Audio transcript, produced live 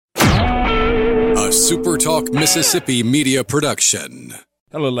A Super Talk Mississippi media production.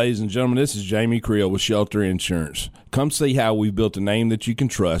 Hello, ladies and gentlemen. This is Jamie Creel with Shelter Insurance. Come see how we've built a name that you can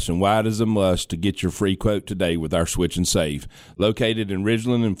trust and why it is a must to get your free quote today with our Switch and Save. Located in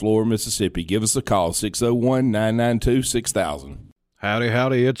Ridgeland and Flora, Mississippi. Give us a call, 601-992-6000.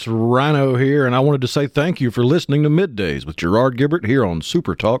 Howdy, it's Rhino here, and I wanted to say thank you for listening to MidDays with Gerard Gibert here on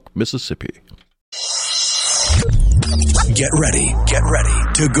Super Talk Mississippi. Get ready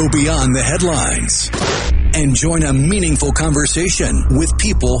to go beyond the headlines and join a meaningful conversation with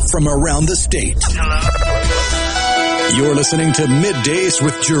people from around the state. You're listening to MidDays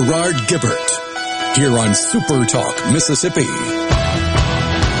with Gerard Gibert here on Super Talk Mississippi.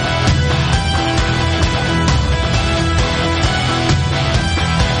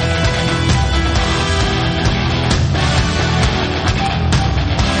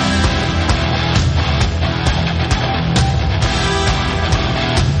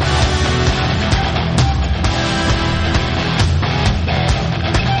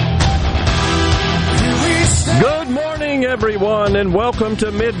 Everyone, and welcome to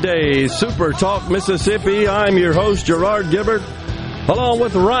MidDays, Super Talk Mississippi. I'm your host, Gerard Gibert, along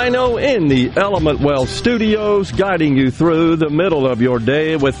with Rhino in the Element Wealth Studios, guiding you through the middle of your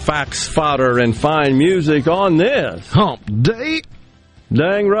day with facts, fodder, and fine music on this Hump Day.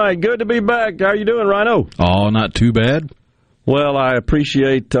 Dang right. Good to be back. How you doing, Rhino? Oh, not too bad. Well, I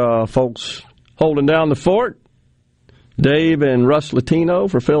appreciate folks holding down the fort. Dave and Russ Latino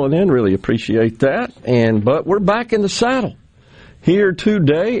for filling in. Really appreciate that. But we're back in the saddle here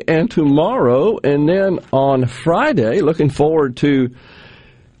today and tomorrow. And then on Friday, looking forward to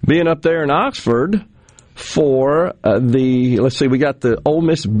being up there in Oxford for we got the Ole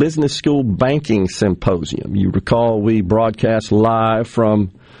Miss Business School Banking Symposium. You recall we broadcast live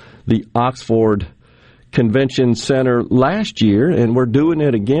from the Oxford Convention Center last year, and we're doing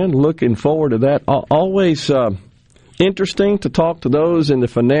it again. Looking forward to that. Always interesting to talk to those in the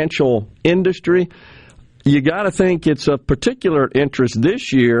financial industry. You got to think it's of particular interest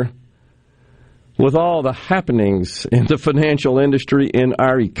this year with all the happenings in the financial industry, in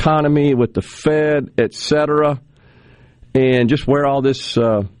our economy, with the Fed, etc., and just where all this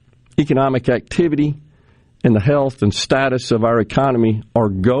economic activity and the health and status of our economy are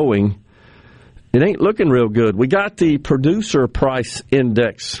going. It ain't looking real good. We got the Producer Price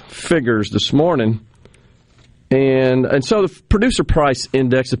Index figures this morning. And so the Producer Price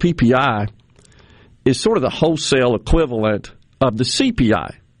Index, the PPI, is sort of the wholesale equivalent of the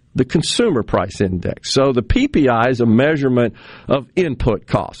CPI, the Consumer Price Index. So the PPI is a measurement of input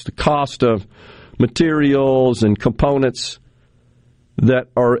cost, the cost of materials and components that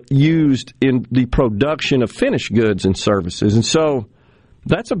are used in the production of finished goods and services. And so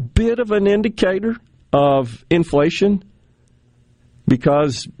that's a bit of an indicator of inflation,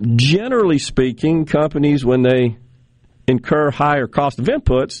 because generally speaking, companies, when they incur higher cost of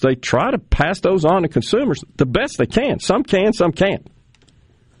inputs, they try to pass those on to consumers the best they can. Some can, some can't.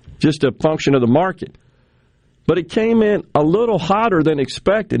 Just a function of the market. But it came in a little hotter than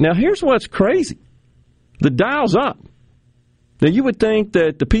expected. Now, here's what's crazy. The Dow's up. Now, you would think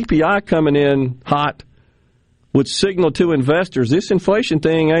that the PPI coming in hot would signal to investors this inflation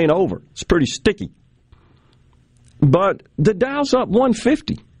thing ain't over. It's pretty sticky. But the Dow's up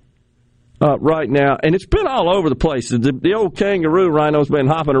 150 right now, and it's been all over the place. The old kangaroo Rhino's been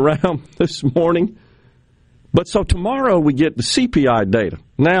hopping around this morning. But so tomorrow we get the CPI data.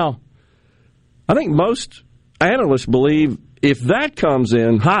 Now, I think most analysts believe if that comes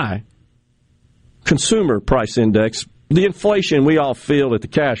in high, Consumer Price Index, the inflation we all feel at the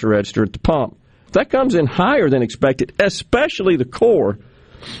cash register at the pump, if that comes in higher than expected, especially the core.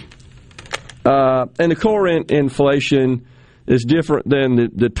 And the core inflation is different than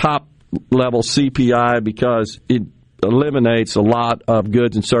the top-level CPI because it eliminates a lot of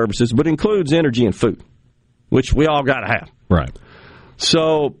goods and services, but includes energy and food, which we all got to have. Right.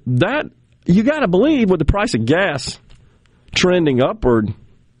 So that, you got to believe with the price of gas trending upward,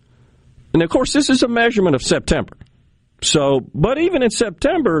 and of course this is a measurement of September. So, but even in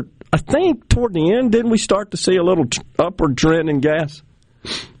September, I think toward the end, didn't we start to see a little upward trend in gas?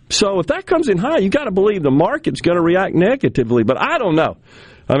 So if that comes in high, you got to believe the market's going to react negatively. But I don't know.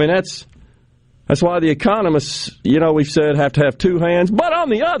 I mean, that's why the economists, we've said have to have two hands. But on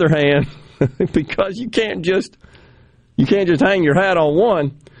the other hand, because you can't just hang your hat on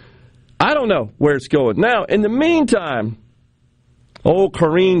one, I don't know where it's going. Now, in the meantime, old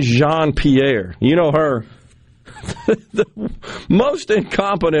Karine Jean-Pierre, you know her, the most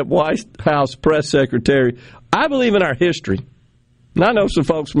incompetent White House press secretary, I believe, in our history. And I know some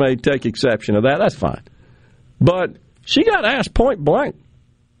folks may take exception to that. That's fine. But she got asked point blank,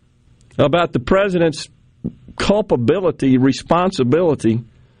 about the president's culpability, responsibility.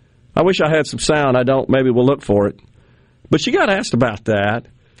 I wish I had some sound. I don't. Maybe we'll look for it. But she got asked about that.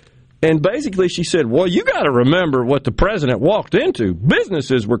 And basically she said, well, you got to remember what the president walked into.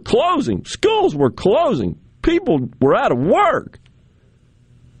 Businesses were closing. Schools were closing. People were out of work.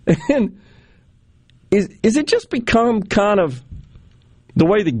 And is it just become kind of the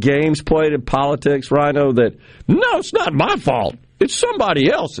way the game's played in politics, Rhino, that, no, it's not my fault. It's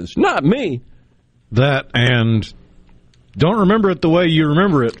somebody else's, not me. That and don't remember it the way you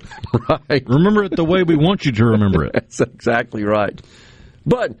remember it. Right. Remember it the way we want you to remember it. That's exactly right.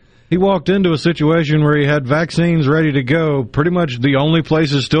 But he walked into a situation where he had vaccines ready to go. Pretty much the only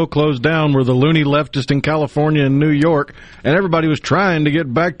places still closed down were the loony leftists in California and New York, and everybody was trying to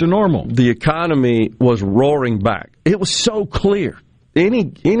get back to normal. The economy was roaring back. It was so clear.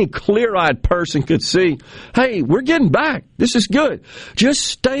 Any clear-eyed person could see, hey, we're getting back. This is good. Just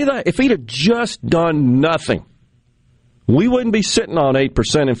stay there. If he'd have just done nothing, we wouldn't be sitting on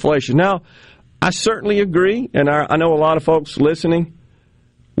 8% inflation. Now, I certainly agree, and I know a lot of folks listening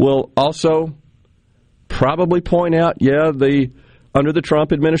will also probably point out, under the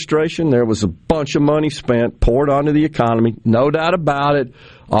Trump administration, there was a bunch of money spent, poured onto the economy, no doubt about it,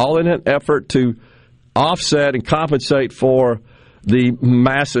 all in an effort to offset and compensate for the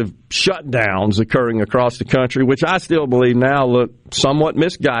massive shutdowns occurring across the country, which I still believe now look somewhat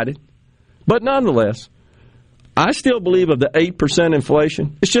misguided. But nonetheless, I still believe of the 8%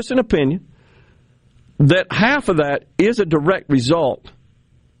 inflation, it's just an opinion, that half of that is a direct result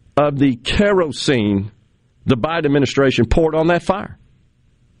of the kerosene the Biden administration poured on that fire.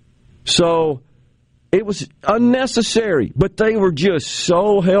 So it was unnecessary, but they were just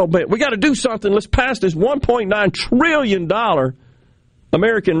so hell-bent. We got to do something. Let's pass this $1.9 trillion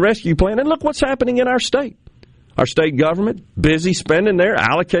American Rescue Plan, and look what's happening in our state. Our state government, busy spending there,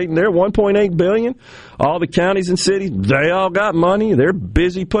 allocating their $1.8 billion. All the counties and cities, they all got money. They're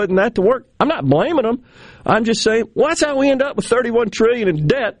busy putting that to work. I'm not blaming them. I'm just saying, well, that's how we end up with $31 trillion in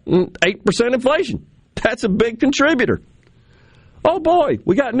debt and 8% inflation. That's a big contributor. Oh, boy,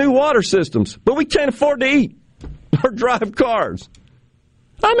 we got new water systems, but we can't afford to eat or drive cars.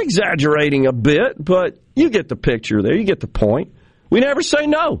 I'm exaggerating a bit, but you get the picture there. You get the point. We never say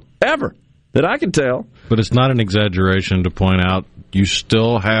no, ever, that I can tell. But it's not an exaggeration to point out you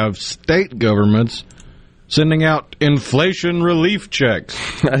still have state governments sending out inflation relief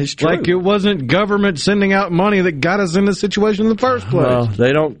checks. That's true. Like it wasn't government sending out money that got us in this situation in the first place. Well,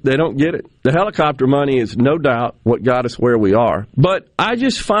 they don't get it. The helicopter money is no doubt what got us where we are. But I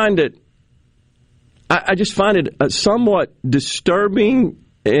just find it somewhat disturbing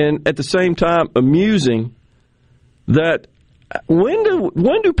and at the same time amusing that when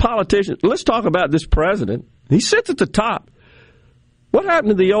do politicians, let's talk about this president. He sits at the top. What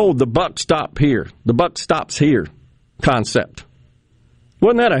happened to the buck stops here concept?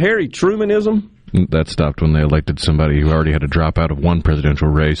 Wasn't that a Harry Trumanism? That stopped when they elected somebody who already had to drop out of one presidential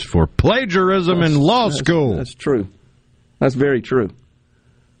race for plagiarism in law school. That's true. That's very true.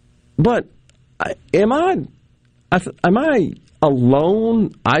 But am I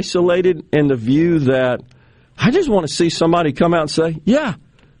alone, isolated in the view that I just want to see somebody come out and say, yeah,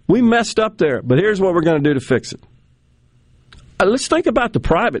 we messed up there, but here's what we're going to do to fix it. Let's think about the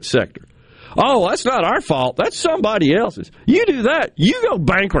private sector. Oh, that's not our fault. That's somebody else's. You do that, you go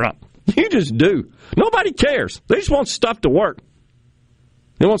bankrupt. You just do. Nobody cares. They just want stuff to work.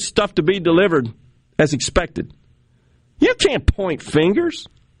 They want stuff to be delivered as expected. You can't point fingers.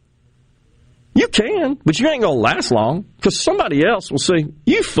 You can, but you ain't going to last long because somebody else will say,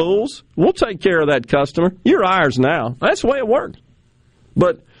 you fools, we'll take care of that customer. You're ours now. That's the way it works.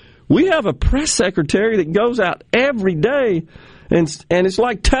 But we have a press secretary that goes out every day, and it's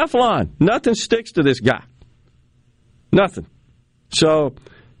like Teflon. Nothing sticks to this guy. Nothing. So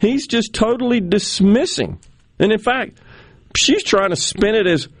he's just totally dismissing. And in fact, she's trying to spin it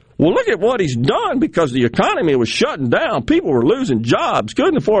as, well, look at what he's done because the economy was shutting down. People were losing jobs,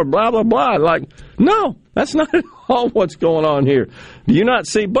 couldn't afford blah, blah, blah. Like, no, that's not at all what's going on here. Do you not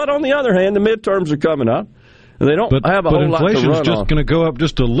see? But on the other hand, the midterms are coming up. And they don't have a whole lot to run on. But inflation's just going to go up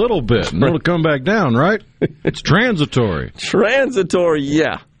just a little bit, and it'll come back down, right? It's transitory. Transitory,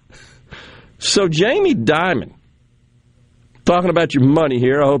 yeah. So Jamie Dimon, talking about your money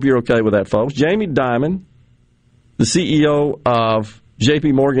here, I hope you're okay with that, folks. Jamie Dimon, the CEO of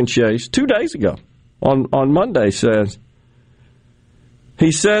J.P. Morgan Chase, 2 days ago on Monday says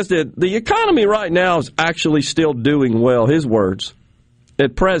that the economy right now is actually still doing well, his words,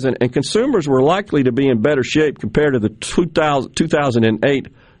 at present, and consumers were likely to be in better shape compared to the 2008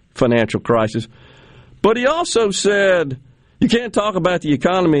 financial crisis. But he also said you can't talk about the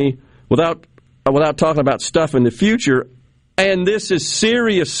economy without talking about stuff in the future. And this is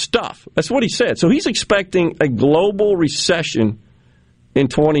serious stuff. That's what he said. So he's expecting a global recession in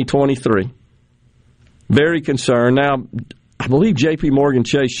 2023. Very concerned. Now, I believe J.P. Morgan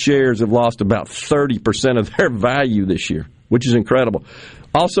Chase shares have lost about 30% of their value this year, which is incredible.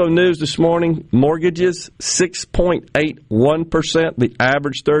 Also news this morning, mortgages, 6.81%, the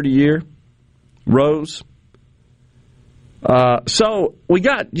average 30-year, rose. So we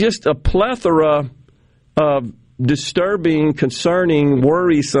got just a plethora of disturbing, concerning,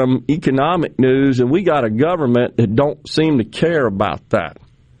 worrisome economic news, and we got a government that don't seem to care about that.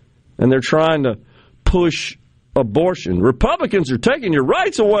 And they're trying to push abortion. Republicans are taking your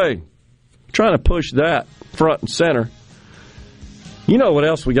rights away. Trying to push that front and center. You know what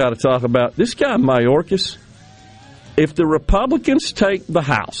else we got to talk about? This guy, Mayorkas, if the Republicans take the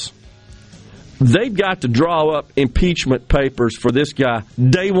House, they've got to draw up impeachment papers for this guy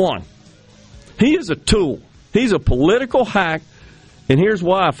day one. He is a tool. He's a political hack. And here's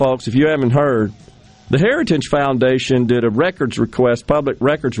why, folks, if you haven't heard. The Heritage Foundation did a records request, public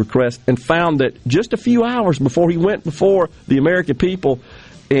records request, and found that just a few hours before he went before the American people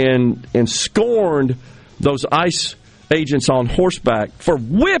and scorned those ICE agents on horseback for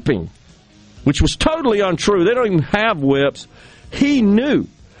whipping, which was totally untrue. They don't even have whips. He knew.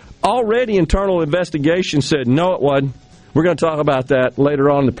 Already internal investigation said, no, it wasn't. We're going to talk about that later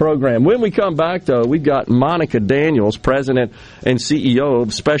on in the program. When we come back, though, we've got Monica Daniels, President and CEO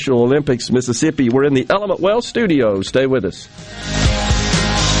of Special Olympics Mississippi. We're in the Element Well studio. Stay with us.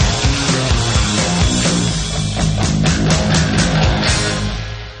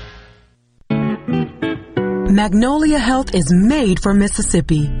 Magnolia Health is made for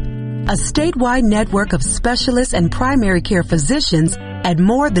Mississippi. A statewide network of specialists and primary care physicians at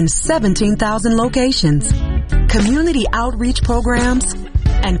more than 17,000 locations. Community outreach programs,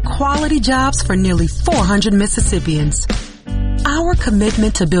 and quality jobs for nearly 400 Mississippians. Our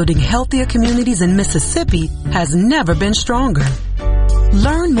commitment to building healthier communities in Mississippi has never been stronger.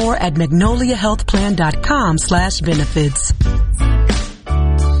 Learn more at magnoliahealthplan.com/benefits.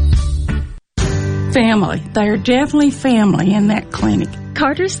 Family. They're definitely family in that clinic.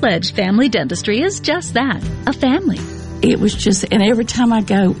 Carter Sledge Family Dentistry is just that, a family. It was just, and every time I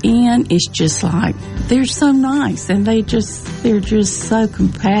go in, it's just like, they're so nice, and they're just so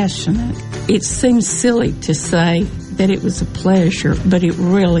compassionate. It seems silly to say that it was a pleasure, but it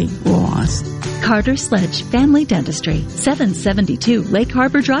really was. Carter Sledge Family Dentistry, 772 Lake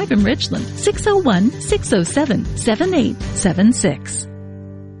Harbor Drive in Richland, 601-607-7876.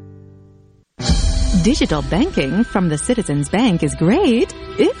 Digital banking from the Citizens Bank is great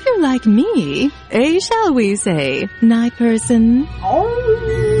if you're like me, shall we say, night person.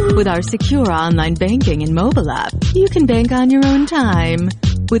 With our secure online banking and mobile app, you can bank on your own time.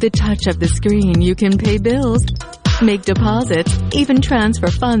 With a touch of the screen, you can pay bills, make deposits, even transfer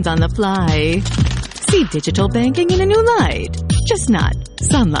funds on the fly. See digital banking in a new light, just not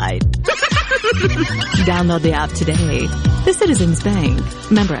sunlight. Download the app today. The Citizens Bank,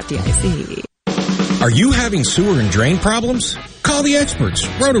 member FDIC. Are you having sewer and drain problems? Call the experts,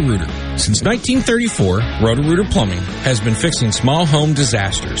 Roto-Rooter. Since 1934, Roto-Rooter Plumbing has been fixing small home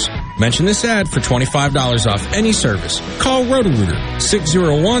disasters. Mention this ad for $25 off any service. Call Roto-Rooter,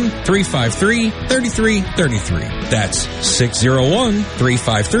 601-353-3333. That's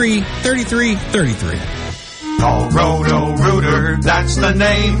 601-353-3333. Call Roto-Rooter, that's the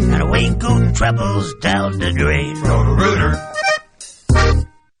name. And away go troubles down the drain. Roto-Rooter.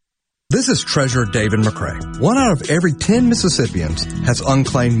 This is Treasurer David McRae. 1 out of every 10 Mississippians has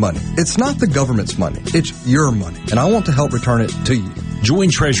unclaimed money. It's not the government's money. It's your money, and I want to help return it to you. Join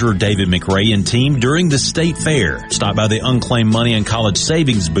Treasurer David McRae and team during the State Fair. Stop by the Unclaimed Money and College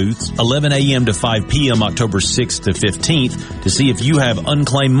Savings booths, 11 a.m. to 5 p.m. October 6th to 15th, to see if you have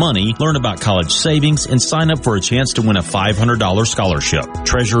unclaimed money, learn about college savings, and sign up for a chance to win a $500 scholarship.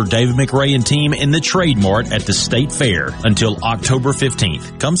 Treasurer David McRae and team in the Trade Mart at the State Fair until October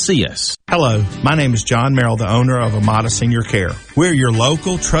 15th. Come see us. Hello, my name is John Merrill, the owner of Amada Senior Care. We're your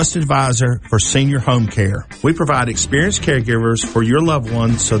local trusted advisor for senior home care. We provide experienced caregivers for your loved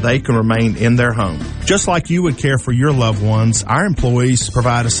ones so they can remain in their home. Just like you would care for your loved ones, our employees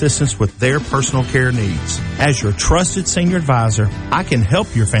provide assistance with their personal care needs. As your trusted senior advisor, I can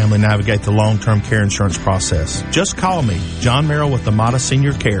help your family navigate the long-term care insurance process. Just call me, John Merrill with Amada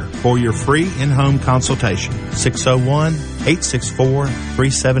Senior Care, for your free in-home consultation.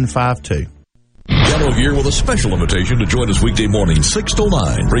 601-864-3752. Gallo here with a special invitation to join us weekday morning, 6 to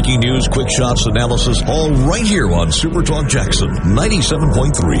 9. Breaking news, quick shots, analysis, all right here on Super Talk Jackson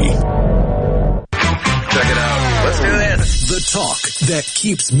 97.3. Check it out. Let's do this. The talk that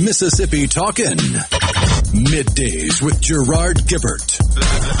keeps Mississippi talking. Middays with Gerard Gibert.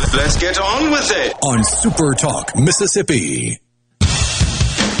 Let's get on with it. On Super Talk Mississippi.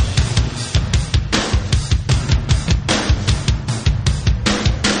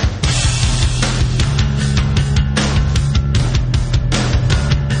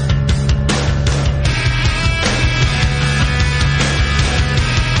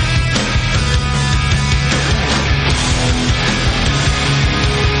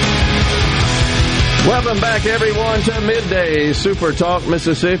 Welcome back, everyone, to Middays, Super Talk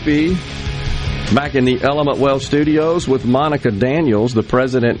Mississippi. Back in the Element Well studios with Monica Daniels, the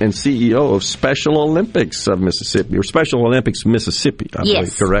president and CEO of Special Olympics of Mississippi, or Special Olympics Mississippi, I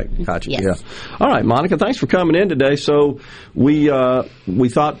believe, correct? Gotcha, yes. Yeah. All right, Monica, thanks for coming in today. So we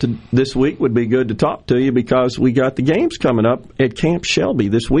thought this week would be good to talk to you because we got the games coming up at Camp Shelby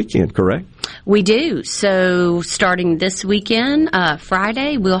this weekend, correct? We do. So starting this weekend,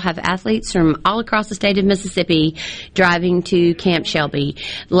 Friday, we'll have athletes from all across the state of Mississippi driving to Camp Shelby.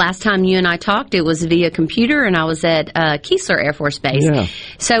 Last time you and I talked, it was via computer, and I was at Keesler Air Force Base. Yeah.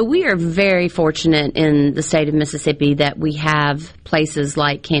 So we are very fortunate in the state of Mississippi that we have places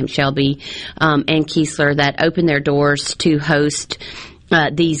like Camp Shelby and Keesler that open their doors to host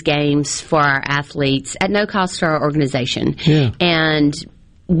these games for our athletes at no cost to our organization. Yeah. And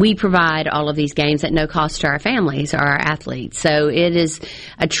we provide all of these games at no cost to our families or our athletes. So it is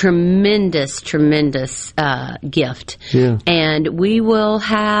a tremendous, tremendous gift. Yeah. And we will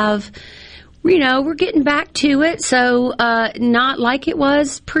have, we're getting back to it. So not like it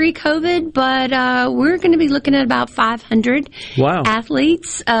was pre-COVID, but we're going to be looking at about 500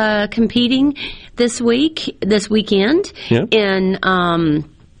 athletes competing this weekend in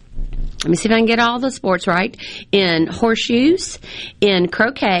let me see if I can get all the sports right. In horseshoes, in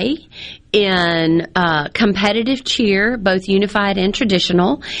croquet, in competitive cheer, both unified and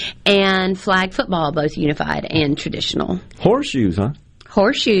traditional, and flag football, both unified and traditional. Horseshoes, huh?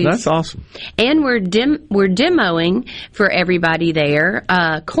 Horseshoes. That's awesome. And we're demoing for everybody there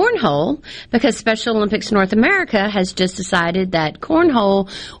cornhole, because Special Olympics North America has just decided that cornhole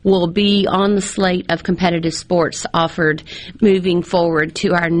will be on the slate of competitive sports offered moving forward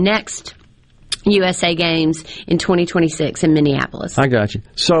to our next USA Games in 2026 in Minneapolis. I got you.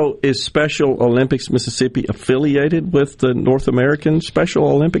 So is Special Olympics Mississippi affiliated with the North American Special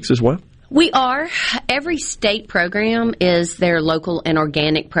Olympics as well? We are. Every state program is their local and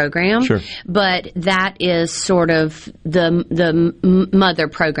organic program, but that is sort of the mother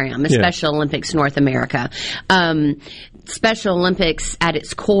program, Special Olympics North America. Special Olympics at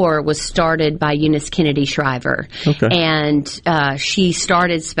its core was started by Eunice Kennedy Shriver, and she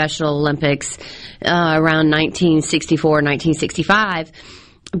started Special Olympics around 1964, 1965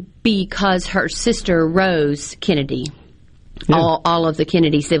 because her sister Rose Kennedy, all of the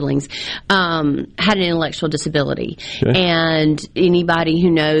Kennedy siblings, had an intellectual disability. And anybody who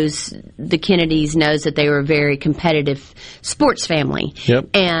knows the Kennedys knows that they were a very competitive sports family.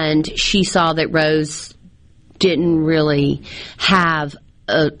 And she saw that Rose didn't really have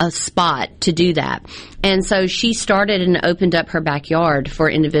a spot to do that. And so she started and opened up her backyard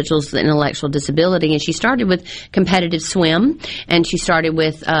for individuals with intellectual disability. And she started with competitive swim, and she started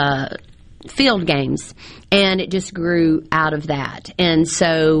with field games, and it just grew out of that. And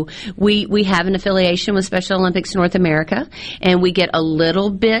so we have an affiliation with Special Olympics North America, and we get a little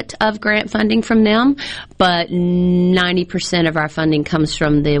bit of grant funding from them, but 90% of our funding comes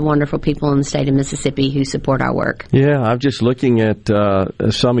from the wonderful people in the state of Mississippi who support our work. Yeah, I'm just looking at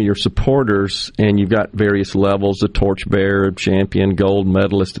some of your supporters, and you've got various levels, the torchbearer, champion, gold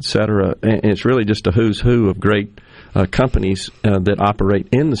medalist, etc. And it's really just a who's who of great companies that operate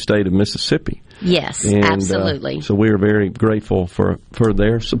in the state of Mississippi. Yes, and, absolutely. So we are very grateful for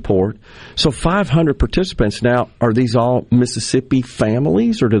their support. So 500 participants. Now, are these all Mississippi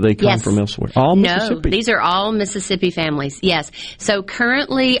families, or do they come from elsewhere? All Mississippi? No, these are all Mississippi families, yes. So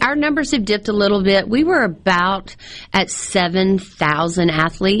currently, our numbers have dipped a little bit. We were about at 7,000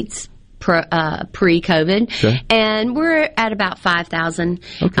 athletes pre-COVID, and we're at about 5,000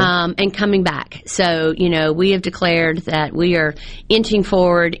 and coming back. So, we have declared that we are inching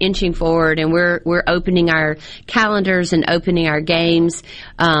forward, and we're opening our calendars and opening our games.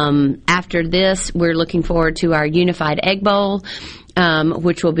 After this, we're looking forward to our Unified Egg Bowl,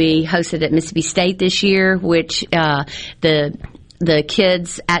 which will be hosted at Mississippi State this year, which the the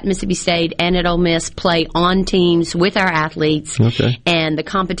kids at Mississippi State and at Ole Miss play on teams with our athletes. Okay. And the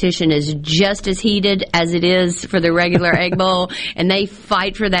competition is just as heated as it is for the regular Egg Bowl, and they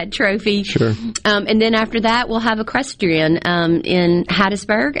fight for that trophy. Sure. And then after that, we'll have equestrian in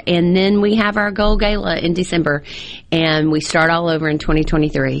Hattiesburg, and then we have our Gold Gala in December, and we start all over in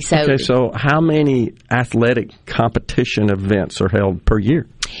 2023. So how many athletic competition events are held per year?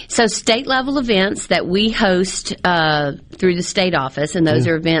 So state-level events that we host through the state office, and those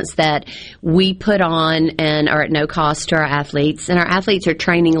are events that we put on and are at no cost to our athletes. And our athletes are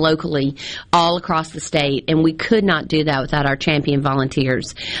training locally all across the state, and we could not do that without our champion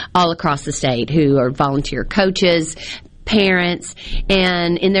volunteers all across the state who are volunteer coaches, parents,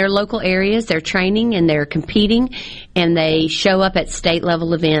 and in their local areas they're training and they're competing, and they show up at state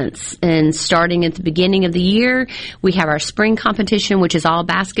level events. And starting at the beginning of the year, we have our spring competition, which is all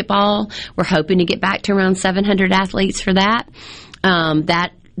basketball. We're hoping to get back to around 700 athletes for that.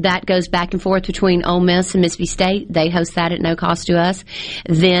 That goes back and forth between Ole Miss and Mississippi State. They host that at no cost to us.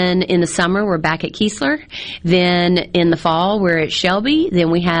 Then in the summer, we're back at Keesler. Then in the fall, we're at Shelby. Then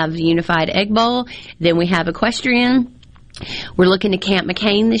we have Unified Egg Bowl. Then we have equestrian. We're looking to Camp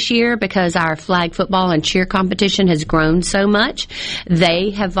McCain this year because our flag football and cheer competition has grown so much.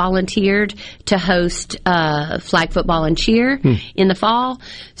 They have volunteered to host flag football and cheer in the fall.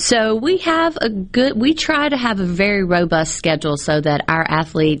 So we try to have a very robust schedule so that our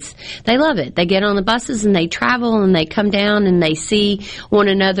athletes, they love it. They get on the buses and they travel and they come down and they see one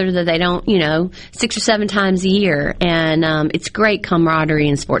another that they don't, 6 or 7 times a year. And it's great camaraderie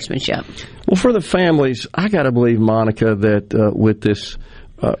and sportsmanship. Well, for the families, I got to believe, Monica, that with this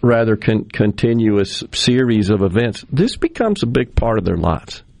rather continuous series of events, this becomes a big part of their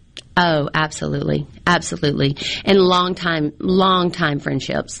lives. Oh, absolutely. Absolutely. And long time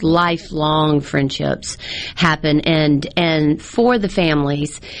friendships, lifelong friendships happen. And for the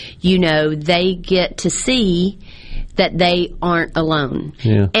families, they get to see that they aren't alone.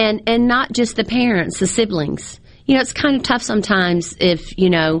 Yeah. And not just the parents, the siblings. It's kind of tough sometimes if,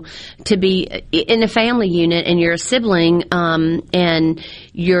 to be in a family unit and you're a sibling and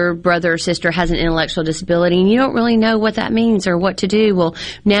your brother or sister has an intellectual disability and you don't really know what that means or what to do. Well,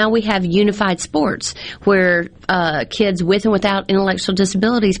 now we have unified sports where kids with and without intellectual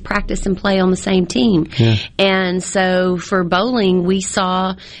disabilities practice and play on the same team. Yeah. And so for bowling, we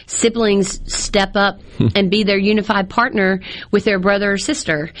saw siblings step up and be their unified partner with their brother or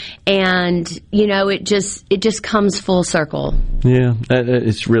sister. And, it just comes full circle. Yeah,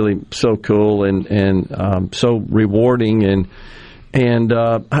 it's really so cool and so rewarding, and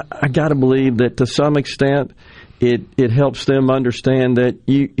I got to believe that to some extent it helps them understand that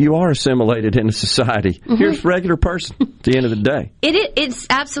you are assimilated into society. Mm-hmm. You're a regular person at the end of the day. It's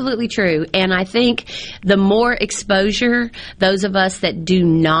absolutely true. And I think the more exposure those of us that do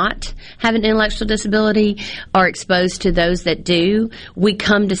not have an intellectual disability are exposed to those that do, we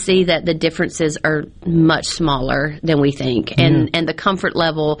come to see that the differences are much smaller than we think. And the comfort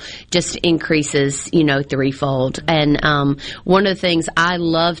level just increases, threefold. And one of the things I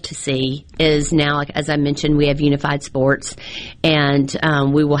love to see is now, like as I mentioned, we have unified sports, and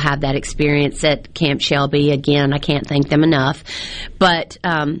we will have that experience at Camp Shelby. Again, I can't thank them enough. But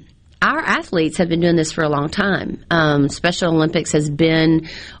our athletes have been doing this for a long time. Special Olympics has been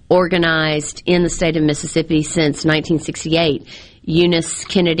organized in the state of Mississippi since 1968. Eunice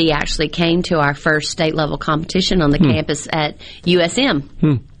Kennedy actually came to our first state-level competition on the campus at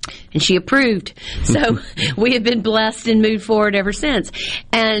USM. And she approved. So we have been blessed and moved forward ever since.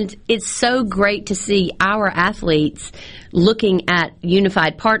 And it's so great to see our athletes looking at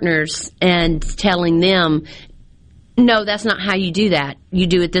unified partners and telling them, no, that's not how you do that. You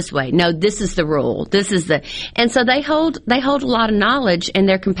do it this way. No, this is the rule. And so they hold a lot of knowledge, and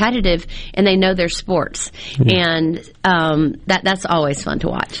they're competitive, and they know their sports. And that's always fun to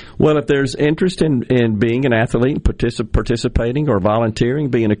watch. Well, if there's interest in being an athlete, participating or volunteering,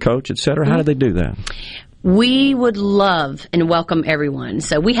 being a coach, et cetera, how do they do that? We would love and welcome everyone.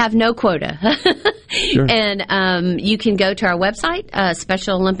 So we have no quota. Sure. And you can go to our website,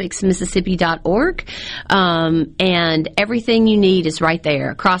 SpecialOlympicsMississippi.org, and everything you need is right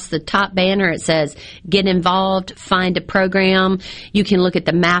there. Across the top banner, it says, get involved, find a program. You can look at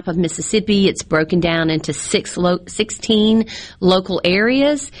the map of Mississippi. It's broken down into 16 local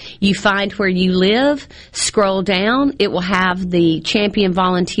areas. You find where you live, scroll down. It will have the champion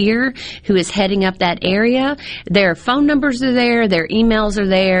volunteer who is heading up that area. Their phone numbers are there. Their emails are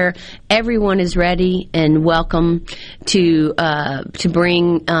there. Everyone is ready and welcome to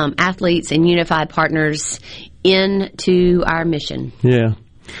bring athletes and unified partners into our mission. Yeah.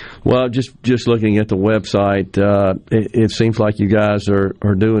 Well, just looking at the website, it seems like you guys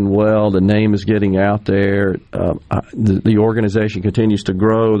are doing well. The name is getting out there. The organization continues to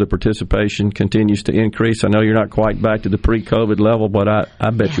grow. The participation continues to increase. I know you're not quite back to the pre-COVID level, but I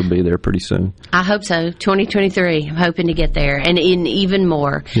bet you'll be there pretty soon. I hope so. 2023, I'm hoping to get there, and even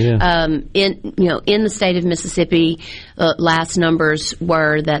more. Yeah. In the state of Mississippi, last numbers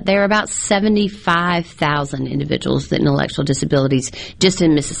were that there are about 75,000 individuals with intellectual disabilities just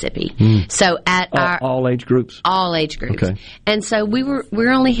in Mississippi. So at all age groups, okay. And so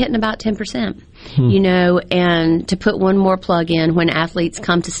we're only hitting about 10%. And to put one more plug in, when athletes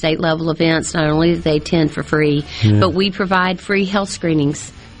come to state level events, not only do they attend for free, but we provide free health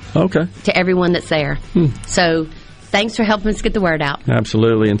screenings. Okay. To everyone that's there. So thanks for helping us get the word out.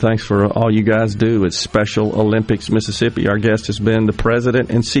 Absolutely, and thanks for all you guys do at Special Olympics Mississippi. Our guest has been the president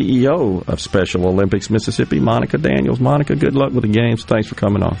and CEO of Special Olympics Mississippi, Monica Daniels. Monica, good luck with the games. Thanks for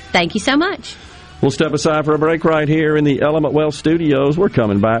coming on. Thank you so much. We'll step aside for a break right here in the Element Well studios. We're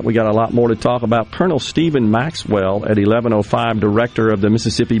coming back. We got a lot more to talk about. Colonel Stephen Maxwell at 1105, director of the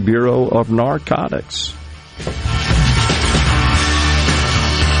Mississippi Bureau of Narcotics.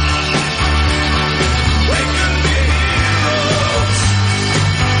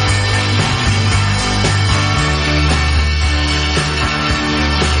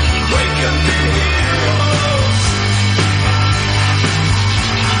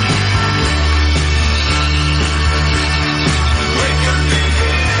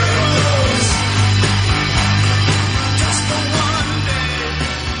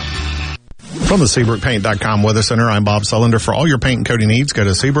 From the SeabrookPaint.com Weather Center, I'm Bob Sullender. For all your paint and coating needs, go to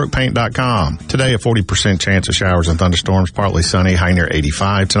SeabrookPaint.com. Today, a 40% chance of showers and thunderstorms, partly sunny, high near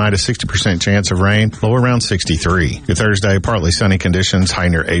 85. Tonight, a 60% chance of rain, low around 63. Your Thursday, partly sunny conditions, high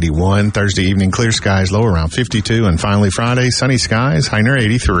near 81. Thursday evening, clear skies, low around 52. And finally, Friday, sunny skies, high near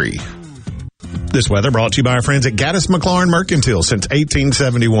 83. This weather brought to you by our friends at Gaddis McLaurin Mercantile since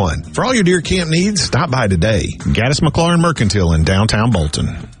 1871. For all your deer camp needs, stop by today. Gaddis McLaurin Mercantile in downtown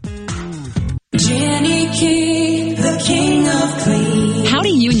Bolton. Jenny King, the king of clean. How do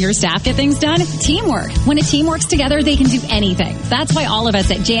you and your staff get things done? Teamwork. When a team works together, they can do anything. That's why all of us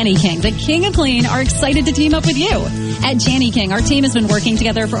at Janny King, the king of clean, are excited to team up with you. At Janny King, our team has been working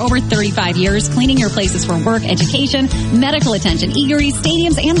together for over 35 years, cleaning your places for work, education, medical attention, eateries,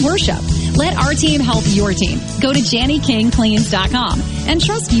 stadiums, and worship. Let our team help your team. Go to JannyKingCleans.com and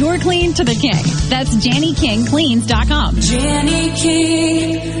trust your clean to the king. That's JannyKingCleans.com. Janny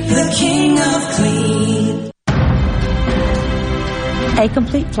King, the king of clean. A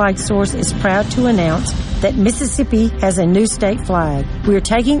Complete Flag Source is proud to announce that Mississippi has a new state flag. We are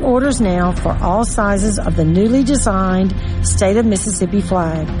taking orders now for all sizes of the newly designed State of Mississippi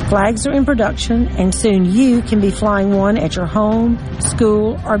flag. Flags are in production, and soon you can be flying one at your home,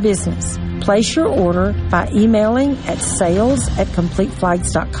 school, or business. Place your order by emailing at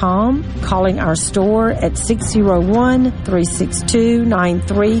sales@completeflags.com, calling our store at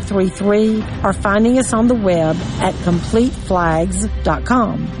 601-362-9333, or finding us on the web at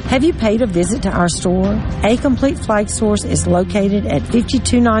completeflags.com. Have you paid a visit to our store? A Complete Flag Source is located at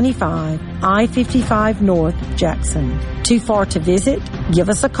 5295 I-55 North, Jackson. Too far to visit? Give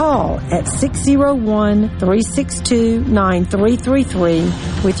us a call at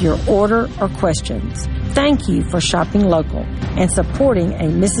 601-362-9333 with your order or questions. Thank you for shopping local and supporting a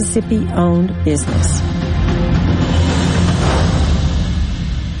Mississippi-owned business.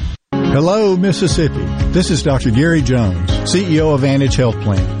 Hello, Mississippi. This is Dr. Gary Jones, CEO of Vantage Health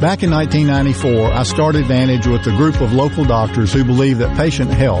Plan. Back in 1994, I started Vantage with a group of local doctors who believe that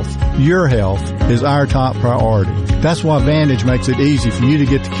patient health, your health, is our top priority. That's why Vantage makes it easy for you to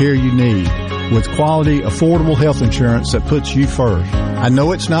get the care you need with quality, affordable health insurance that puts you first. I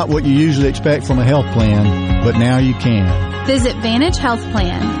know it's not what you usually expect from a health plan, but now you can. Visit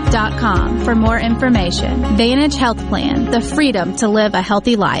VantageHealthPlan.com for more information. Vantage Health Plan, the freedom to live a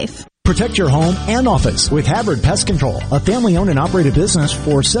healthy life. Protect your home and office with Havard Pest Control, a family-owned and operated business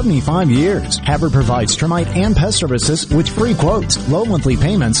for 75 years. Havard provides termite and pest services with free quotes, low monthly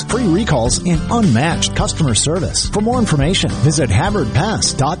payments, free recalls, and unmatched customer service. For more information, visit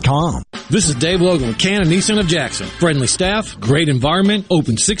HavardPest.com. This is Dave Logan with Cannon Nissan of Jackson. Friendly staff, great environment,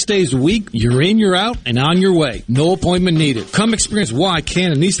 open 6 days a week. You're in, you're out, and on your way. No appointment needed. Come experience why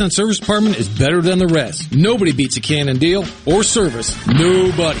Cannon Nissan Service Department is better than the rest. Nobody beats a Cannon deal or service.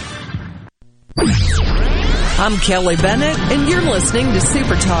 Nobody. I'm Kelly Bennett, and you're listening to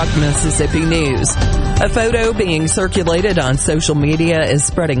Super Talk Mississippi News. A photo being circulated on social media is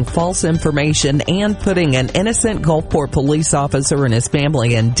spreading false information and putting an innocent Gulfport police officer and his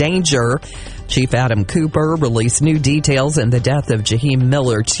family in danger. Chief Adam Cooper released new details in the death of Jaheim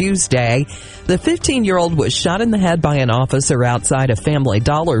Miller Tuesday. The 15-year-old was shot in the head by an officer outside a Family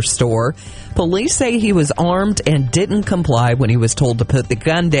Dollar store. Police say he was armed and didn't comply when he was told to put the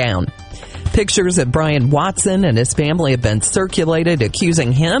gun down. Pictures of Brian Watson and his family have been circulated,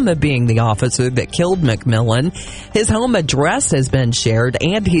 accusing him of being the officer that killed McMillan. His home address has been shared,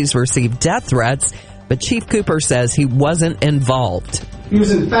 and he's received death threats, but Chief Cooper says he wasn't involved. He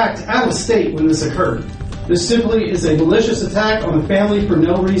was in fact out of state when this occurred. This simply is a malicious attack on the family for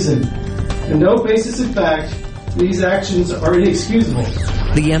no reason. And no basis in fact, these actions are inexcusable.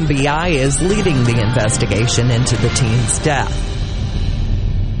 The MBI is leading the investigation into the teen's death.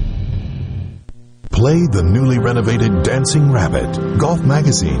 Play the newly renovated Dancing Rabbit. Golf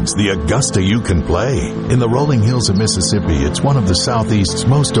Magazine's The Augusta You Can Play. In the rolling hills of Mississippi, it's one of the Southeast's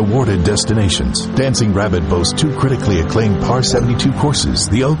most awarded destinations. Dancing Rabbit boasts 2 critically acclaimed par 72 courses,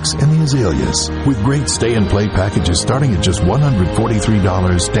 the Oaks and the Azaleas. With great stay-and-play packages starting at just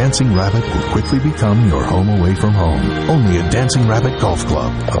 $143, Dancing Rabbit will quickly become your home away from home. Only at Dancing Rabbit Golf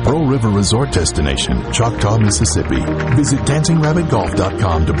Club, a Pearl River resort destination, Choctaw, Mississippi. Visit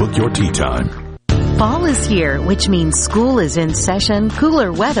DancingRabbitGolf.com to book your tee time. Fall is here, which means school is in session,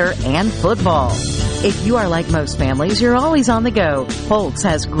 cooler weather, and football. If you are like most families, you're always on the go. Polk's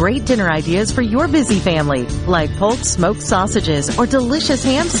has great dinner ideas for your busy family, like Polk's smoked sausages or delicious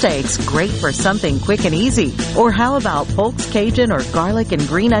ham steaks, great for something quick and easy. Or how about Polk's Cajun or garlic and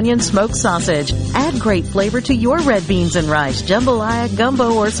green onion smoked sausage? Add great flavor to your red beans and rice, jambalaya,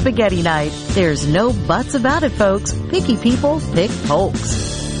 gumbo, or spaghetti night. There's no buts about it, folks. Picky people pick Polk's.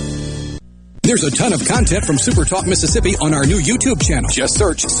 There's a ton of content from Super Talk Mississippi on our new YouTube channel. Just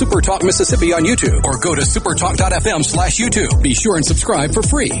search Super Talk Mississippi on YouTube or go to supertalk.fm/YouTube. Be sure and subscribe for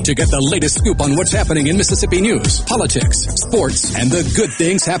free to get the latest scoop on what's happening in Mississippi news, politics, sports, and the good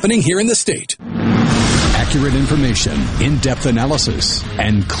things happening here in the state. Accurate information, in-depth analysis,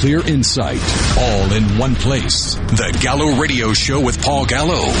 and clear insight, all in one place. The Gallo Radio Show with Paul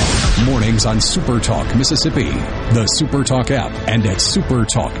Gallo. Mornings on Super Talk Mississippi, the Super Talk app, and at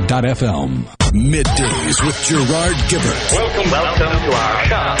supertalk.fm. Middays with Gerard Gibert. Welcome to our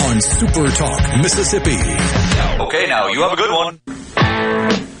shop on Super Talk Mississippi. Okay, now you have a good one.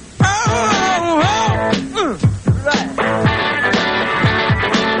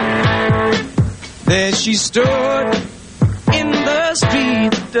 There she stood in the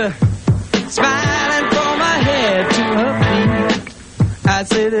street, smiling from her head to her feet. I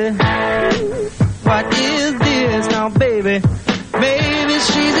said, what is this now, baby? Maybe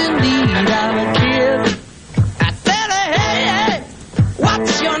she's in need of a kiss. I said, hey,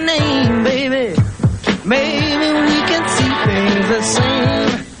 what's your name, baby? Maybe we can see things the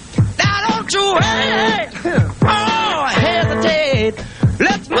same. Now don't you wait, or hesitate.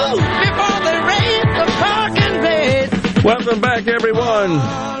 Let's move before the rain. Welcome back, everyone.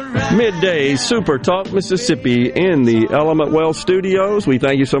 Midday Super Talk Mississippi in the Element Well Studios. We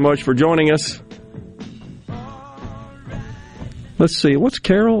thank you so much for joining us. Let's see. What's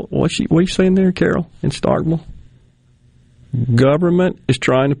Carol? What are you saying there, Carol, in Starkville? Government is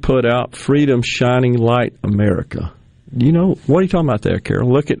trying to put out Freedom Shining Light America. You know, what are you talking about there,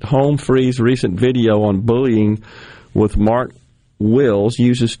 Carol? Look at Home Free's recent video on bullying with Mark Wills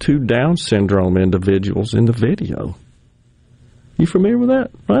uses 2 Down syndrome individuals in the video. You familiar with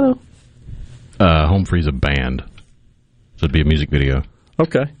that, Rhino? Home Free's a band, so it'd be a music video.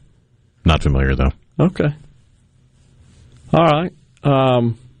 Okay. Not familiar, though. Okay. All right.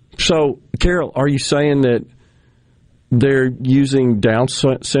 So, Carol, are you saying that they're using Down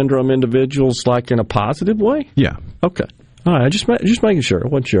syndrome individuals like in a positive way? Yeah. Okay. All right. Just making sure. I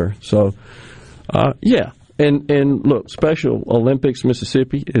wasn't sure. So, yeah. And look, Special Olympics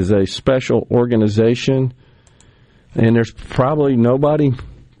Mississippi is a special organization, and there's probably nobody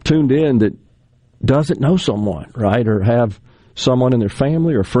tuned in that doesn't know someone, right, or have someone in their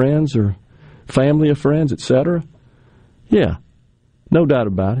family or friends or family of friends, etc. Yeah, no doubt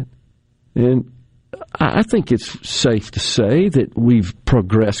about it. And I think it's safe to say that we've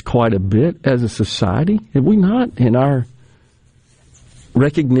progressed quite a bit as a society, have we not, in our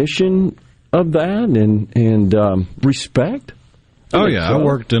recognition of that and respect? Oh yeah, I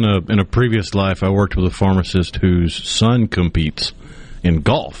worked in a previous life. I worked with a pharmacist whose son competes in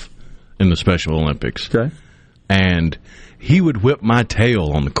golf in the Special Olympics. Okay, and he would whip my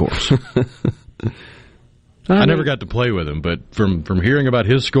tail on the course. I never got to play with him, but from hearing about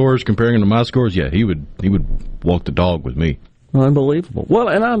his scores, comparing them to my scores, yeah, he would walk the dog with me. Unbelievable. Well,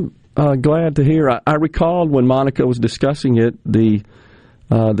 and I'm glad to hear. I recalled when Monica was discussing it, the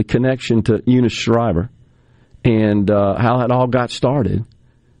connection to Eunice Shriver and how it all got started.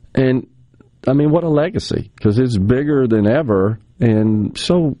 And what a legacy, because it's bigger than ever, and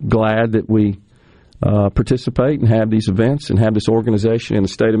so glad that we participate and have these events and have this organization in the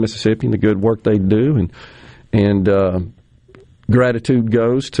state of Mississippi and the good work they do. And gratitude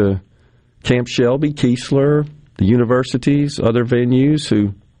goes to Camp Shelby, Keesler, the universities, other venues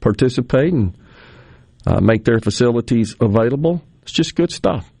who participate and make their facilities available. It's just good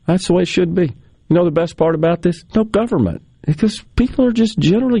stuff. That's the way it should be. You know the best part about this? No government, because people are just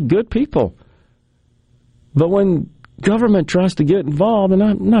generally good people. But when government tries to get involved, and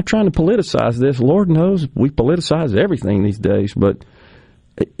I'm not trying to politicize this, Lord knows we politicize everything these days, but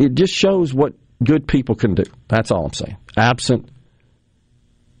it just shows what good people can do. That's all I'm saying. Absent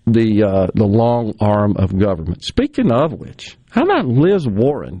the long arm of government. Speaking of which, how about Liz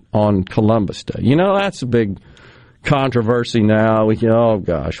Warren on Columbus Day? You know, that's a big controversy now. We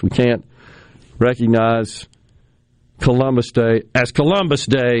can't recognize Columbus Day as Columbus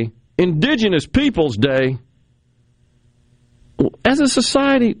Day, Indigenous Peoples Day. As a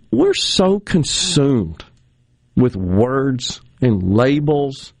society, we're so consumed with words and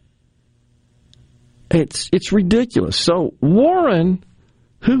labels. It's ridiculous. So Warren,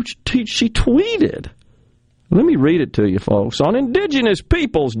 she tweeted, let me read it to you, folks. On Indigenous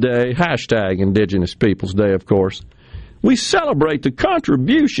Peoples Day, hashtag Indigenous Peoples Day, of course, we celebrate the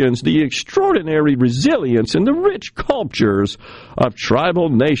contributions, the extraordinary resilience, and the rich cultures of tribal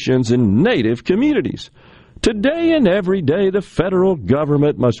nations and native communities. Today and every day, the federal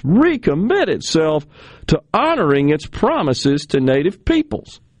government must recommit itself to honoring its promises to native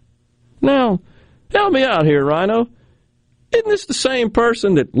peoples. Now, help me out here, Rhino. Isn't this the same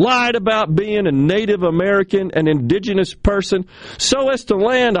person that lied about being a Native American and indigenous person so as to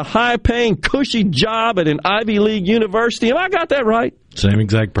land a high-paying, cushy job at an Ivy League university? Have I got that right? Same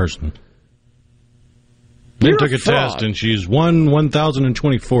exact person. Then took a test, and she's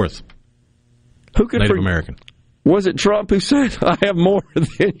 1,024th. Who could Native American. Was it Trump who said, I have more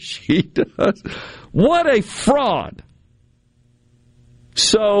than she does? What a fraud.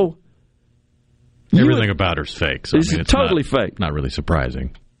 So everything about her's fake. So, it's totally fake. Not really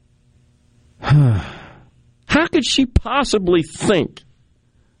surprising. How could she possibly think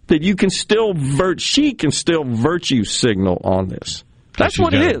that you can still she can still virtue signal on this? That's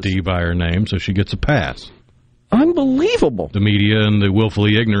what it is. She's got a D by her name, so she gets a pass. Unbelievable. The media and the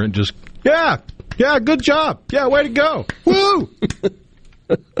willfully ignorant just, yeah, good job. Yeah, way to go. Woo!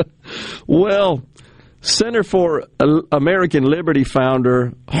 Well, Center for American Liberty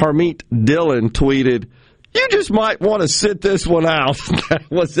founder Harmeet Dillon tweeted, "You just might want to sit this one out." That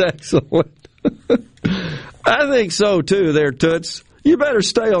was excellent. I think so, too, there, Toots. You better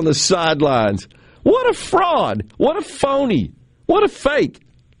stay on the sidelines. What a fraud. What a phony. What a fake.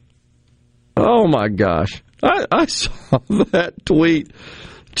 Oh, my gosh. I saw that tweet.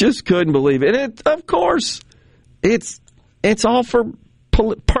 Just couldn't believe it. And of course, it's all for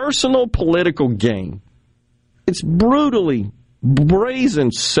personal political gain. It's brutally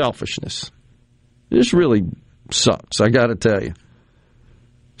brazen selfishness. This really sucks, I got to tell you.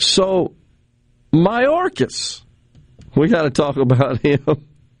 So, Mayorkas, we got to talk about him.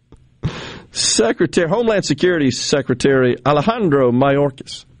 Homeland Security Secretary Alejandro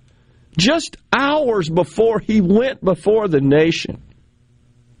Mayorkas, just hours before he went before the nation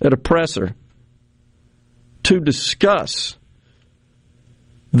at a presser to discuss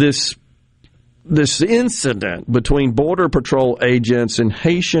this incident between Border Patrol agents and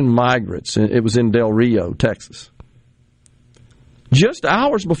Haitian migrants. It was in Del Rio, Texas. Just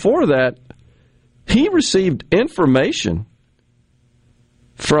hours before that, he received information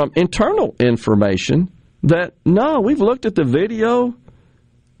from internal information that, no, we've looked at the video,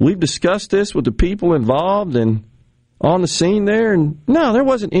 we've discussed this with the people involved and on the scene there, and no, there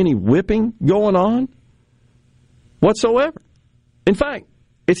wasn't any whipping going on whatsoever. In fact,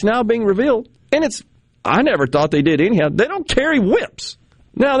 it's now being revealed, and I never thought they did anyhow. They don't carry whips.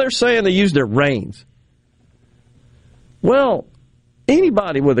 Now they're saying they use their reins. Well,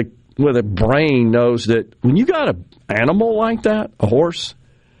 anybody with a brain knows that when you got an animal like that, a horse,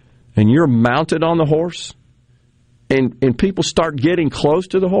 and you're mounted on the horse, and people start getting close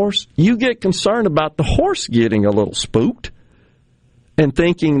to the horse, you get concerned about the horse getting a little spooked and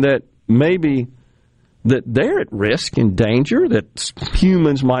thinking that maybe that they're at risk and danger, that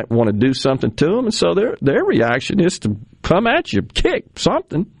humans might want to do something to them, and so their reaction is to come at you, kick,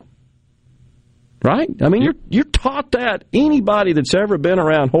 something. Right? I mean, you're taught that. Anybody that's ever been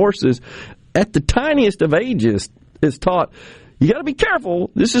around horses at the tiniest of ages is taught, you got to be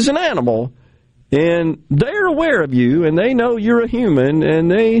careful, this is an animal, and they're aware of you, and they know you're a human, and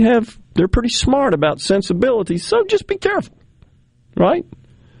they're pretty smart about sensibility, so just be careful. Right?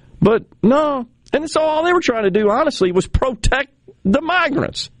 But no. And so all they were trying to do, honestly, was protect the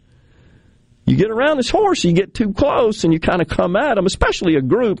migrants. You get around this horse, you get too close, and you kind of come at them, especially a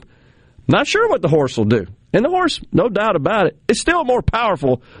group. Not sure what the horse will do. And the horse, no doubt about it, is still more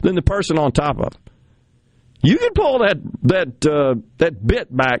powerful than the person on top of him. You can pull that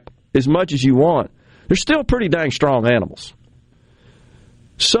bit back as much as you want. They're still pretty dang strong animals.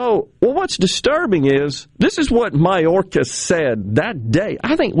 So, what's disturbing is, this is what Mayorkas said that day.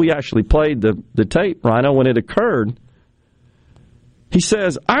 I think we actually played the tape, Rhino, when it occurred. He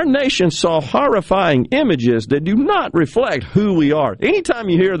says, our nation saw horrifying images that do not reflect who we are. Anytime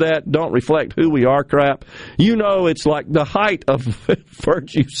you hear that, don't reflect who we are crap, you know it's like the height of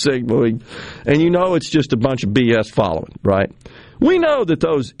virtue signaling, and you know it's just a bunch of BS following, right? We know that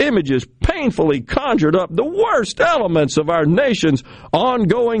those images painfully conjured up the worst elements of our nation's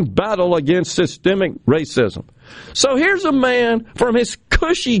ongoing battle against systemic racism. So here's a man from his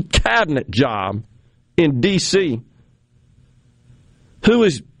cushy cabinet job in D.C. who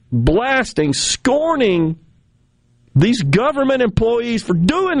is blasting, scorning these government employees for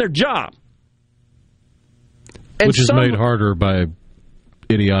doing their job. Which is made harder by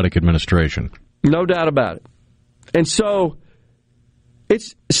idiotic administration. No doubt about it. And so,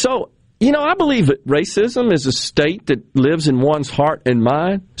 I believe that racism is a state that lives in one's heart and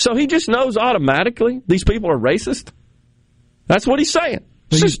mind. So he just knows automatically these people are racist. That's what he's saying.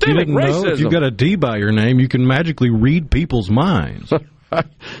 Systemic racism. If you've got a D by your name, you can magically read people's minds.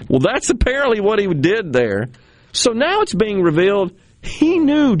 Well, that's apparently what he did there. So now it's being revealed he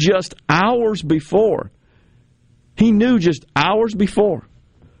knew just hours before.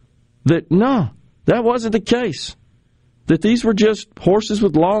 That, no, that wasn't the case. That these were just horses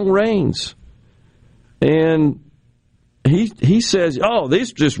with long reins. And he says,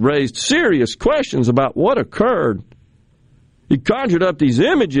 this just raised serious questions about what occurred. He conjured up these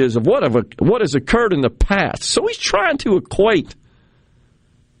images of what has occurred in the past. So he's trying to equate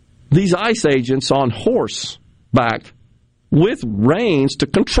these ICE agents on horseback with reins to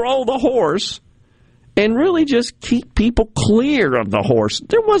control the horse and really just keep people clear of the horse.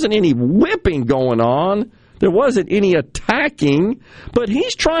 There wasn't any whipping going on. There wasn't any attacking. But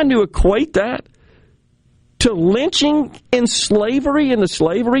he's trying to equate that to lynching in slavery in the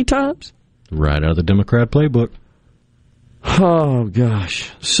slavery times. Right out of the Democrat playbook. Oh,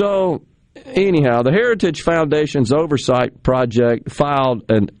 gosh. So, anyhow, the Heritage Foundation's Oversight Project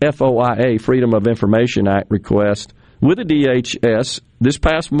filed an FOIA, Freedom of Information Act request with the DHS this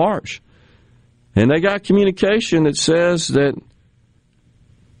past March. And they got communication that says that,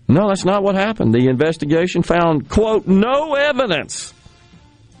 no, that's not what happened. The investigation found, quote, no evidence,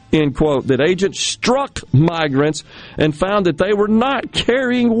 end quote, that agents struck migrants and found that they were not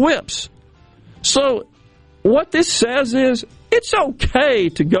carrying whips. So, what this says is, it's okay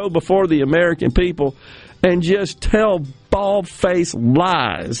to go before the American people and just tell bald-faced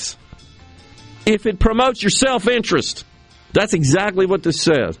lies if it promotes your self-interest. That's exactly what this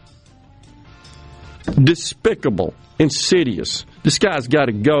says. Despicable, insidious. This guy's got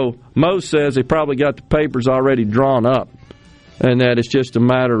to go. Mo says they probably got the papers already drawn up and that it's just a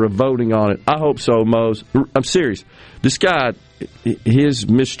matter of voting on it. I hope so, Mose. I'm serious. This guy, his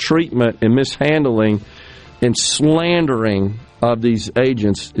mistreatment and mishandling and slandering of these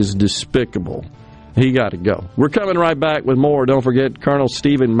agents is despicable. He got to go. We're coming right back with more. Don't forget Colonel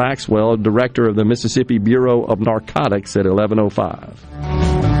Stephen Maxwell, director of the Mississippi Bureau of Narcotics, at 11:05.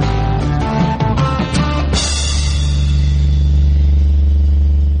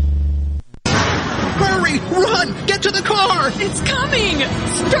 Hurry! Run! Get to the car! It's coming!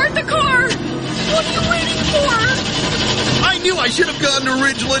 Start the car! What are you waiting for? I knew I should have gone to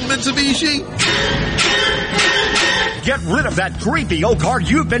Ridgeland Mitsubishi. Get rid of that creepy old car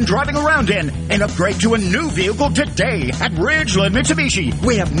you've been driving around in and upgrade to a new vehicle today at Ridgeland Mitsubishi.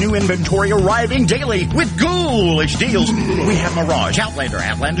 We have new inventory arriving daily with ghoulish deals. We have Mirage,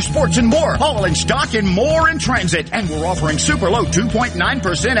 Outlander Sports, and more, all in stock and more in transit. And we're offering super low 2.9%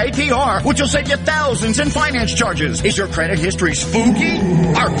 APR, which will save you thousands in finance charges. Is your credit history spooky?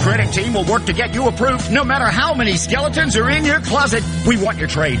 Our credit team will work to get you approved no matter how many skeletons are in your closet. We want your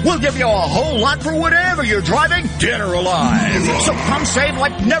trade. We'll give you a whole lot for whatever you're driving, dead or alive. So come save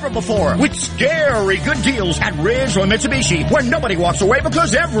like never before with scary good deals at Ridgeland Mitsubishi, where nobody walks away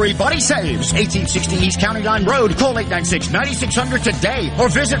because everybody saves. 1860 East County Line Road. Call 896-9600 today or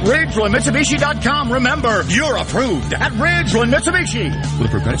visit RidgelandMitsubishi.com. Remember, you're approved at Ridgeland Mitsubishi. With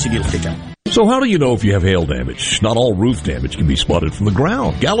approved credit, see deal for detail. So how do you know if you have hail damage? Not all roof damage can be spotted from the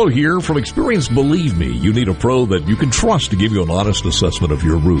ground. Gallo here. From experience, believe me, you need a pro that you can trust to give you an honest assessment of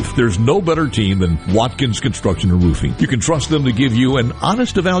your roof. There's no better team than Watkins Construction and Roofing. You can trust them to give you an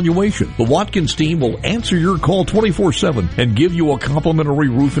honest evaluation. The Watkins team will answer your call 24/7 and give you a complimentary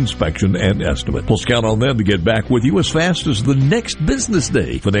roof inspection and estimate. Plus, count on them to get back with you as fast as the next business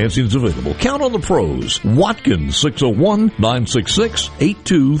day. Financing is available. Count on the pros. Watkins,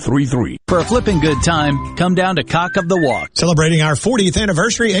 601-966-8233. For a flipping good time, come down to Cock of the Walk. Celebrating our 40th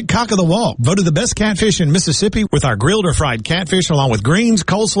anniversary at Cock of the Walk. Voted the best catfish in Mississippi with our grilled or fried catfish along with greens,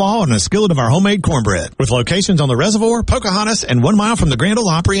 coleslaw, and a skillet of our homemade cornbread. With locations on the Reservoir, Pocahontas, and 1 mile from the Grand Ole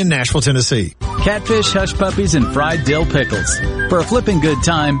Opry in Nashville, Tennessee. Catfish, hush puppies, and fried dill pickles. For a flipping good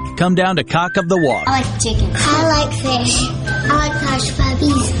time, come down to Cock of the Walk. I like chicken. I like fish. I like hush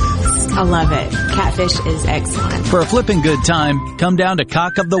puppies. I love it. Catfish is excellent. For a flipping good time, come down to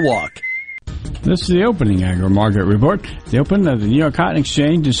Cock of the Walk. This is the opening agri-market report. The open of the New York Cotton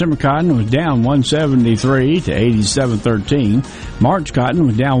Exchange, December cotton was down 173 to 87.13. March cotton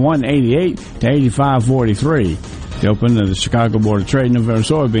was down 188 to 85.43. The open of the Chicago Board of Trade, November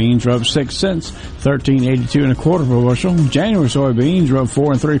soybeans were up 6 cents, 13.82 1/4 per bushel. January soybeans were up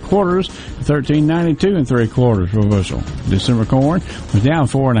 4 3/4 to 13.92 3/4 per bushel. December corn was down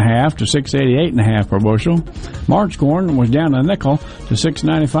 4 1/2 to 6.88 1/2 per bushel. March corn was down a nickel to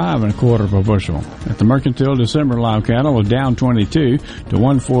 6.95 1/4 per bushel. At the mercantile, December live cattle was down 22 to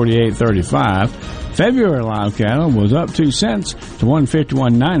 148.35. February live cattle was up 2 cents to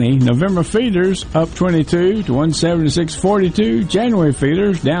 151.90. November feeders up 22 to 176.42. January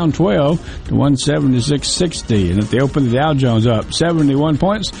feeders down 12 to 176.60. And at the open, the Dow Jones up 71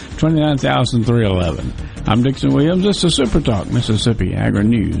 points, 29,311. I'm Dixon Williams. This is Super Talk Mississippi Agri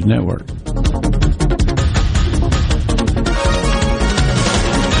News Network.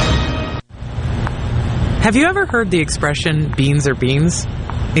 Have you ever heard the expression, beans are beans?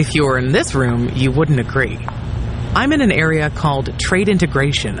 If you were in this room, you wouldn't agree. I'm in an area called Trade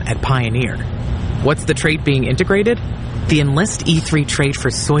Integration at Pioneer. What's the trait being integrated? The Enlist E3 trait for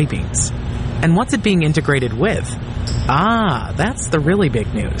soybeans. And what's it being integrated with? That's the really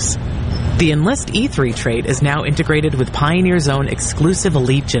big news. The Enlist E3 trait is now integrated with Pioneer's own exclusive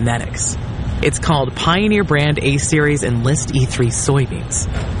elite genetics. It's called Pioneer Brand A-Series Enlist E3 soybeans.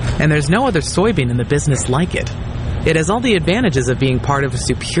 And there's no other soybean in the business like it. It has all the advantages of being part of a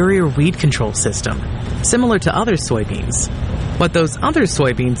superior weed control system, similar to other soybeans. What those other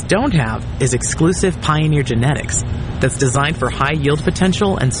soybeans don't have is exclusive Pioneer genetics that's designed for high yield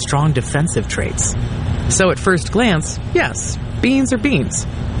potential and strong defensive traits. So at first glance, yes, beans are beans.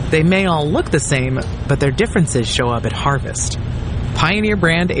 They may all look the same, but their differences show up at harvest. Pioneer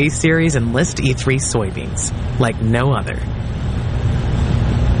Brand A-Series Enlist E3 soybeans, like no other.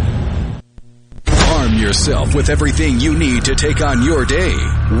 Arm yourself with everything you need to take on your day.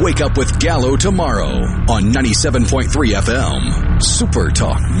 Wake up with Gallo tomorrow on 97.3 FM. Super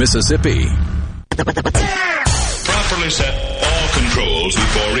Talk, Mississippi. Properly set all controls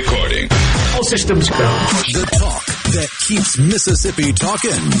before recording. All systems go. The talk that keeps Mississippi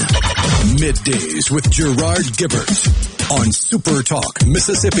talking. Middays with Gerard Gibert on Super Talk,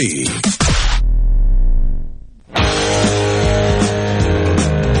 Mississippi.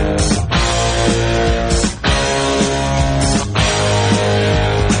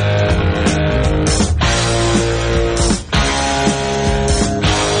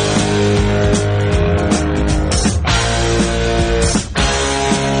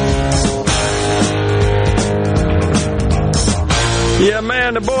 Yeah,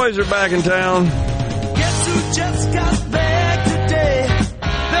 man, the boys are back in town.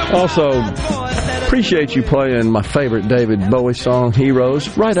 Also, appreciate you playing my favorite David Bowie song,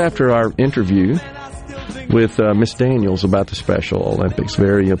 Heroes, right after our interview with Miss Daniels about the Special Olympics.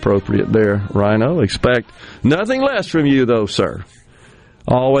 Very appropriate there, Rhino. Expect nothing less from you, though, sir.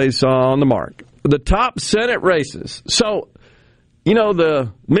 Always on the mark. The top Senate races. So, you know,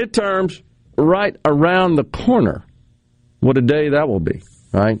 the midterms right around the corner. What a day that will be,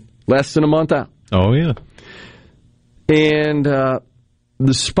 right? Less than a month out. Oh, yeah. And the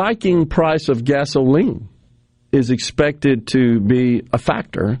spiking price of gasoline is expected to be a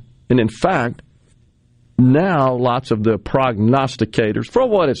factor. And in fact, now lots of the prognosticators, for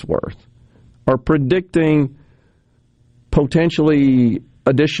what it's worth, are predicting potentially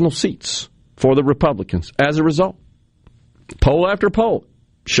additional seats for the Republicans as a result. Poll after poll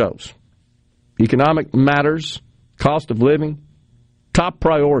shows economic matters, cost of living, top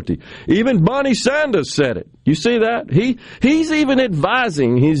priority. Even Bernie Sanders said it. You see that? He's even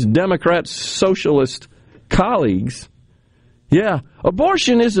advising his Democrat socialist colleagues. Yeah,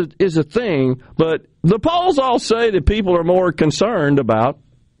 abortion is a thing, but the polls all say that people are more concerned about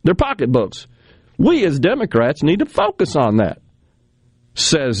their pocketbooks. We as Democrats need to focus on that,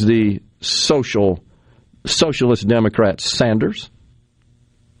 says the socialist Democrat Sanders.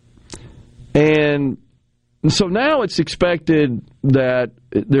 And so now it's expected that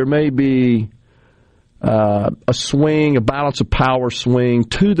there may be a balance of power swing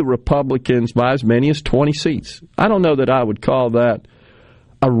to the Republicans by as many as 20 seats. I don't know that I would call that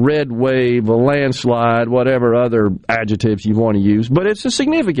a red wave, a landslide, whatever other adjectives you want to use, but it's a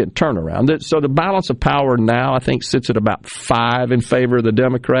significant turnaround. So the balance of power now, I think, sits at about 5 in favor of the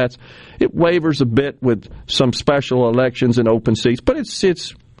Democrats. It wavers a bit with some special elections and open seats, but it's in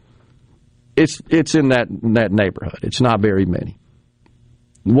that neighborhood. It's not very many.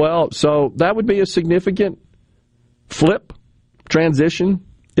 Well, so that would be a significant flip, transition,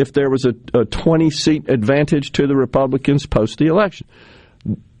 if there was a 20-seat advantage to the Republicans post the election.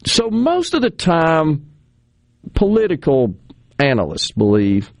 So most of the time, political analysts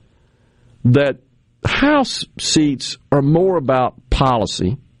believe that House seats are more about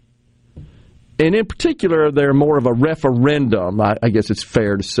policy, and in particular, they're more of a referendum, I guess it's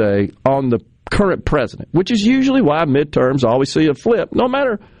fair to say, on the current president, which is usually why midterms always see a flip,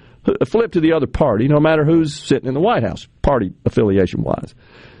 a flip to the other party, no matter who's sitting in the White House, party affiliation-wise.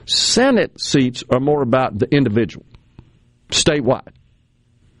 Senate seats are more about the individual, statewide.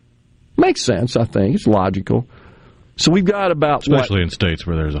 Makes sense, I think. It's logical. So we've got about... Especially in states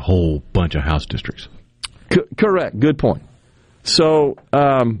where there's a whole bunch of House districts. Correct. Good point. So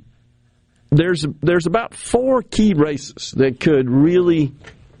there's about 4 key races that could really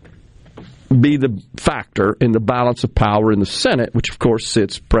be the factor in the balance of power in the Senate, which, of course,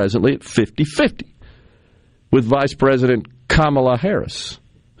 sits presently at 50-50, with Vice President Kamala Harris,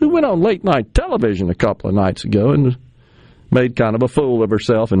 who went on late-night television a couple of nights ago and made kind of a fool of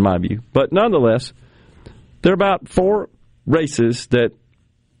herself, in my view. But nonetheless, there are about 4 races that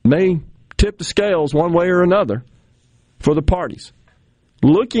may tip the scales one way or another for the parties.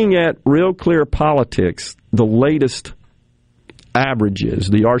 Looking at Real Clear Politics, the latest averages,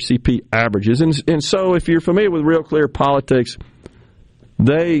 the RCP averages, and so if you're familiar with Real Clear Politics,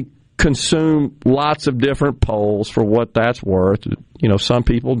 they consume lots of different polls for what that's worth. You know, some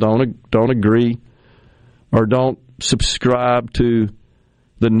people don't agree or don't subscribe to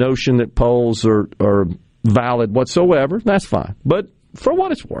the notion that polls are valid whatsoever. That's fine. But for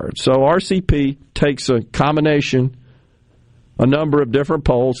what it's worth, so RCP takes a combination, a number of different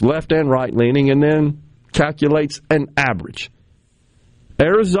polls, left and right leaning, and then calculates an average.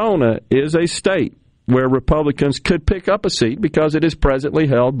 Arizona is a state where Republicans could pick up a seat because it is presently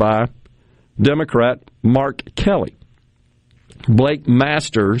held by Democrat Mark Kelly. Blake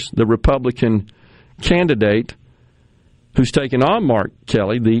Masters, the Republican candidate who's taken on Mark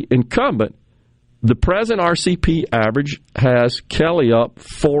Kelly, the incumbent, the present RCP average has Kelly up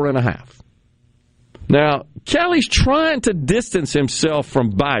 4.5. Now, Kelly's trying to distance himself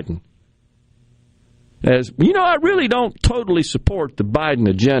from Biden. As you know, I really don't totally support the Biden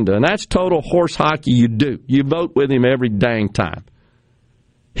agenda, and that's total horse hockey you do. You vote with him every dang time.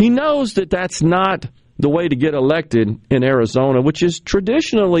 He knows that that's not the way to get elected in Arizona, which has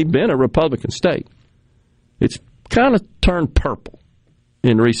traditionally been a Republican state. It's kind of turned purple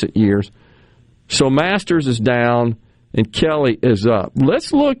in recent years. So Masters is down and Kelly is up.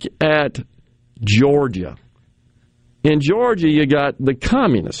 Let's look at Georgia. In Georgia, you got the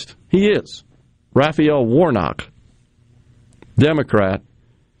communist. He is Raphael Warnock, Democrat.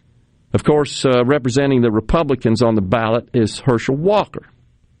 Of course, representing the Republicans on the ballot is Herschel Walker.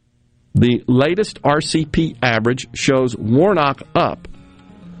 The latest RCP average shows Warnock up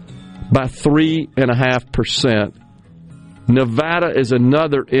by 3.5%. Nevada is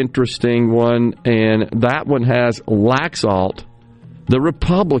another interesting one, and that one has Laxalt, the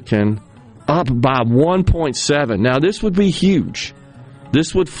Republican, up by 1.7. Now, this would be huge.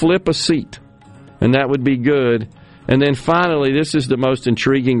 This would flip a seat, and that would be good. And then finally, this is the most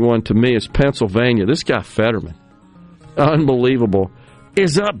intriguing one to me, is Pennsylvania. This guy, Fetterman, unbelievable,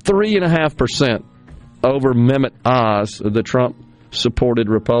 is up 3.5% over Mehmet Oz, the Trump-supported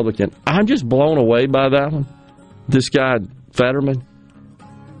Republican. I'm just blown away by that one. This guy, Fetterman,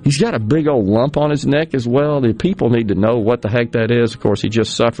 he's got a big old lump on his neck as well. The people need to know what the heck that is. Of course, he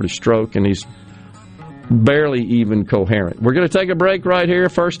just suffered a stroke, and he's barely even coherent. We're going to take a break right here.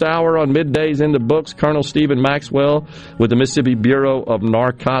 First hour on Middays in the books. Colonel Stephen Maxwell with the Mississippi Bureau of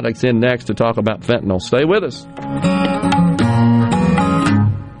Narcotics in next to talk about fentanyl. Stay with us.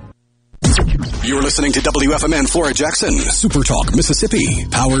 You're listening to WFMN Flora Jackson, Super Talk, Mississippi.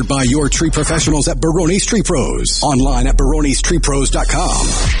 Powered by your tree professionals at Barone's Tree Pros. Online at baronestreepros.com.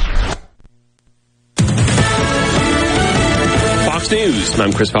 Fox News,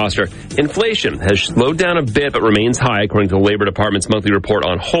 I'm Chris Foster. Inflation has slowed down a bit but remains high, according to the Labor Department's monthly report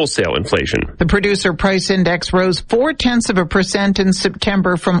on wholesale inflation. The producer price index rose 0.4% in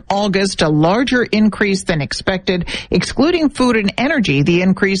September from August, a larger increase than expected. Excluding food and energy, the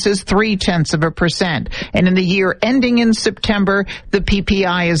increase is 0.3%. And in the year ending in September, the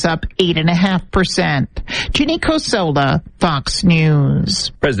PPI is up 8.5%. Ginny Coselda, Fox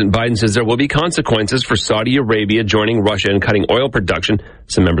News. President Biden says there will be consequences for Saudi Arabia joining Russia and cutting oil production.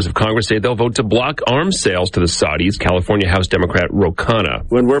 Some members of Congress say they'll vote to block arms sales to the Saudis. California House Democrat Ro Khanna.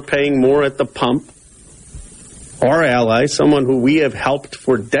 When we're paying more at the pump, our ally, someone who we have helped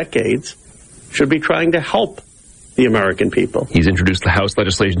for decades, should be trying to help the American people. He's introduced the House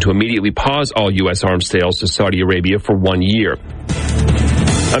legislation to immediately pause all U.S. arms sales to Saudi Arabia for 1 year.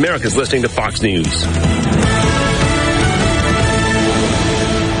 America's listening to Fox News.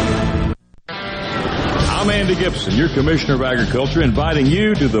 I'm Andy Gibson, your Commissioner of Agriculture, inviting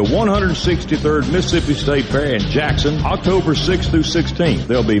you to the 163rd Mississippi State Fair in Jackson, October 6th through 16th.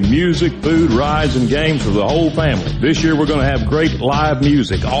 There'll be music, food, rides, and games for the whole family. This year we're going to have great live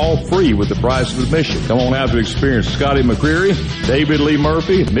music, all free with the price of admission. Come on out to experience Scotty McCreery, David Lee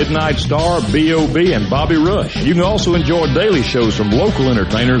Murphy, Midnight Star, B.O.B., and Bobby Rush. You can also enjoy daily shows from local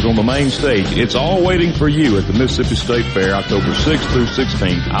entertainers on the main stage. It's all waiting for you at the Mississippi State Fair, October 6th through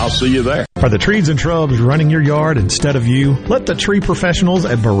 16th. I'll see you there. Are the trees and shrubs running your yard instead of you? Let the tree professionals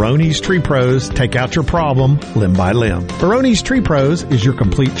at Barone's Tree Pros take out your problem limb by limb. Barone's Tree Pros is your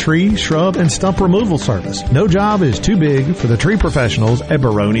complete tree, shrub, and stump removal service. No job is too big for the tree professionals at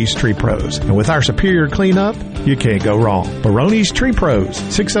Barone's Tree Pros. And with our superior cleanup, you can't go wrong. Barone's Tree Pros,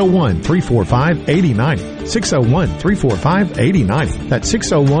 601-345-8090. 601-345-8090. That's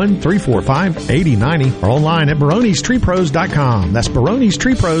 601-345-8090. Or online at baronestreepros.com. That's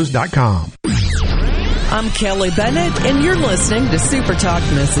baronestreepros.com. I'm Kelly Bennett, and you're listening to Super Talk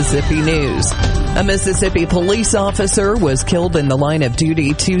Mississippi News. A Mississippi police officer was killed in the line of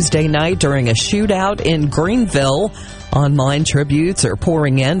duty Tuesday night during a shootout in Greenville. Online tributes are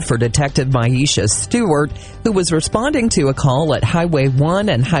pouring in for Detective Maisha Stewart, who was responding to a call at Highway 1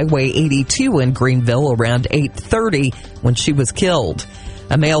 and Highway 82 in Greenville around 8:30 when she was killed.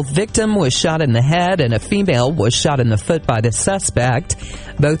 A male victim was shot in the head and a female was shot in the foot by the suspect.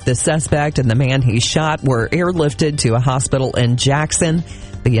 Both the suspect and the man he shot were airlifted to a hospital in Jackson.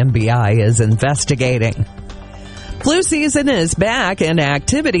 The MBI is investigating. Flu season is back and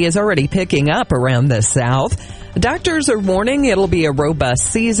activity is already picking up around the South. Doctors are warning it'll be a robust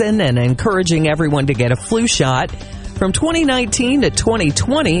season and encouraging everyone to get a flu shot. From 2019 to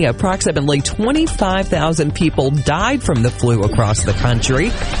 2020, approximately 25,000 people died from the flu across the country.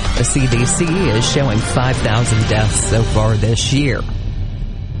 The CDC is showing 5,000 deaths so far this year.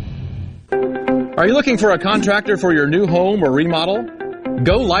 Are you looking for a contractor for your new home or remodel?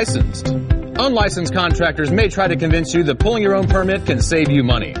 Go licensed. Unlicensed contractors may try to convince you that pulling your own permit can save you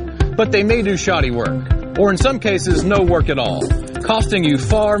money, but they may do shoddy work, or in some cases no work at all, costing you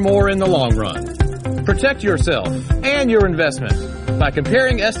far more in the long run. Protect yourself and your investment by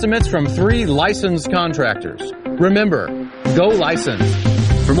comparing estimates from 3 licensed contractors. Remember, go licensed.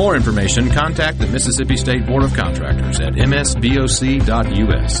 For more information, contact the Mississippi State Board of Contractors at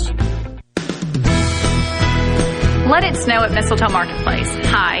msboc.us. Let it snow at Mistletoe Marketplace.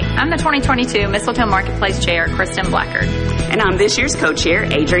 Hi, I'm the 2022 Mistletoe Marketplace Chair, Kristen Blackard. And I'm this year's co-chair,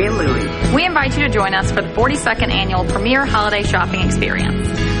 Adrienne Louie. We invite you to join us for the 42nd Annual Premier Holiday Shopping Experience.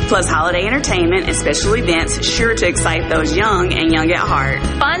 Plus holiday entertainment and special events sure to excite those young and young at heart.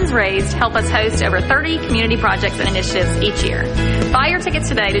 Funds raised help us host over 30 community projects and initiatives each year. Buy your tickets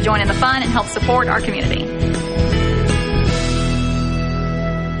today to join in the fun and help support our community.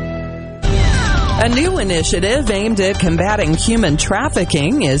 A new initiative aimed at combating human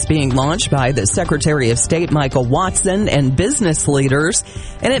trafficking is being launched by the Secretary of State, Michael Watson, and business leaders.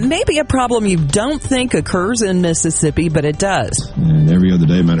 And it may be a problem you don't think occurs in Mississippi, but it does. And every other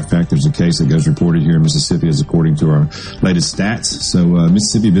day, matter of fact, there's a case that goes reported here in Mississippi as according to our latest stats. So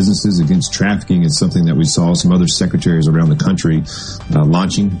Mississippi Businesses Against Trafficking is something that we saw some other secretaries around the country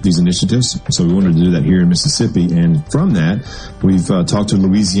launching these initiatives. So we wanted to do that here in Mississippi. And from that, we've talked to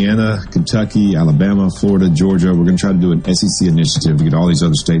Louisiana, Kentucky, Alabama, Florida, Georgia. We're going to try to do an SEC initiative to get all these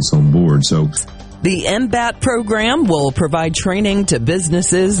other states on board. So The MBAT program will provide training to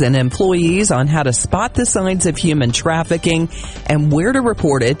businesses and employees on how to spot the signs of human trafficking and where to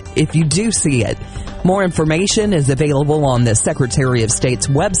report it if you do see it. More information is available on the Secretary of State's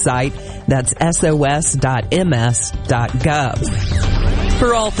website. That's sos.ms.gov.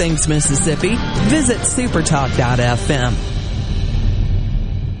 For all things Mississippi, visit supertalk.fm.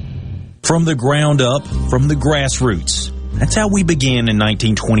 From the ground up, from the grassroots. That's how we began in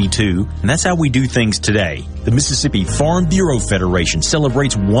 1922, and that's how we do things today. The Mississippi Farm Bureau Federation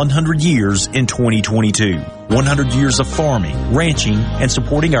celebrates 100 years in 2022. 100 years of farming, ranching, and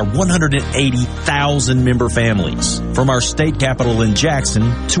supporting our 180,000 member families. From our state capital in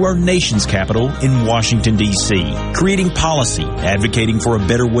Jackson to our nation's capital in Washington, D.C. Creating policy, advocating for a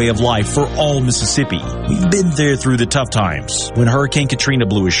better way of life for all Mississippi. We've been there through the tough times when Hurricane Katrina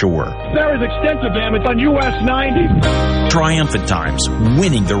blew ashore. There is extensive damage on US 90. Triumphant times,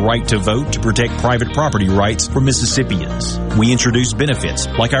 winning the right to vote to protect private property rights for Mississippians. We introduced benefits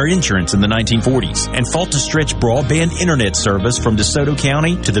like our insurance in the 1940s and fought to stretch broadband internet service from DeSoto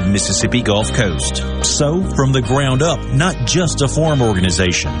County to the Mississippi Gulf Coast. So, from the ground up, not just a farm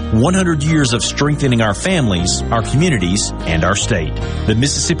organization, 100 years of strengthening our families, our communities, and our state. The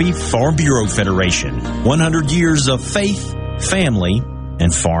Mississippi Farm Bureau Federation. 100 years of faith, family,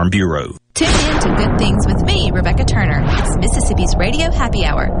 and Farm Bureau. Tune in to Good Things with me, Rebecca Turner. It's Mississippi's Radio Happy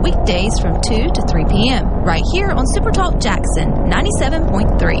Hour, weekdays from 2 to 3 p.m. right here on Super Talk Jackson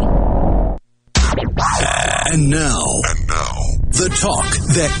 97.3. And now, the talk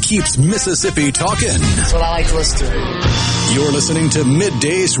that keeps Mississippi talking. That's what I like to listen to. You're listening to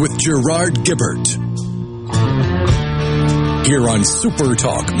Middays with Gerard Gibert. Here on Super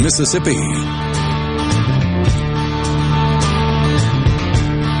Talk Mississippi.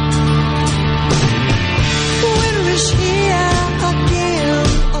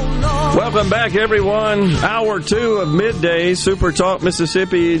 Welcome back, everyone. Hour 2 of Midday, Super Talk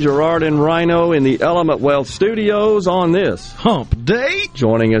Mississippi. Gerard and Rhino in the Element Wealth Studios on this Hump Day.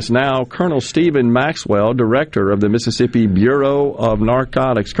 Joining us now, Colonel Stephen Maxwell, Director of the Mississippi Bureau of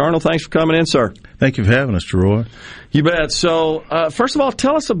Narcotics. Colonel, thanks for coming in, sir. Thank you for having us, Gerard. You bet. So, first of all,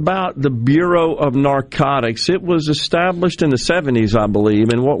 tell us about the Bureau of Narcotics. It was established in the 70s, I believe,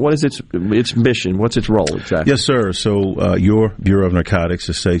 and what is its mission? What's its role exactly? Yes, sir. So, your Bureau of Narcotics,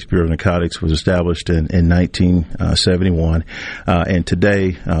 the state's Bureau of Narcotics, was established in 1971, and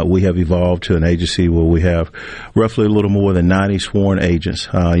today we have evolved to an agency where we have roughly a little more than 90 sworn agents,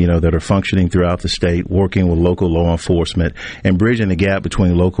 that are functioning throughout the state, working with local law enforcement and bridging the gap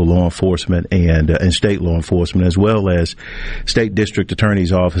between local law enforcement and state law enforcement, as well as state district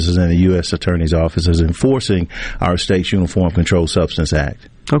attorneys' offices and the U.S. attorney's offices, enforcing our state's Uniform Controlled Substance Act.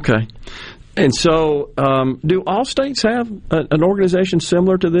 Okay. And so, do all states have an organization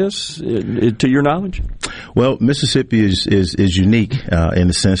similar to this, to your knowledge? Well, Mississippi is unique in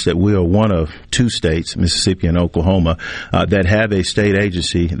the sense that we are one of two states, Mississippi and Oklahoma, that have a state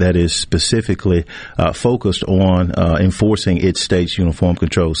agency that is specifically focused on enforcing its state's Uniform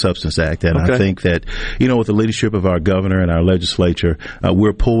Controlled Substance Act. And okay. I think that, with the leadership of our governor and our legislature,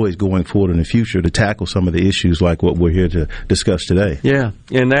 we're poised going forward in the future to tackle some of the issues like what we're here to discuss today. Yeah,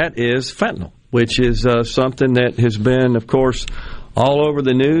 and that is fentanyl, which is something that has been, of course, all over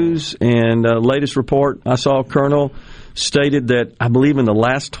the news. And latest report I saw, Colonel, stated that I believe in the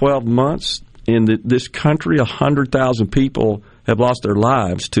last 12 months in this country, 100,000 people have lost their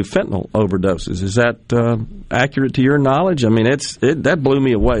lives to fentanyl overdoses. Is that accurate to your knowledge? I mean, that blew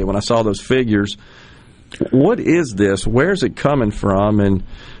me away when I saw those figures. What is this? Where's it coming from? And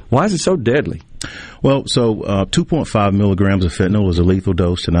why is it so deadly? Well, so 2.5 milligrams of fentanyl is a lethal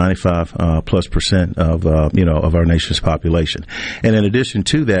dose to 95+% of our nation's population. And in addition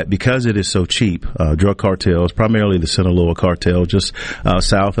to that, because it is so cheap, drug cartels, primarily the Sinaloa cartel, just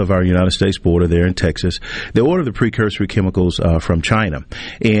south of our United States border there in Texas, they order the precursory chemicals from China.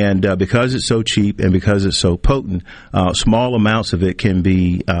 And because it's so cheap and because it's so potent, small amounts of it can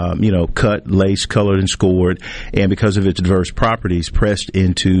be, cut, laced, colored, and scored. And because of its diverse properties, pressed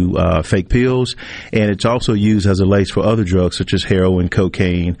into fake pills. And it's also used as a lace for other drugs such as heroin,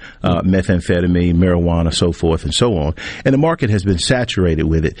 cocaine, methamphetamine, marijuana, so forth and so on. And the market has been saturated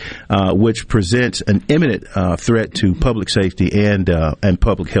with it, which presents an imminent threat to public safety and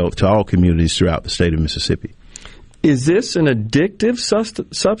public health to all communities throughout the state of Mississippi. Is this an addictive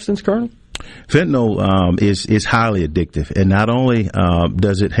substance, Colonel? Fentanyl is highly addictive, and not only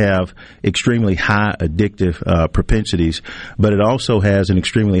does it have extremely high addictive propensities, but it also has an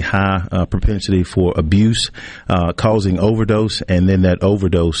extremely high propensity for abuse, causing overdose, and then that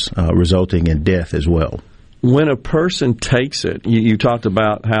overdose resulting in death as well. when a person takes it, you talked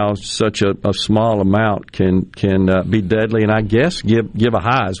about how such a small amount can be deadly, and I guess give a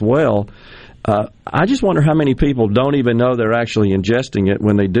high as well. I just wonder how many people don't even know they're actually ingesting it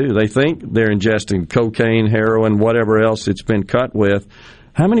when they do. They think they're ingesting cocaine, heroin, whatever else it's been cut with.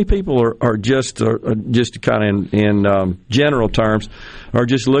 How many people are just kind of in general terms are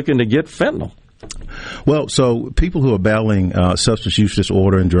just looking to get fentanyl? Well, so people who are battling substance use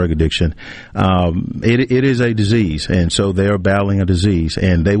disorder and drug addiction, it is a disease, and so they are battling a disease,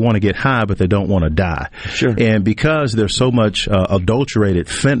 and they want to get high, but they don't want to die. Sure. And because there's so much adulterated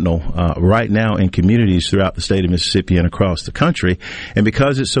fentanyl right now in communities throughout the state of Mississippi and across the country, and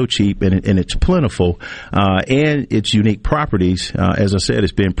because it's so cheap and it's plentiful, and its unique properties, as I said,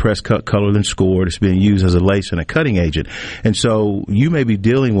 it's being pressed, cut, colored, and scored. It's being used as a lace and a cutting agent. And so you may be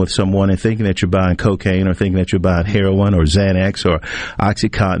dealing with someone and thinking that you're buying cocaine or thinking that you're buying heroin or Xanax or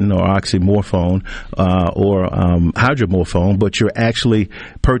Oxycontin or oxymorphone or hydromorphone, but you're actually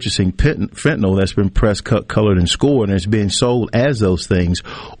purchasing fentanyl that's been pressed, cut, colored, and scored, and it's being sold as those things,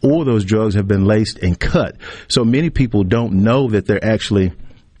 or those drugs have been laced and cut. So many people don't know that they're actually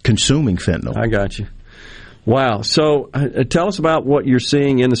consuming fentanyl. I got you. Wow. So tell us about what you're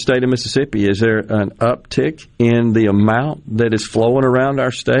seeing in the state of Mississippi. Is there an uptick in the amount that is flowing around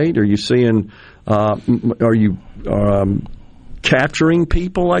our state? Are you seeing, are you capturing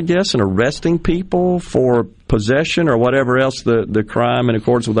people, I guess, and arresting people for possession or whatever else the crime in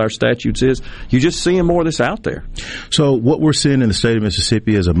accordance with our statutes is? You just seeing more of this out there. So what we're seeing in the state of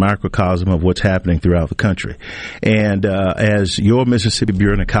Mississippi is a microcosm of what's happening throughout the country. And as your Mississippi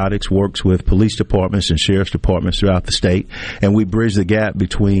Bureau of Narcotics works with police departments and sheriff's departments throughout the state, and we bridge the gap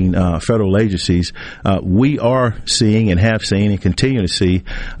between federal agencies, we are seeing and have seen and continue to see,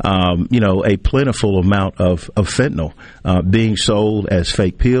 a plentiful amount of fentanyl being sold as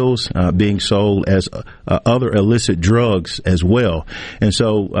fake pills, being sold as other illicit drugs as well. And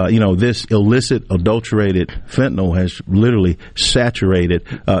so, this illicit adulterated fentanyl has literally saturated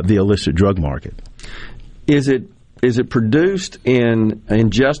the illicit drug market. Is it produced in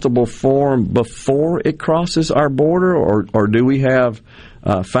ingestible form before it crosses our border, or do we have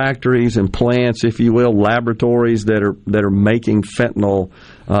factories and plants, if you will, laboratories that are making fentanyl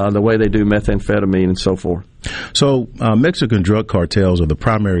the way they do methamphetamine and so forth? So Mexican drug cartels are the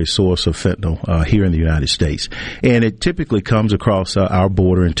primary source of fentanyl here in the United States. And it typically comes across our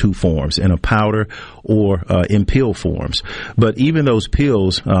border in two forms, in a powder or in pill forms. But even those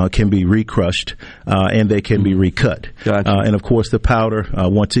pills can be recrushed and they can be recut. Gotcha. And, of course, the powder,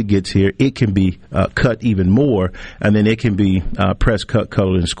 once it gets here, it can be cut even more, and then it can be pressed, cut,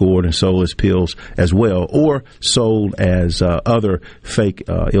 colored, and scored and sold as pills as well, or sold as other fake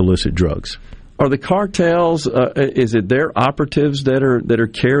illicit drugs. Are the cartels? Is it their operatives that are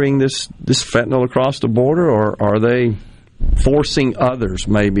carrying this fentanyl across the border, or are they forcing others,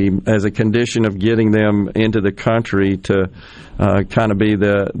 maybe as a condition of getting them into the country to kind of be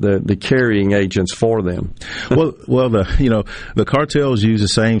the carrying agents for them? Well, the cartels use the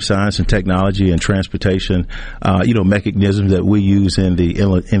same science and technology and transportation, mechanisms that we use in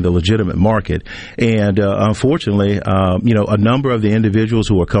the legitimate market. And unfortunately, a number of the individuals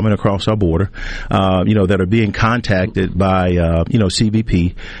who are coming across our border, that are being contacted by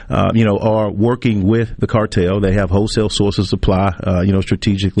CBP, are working with the cartel. They have wholesale sources of supply,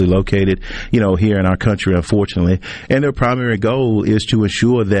 strategically located, here in our country, unfortunately. And their primary goal is to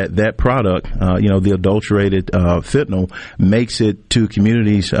ensure that product, the adulterated fentanyl, makes it to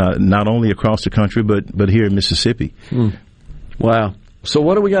communities not only across the country but here in Mississippi. Wow. So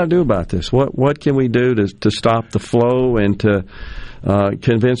what do we got to do about this? What can we do to stop the flow and to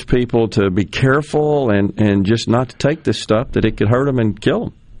convince people to be careful and just not to take this stuff, that it could hurt them and kill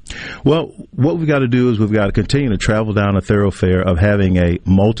them? Well, what we've got to do is we've got to continue to travel down a thoroughfare of having a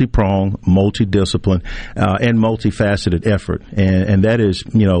multi-pronged, multi-discipline, and multifaceted effort. And that is,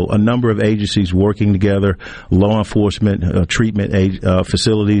 a number of agencies working together, law enforcement, treatment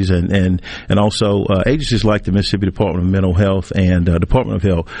facilities, and also agencies like the Mississippi Department of Mental Health and Department of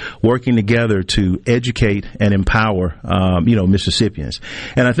Health working together to educate and empower, Mississippians.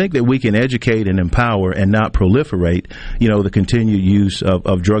 And I think that we can educate and empower and not proliferate, the continued use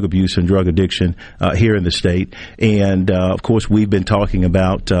of drug abuse and drug addiction here in the state. And of course, we've been talking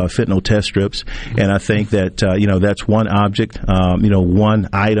about fentanyl test strips, and I think that that's one object, one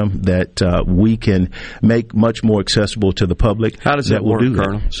item that we can make much more accessible to the public. How does that work,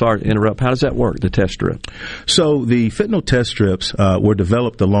 Colonel? Sorry to interrupt. How does that work, the test strip? So the fentanyl test strips were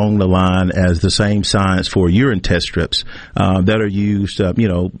developed along the line as the same science for urine test strips that are used,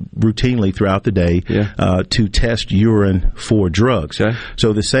 routinely throughout the day to test urine for drugs. Okay.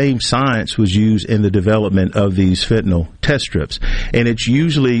 So the the same science was used in the development of these fentanyl test strips. And it's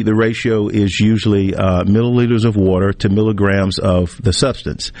usually, the ratio is usually milliliters of water to milligrams of the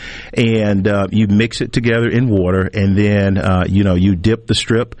substance. And you mix it together in water, and then, you dip the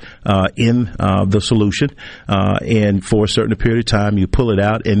strip in the solution, and for a certain period of time, you pull it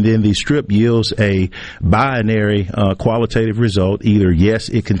out, and then the strip yields a binary qualitative result, either yes,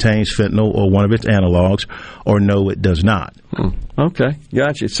 it contains fentanyl or one of its analogs, or no, it does not. Okay,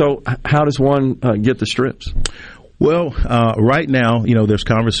 gotcha. So how does one get the strips? Well, right now, there's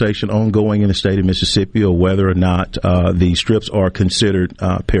conversation ongoing in the state of Mississippi of whether or not the strips are considered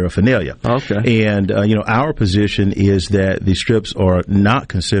paraphernalia. Okay. And, our position is that the strips are not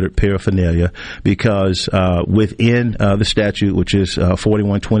considered paraphernalia because within the statute, which is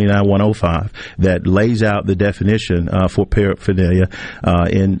 4129-105, that lays out the definition for paraphernalia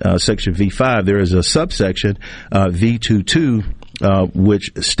in Section V5, there is a subsection, V22,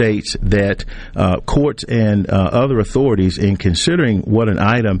 which states that courts and other authorities, in considering what an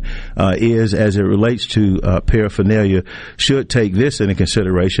item is as it relates to paraphernalia, should take this into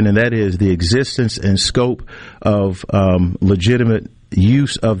consideration, and that is the existence and scope of legitimate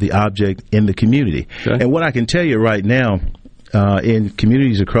use of the object in the community. Okay. And what I can tell you right now, in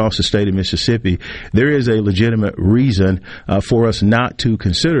communities across the state of Mississippi, there is a legitimate reason for us not to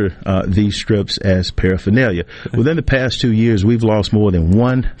consider these strips as paraphernalia. Within the past 2 years, we've lost more than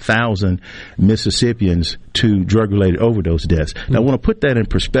 1,000 Mississippians to drug-related overdose deaths. Now, I want to put that in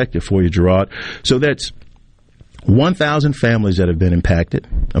perspective for you, Gerard. So that's 1,000 families that have been impacted,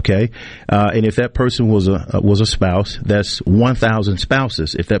 okay? And if that person was a spouse, that's 1,000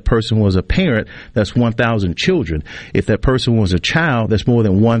 spouses. If that person was a parent, that's 1,000 children. If that person was a child, that's more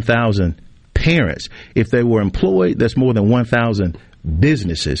than 1,000 parents. If they were employed, that's more than 1,000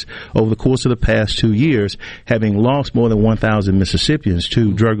 businesses over the course of the past 2 years, having lost more than 1,000 Mississippians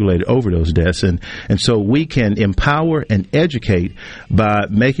to drug-related overdose deaths. And so we can empower and educate by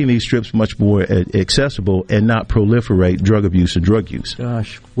making these strips much more accessible and not proliferate drug abuse and drug use.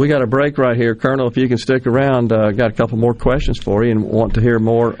 Gosh, we got a break right here. Colonel, if you can stick around, got a couple more questions for you and want to hear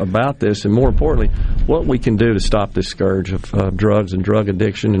more about this, and more importantly, what we can do to stop this scourge of drugs and drug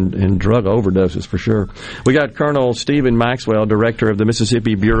addiction and drug overdoses for sure. We got Colonel Stephen Maxwell, Director of the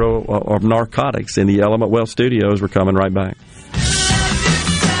Mississippi Bureau of Narcotics, in the Element Wealth Studios. We're coming right back.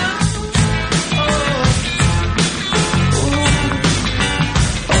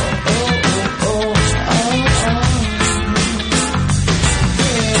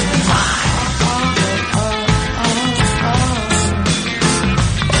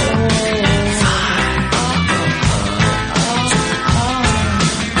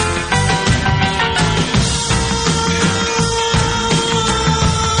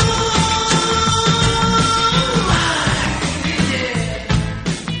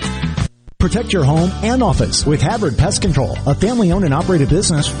 Protect your home and office with Havard Pest Control, a family-owned and operated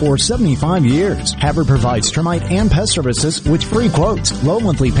business for 75 years. Havard provides termite and pest services with free quotes, low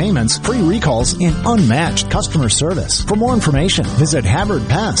monthly payments, free recalls, and unmatched customer service. For more information, visit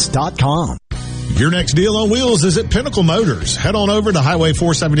HavardPest.com. Your next deal on wheels is at Pinnacle Motors. Head on over to Highway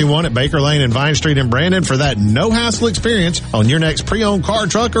 471 at Baker Lane and Vine Street in Brandon for that no-hassle experience on your next pre-owned car,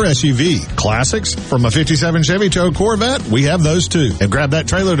 truck, or SUV. Classics, from a 57 Chevy to a Corvette, we have those too. And grab that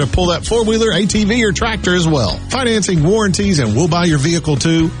trailer to pull that four-wheeler, ATV, or tractor as well. Financing, warranties, and we'll buy your vehicle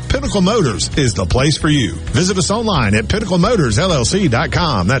too. Pinnacle Motors is the place for you. Visit us online at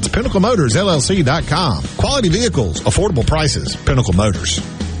PinnacleMotorsLLC.com. That's PinnacleMotorsLLC.com. Quality vehicles, affordable prices, Pinnacle Motors.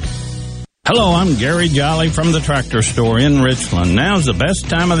 Hello, I'm Gary Jolly from the Tractor Store in Richland. Now's the best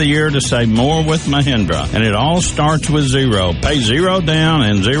time of the year to save more with Mahindra, and it all starts with zero. Pay zero down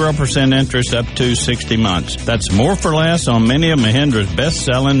and 0% interest up to 60 months. That's more for less on many of Mahindra's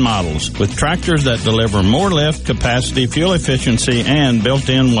best-selling models, with tractors that deliver more lift, capacity, fuel efficiency, and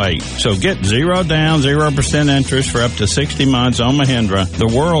built-in weight. So get zero down, 0% interest for up to 60 months on Mahindra, the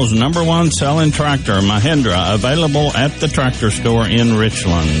world's #1 selling tractor, Mahindra, available at the Tractor Store in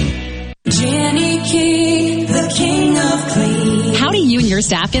Richland. Jenny King, the king of clean. How do you and your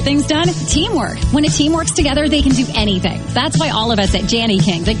staff get things done? Teamwork. When a team works together, they can do anything. That's why all of us at Jenny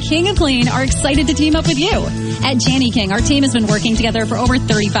King, the king of clean, are excited to team up with you. At Jenny King, our team has been working together for over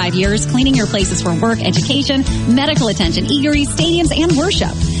 35 years, cleaning your places for work, education, medical attention, eateries, stadiums, and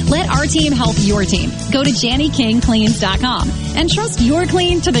worship. Let our team help your team. Go to JannyKingCleans.com and trust your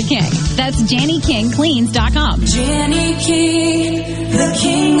clean to the king. That's JannyKingCleans.com. Jenny King, the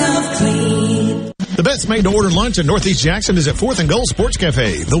king of clean. The best made-to-order lunch in Northeast Jackson is at 4th and Gold Sports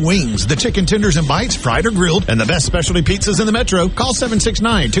Cafe. The wings, the chicken tenders and bites, fried or grilled, and the best specialty pizzas in the metro. Call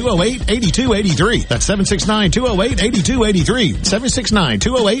 769-208-8283. That's 769-208-8283.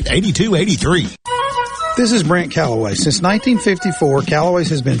 769-208-8283. This is Brent Calloway. Since 1954, Calloway's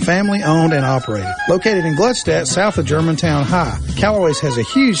has been family-owned and operated. Located in Gluckstadt, south of Germantown High, Calloway's has a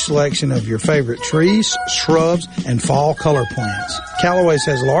huge selection of your favorite trees, shrubs, and fall color plants. Calloway's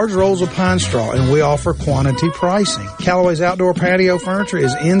has large rolls of pine straw, and we offer quantity pricing. Calloway's outdoor patio furniture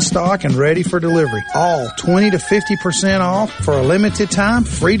is in stock and ready for delivery. All 20 to 50% off for a limited time,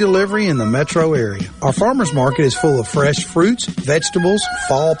 free delivery in the metro area. Our farmers market is full of fresh fruits, vegetables,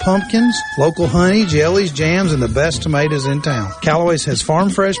 fall pumpkins, local honey, jellies, jams, and the best tomatoes in town. Calloway's has farm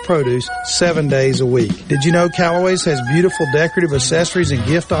fresh produce 7 days a week. Did you know Calloway's has beautiful decorative accessories and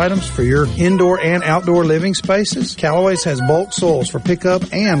gift items for your indoor and outdoor living spaces? Calloway's has bulk soils for pickup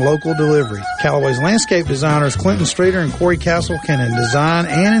and local delivery. Calloway's landscape designers Clinton Streeter and Corey Castle can design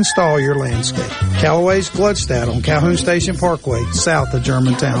and install your landscape. Calloway's Gluckstadt on Calhoun Station Parkway, south of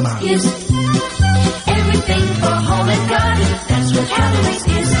Germantown High. Everything for home and garden, that's what Calloway's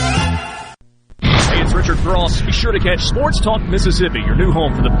is. Hey, it's Richard Cross. Be sure to catch Sports Talk Mississippi, your new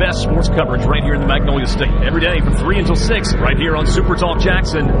home for the best sports coverage right here in the Magnolia State. Every day from 3 until 6, right here on Super Talk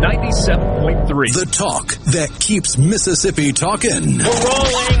Jackson 97.3. The talk that keeps Mississippi talking. We're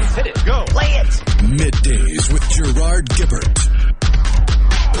rolling. Hit it. Go. Play it. Middays with Gerard Gibert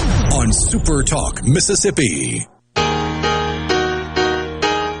on Super Talk Mississippi.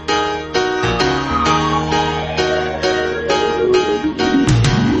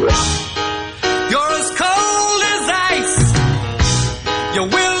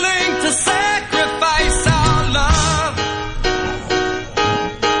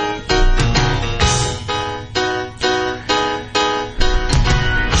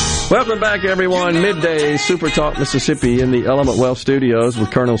 Welcome back, everyone. Midday Super Talk Mississippi in the Element Wealth Studios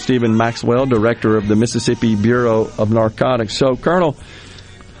with Colonel Stephen Maxwell, Director of the Mississippi Bureau of Narcotics. So, Colonel,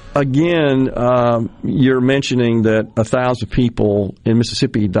 again, you're mentioning that 1,000 people in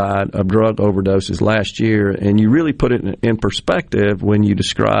Mississippi died of drug overdoses last year, and you really put it in perspective when you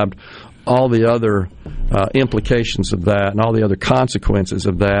described all the other implications of that and all the other consequences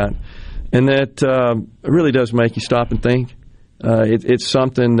of that, and that really does make you stop and think. It's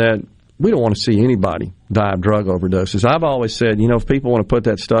something that we don't want to see anybody die of drug overdoses. I've always said, if people want to put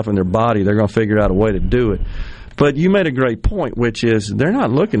that stuff in their body, they're going to figure out a way to do it. But you made a great point, which is they're not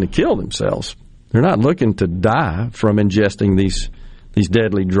looking to kill themselves. They're not looking to die from ingesting these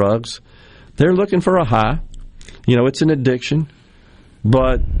deadly drugs. They're looking for a high. It's an addiction,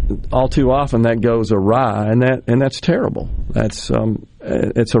 but all too often that goes awry, and that's terrible. It's an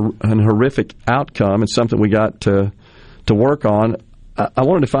horrific outcome. It's something we got to work on. I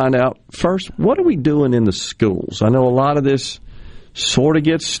wanted to find out first, what are we doing in the schools? I know a lot of this sort of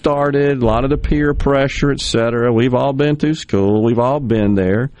gets started, a lot of the peer pressure, et cetera. We've all been through school. We've all been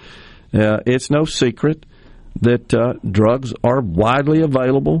there. It's no secret that drugs are widely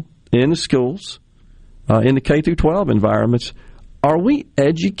available in the schools, in the K through 12 environments. Are we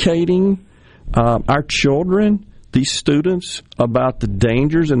educating our children, these students, about the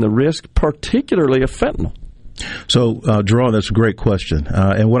dangers and the risk, particularly of fentanyl? So, Gerard, that's a great question.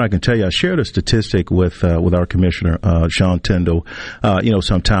 And what I can tell you, I shared a statistic with our commissioner, Sean Tyndall,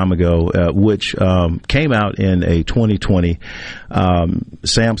 some time ago, which came out in a 2020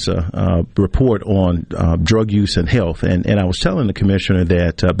 SAMHSA report on drug use and health. And I was telling the commissioner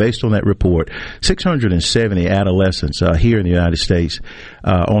that based on that report, 670 adolescents here in the United States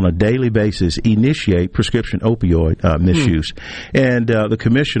on a daily basis initiate prescription opioid misuse. And the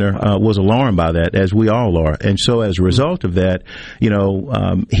commissioner was alarmed by that, as we all are. And so as a result of that,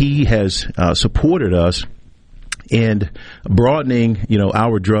 he has supported us in broadening,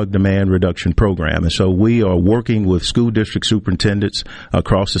 our drug demand reduction program. And so we are working with school district superintendents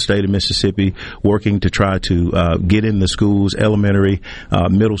across the state of Mississippi, working to try to get in the schools, elementary,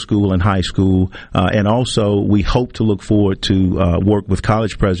 middle school, and high school. And also we hope to look forward to work with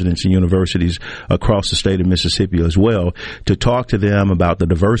college presidents and universities across the state of Mississippi as well to talk to them about the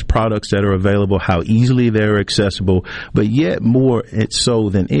diverse products that are available, how easily they're accessible, but yet more so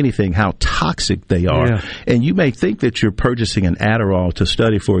than anything, how toxic they are. Yeah. And you may think that you're purchasing an Adderall to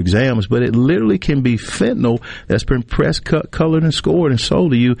study for exams, but it literally can be fentanyl that's been pressed, cut, colored, and scored and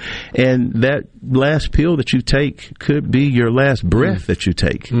sold to you. And that last pill that you take could be your last breath that you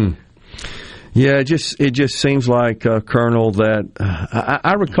take. Yeah, it just seems like, Colonel, that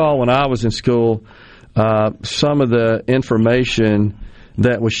I recall when I was in school, some of the information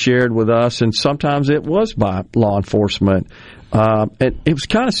that was shared with us, and sometimes it was by law enforcement, And it was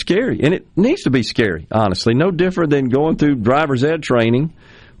kind of scary, and it needs to be scary, honestly. No different than going through driver's ed training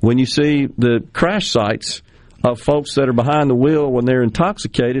when you see the crash sites of folks that are behind the wheel when they're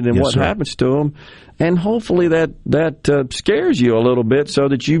intoxicated and what happens to them. And hopefully that scares you a little bit so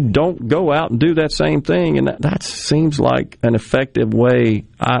that you don't go out and do that same thing. And that seems like an effective way,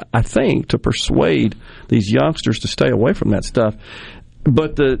 I think, to persuade these youngsters to stay away from that stuff.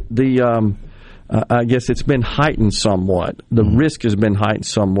 But I guess it's been heightened somewhat. The risk has been heightened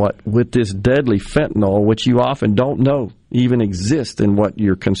somewhat with this deadly fentanyl, which you often don't know even exists in what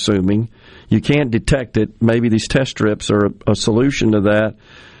you're consuming. You can't detect it. Maybe these test strips are a solution to that.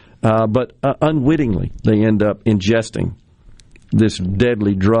 But unwittingly, they end up ingesting this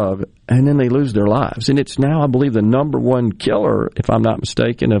deadly drug, and then they lose their lives. And it's now, I believe, the number one killer, if I'm not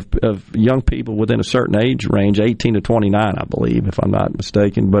mistaken, of young people within a certain age range, 18 to 29, I believe, if I'm not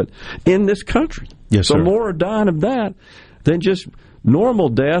mistaken, but in this country. Yes, so sir. More are dying of that than just normal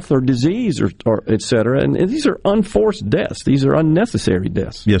death or disease or et cetera. And these are unforced deaths. These are unnecessary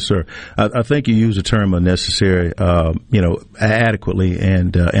deaths. Yes, sir. I think you use the term unnecessary, adequately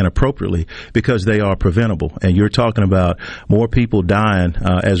and appropriately because they are preventable. And you're talking about more people dying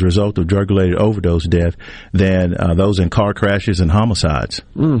as a result of drug-related overdose death than those in car crashes and homicides.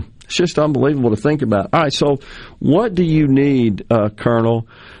 It's just unbelievable to think about. All right, so what do you need, Colonel,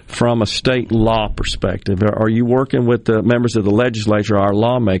 from a state law perspective? Are you working with the members of the legislature, our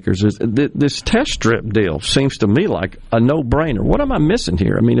lawmakers? This test strip deal seems to me like a no-brainer. What am I missing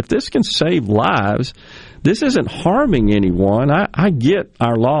here? I mean, if this can save lives, this isn't harming anyone. I get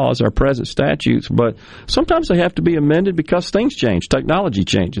our laws, our present statutes, but sometimes they have to be amended because things change, technology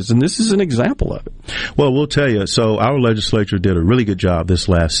changes, and this is an example of it. Well, we'll tell you. So our legislature did a really good job this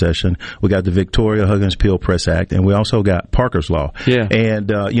last session. We got the Victoria Huggins Peel Press Act, and we also got Parker's Law. Yeah.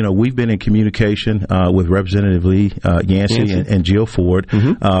 And, we've been in communication with Representative Lee Yancey and Jill Ford.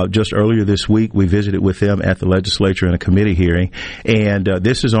 Mm-hmm. Just earlier this week, we visited with them at the legislature in a committee hearing, and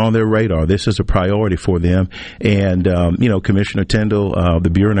this is on their radar. This is a priority for them. And, Commissioner Tyndall,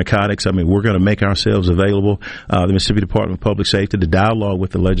 the Bureau of Narcotics, we're going to make ourselves available, the Mississippi Department of Public Safety, to dialogue with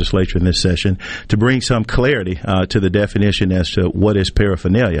the legislature in this session to bring some clarity to the definition as to what is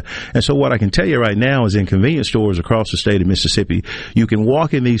paraphernalia. And so what I can tell you right now is in convenience stores across the state of Mississippi, you can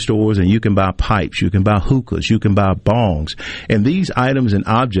walk in these stores and you can buy pipes, you can buy hookahs, you can buy bongs. And these items and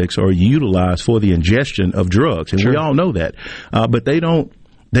objects are utilized for the ingestion of drugs. And we all know that. But they don't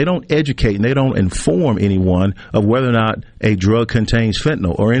educate and they don't inform anyone of whether or not a drug contains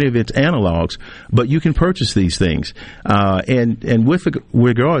fentanyl or any of its analogs, but you can purchase these things. And with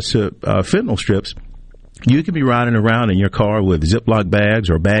regards to fentanyl strips, you can be riding around in your car with Ziploc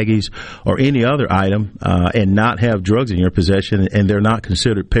bags or baggies or any other item and not have drugs in your possession, and they're not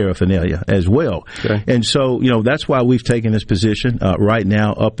considered paraphernalia as well. Okay. And so, that's why we've taken this position right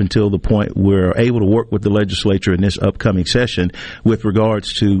now up until the point we're able to work with the legislature in this upcoming session with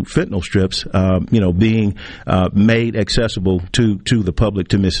regards to fentanyl strips, being made accessible to the public,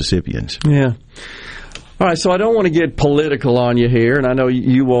 to Mississippians. Yeah. All right, so I don't want to get political on you here, and I know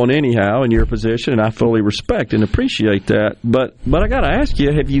you won't anyhow in your position, and I fully respect and appreciate that. But I got to ask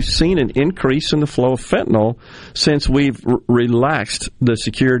you, have you seen an increase in the flow of fentanyl since we've relaxed the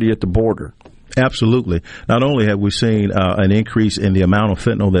security at the border? Absolutely. Not only have we seen an increase in the amount of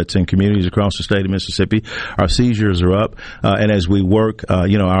fentanyl that's in communities across the state of Mississippi, our seizures are up, and as we work,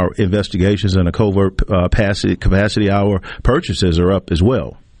 our investigations and a covert capacity hour purchases are up as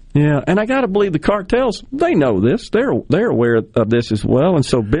well. Yeah, and I got to believe the cartels, they know this. They're aware of this as well, and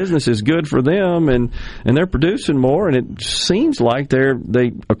so business is good for them, and they're producing more, and it seems like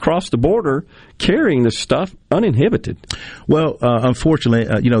they across the border carrying this stuff uninhibited. Well, unfortunately,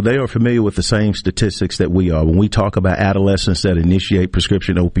 they are familiar with the same statistics that we are. When we talk about adolescents that initiate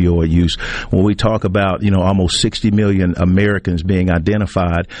prescription opioid use, when we talk about, almost 60 million Americans being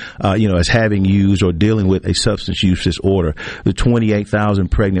identified, as having used or dealing with a substance use disorder, the 28,000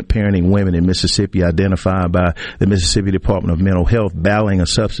 pregnant parenting women in Mississippi identified by the Mississippi Department of Mental Health battling a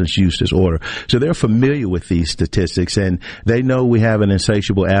substance use disorder. So they're familiar with these statistics, and they know we have an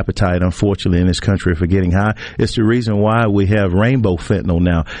insatiable appetite, unfortunately, in this country for getting high. It's the reason why we have rainbow fentanyl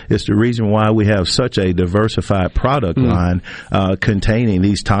now. It's the reason why we have such a diversified product line containing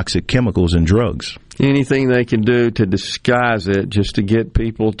these toxic chemicals and drugs. Anything they can do to disguise it just to get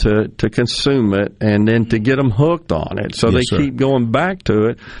people to consume it and then to get them hooked on it so they keep going back to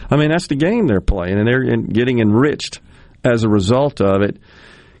it. That's the game they're playing, and they're getting enriched as a result of it.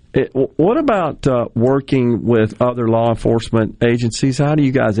 What about working with other law enforcement agencies? How do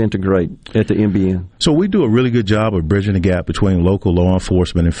you guys integrate at the MBN? So we do a really good job of bridging the gap between local law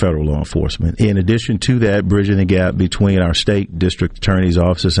enforcement and federal law enforcement. In addition to that, bridging the gap between our state district attorney's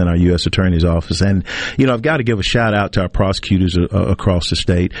offices and our U.S. attorney's office. And, I've got to give a shout out to our prosecutors across the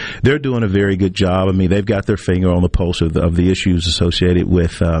state. They're doing a very good job. I mean, they've got their finger on the pulse of the issues associated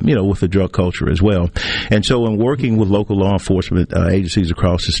with, with the drug culture as well. And so in working with local law enforcement agencies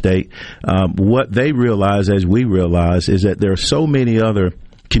across the state, what they realize, as we realize, is that there are so many other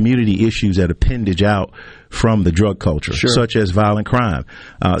community issues that appendage out from the drug culture, such as violent crime,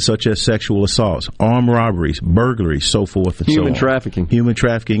 such as sexual assaults, armed robberies, burglaries, so forth and so on. Human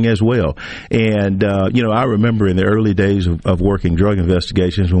trafficking as well. And, I remember in the early days of working drug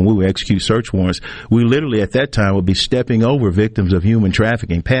investigations, when we would execute search warrants, we literally at that time would be stepping over victims of human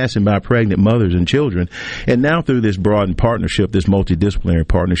trafficking, passing by pregnant mothers and children. And now through this broadened partnership, this multidisciplinary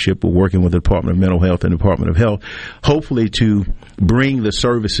partnership, we're working with the Department of Mental Health and Department of Health, hopefully to bring the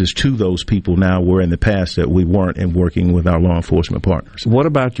services to those people now, where in the past that we weren't, in working with our law enforcement partners. What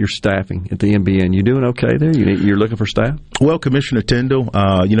about your staffing at the MBN? You doing okay there? You're looking for staff? Well, Commissioner Tyndall,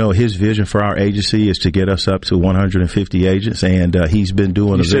 his vision for our agency is to get us up to 150 agents, and he's been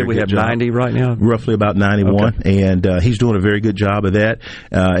doing a very good job. You said we have 90 right now? Roughly about 91, okay. And he's doing a very good job of that,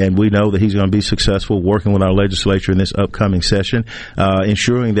 and we know that he's going to be successful working with our legislature in this upcoming session,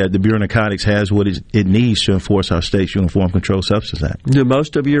 ensuring that the Bureau of Narcotics has what it needs to enforce our state's Uniform Controlled Substance Act. Do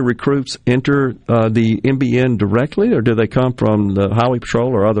most of your recruits enter the MBN directly, or do they come from the Highway Patrol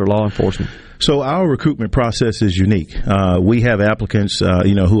or other law enforcement? So our recruitment process is unique. We have applicants,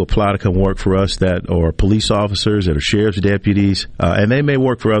 who apply to come work for us that are police officers, that are sheriff's deputies, and they may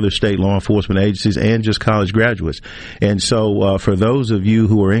work for other state law enforcement agencies and just college graduates. And so for those of you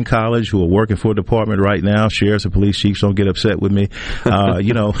who are in college, who are working for a department right now, sheriffs and police chiefs, don't get upset with me.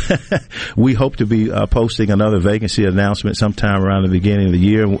 We hope to be posting another vacancy announcement sometime around the beginning of the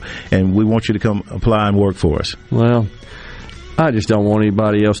year, and we want you to come apply and work for us. Well, I just don't want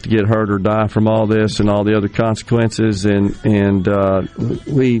anybody else to get hurt or die from all this and all the other consequences, and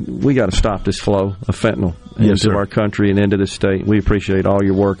we got to stop this flow of fentanyl into our country and into this state. We appreciate all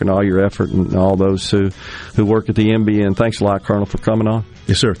your work and all your effort and all those who work at the MBN. Thanks a lot, Colonel, for coming on.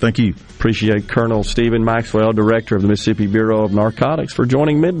 Yes, sir. Thank you. Appreciate Colonel Stephen Maxwell, Director of the Mississippi Bureau of Narcotics, for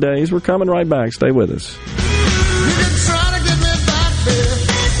joining Middays. We're coming right back. Stay with us. You can try to get me back, baby,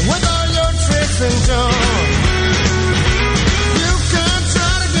 with all your tricks and charms.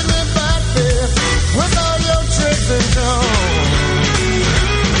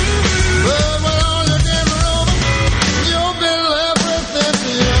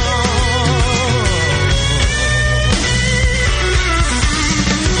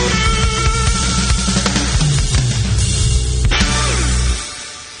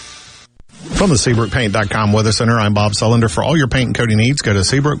 From the SeabrookPaint.com Weather Center, I'm Bob Sullender. For all your paint and coating needs, go to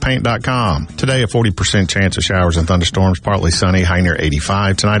SeabrookPaint.com. Today, a 40% chance of showers and thunderstorms, partly sunny, high near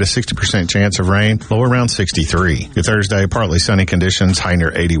 85. Tonight, a 60% chance of rain, low around 63. Your Thursday, partly sunny conditions, high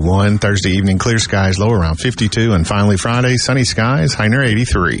near 81. Thursday evening, clear skies, low around 52. And finally, Friday, sunny skies, high near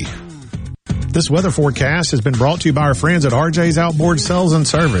 83. This weather forecast has been brought to you by our friends at RJ's Outboard Sales and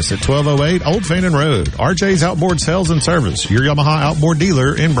Service at 1208 Old Fannin Road. RJ's Outboard Sales and Service, your Yamaha outboard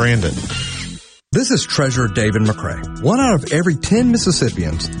dealer in Brandon. This is Treasurer David McRae. 1 out of every 10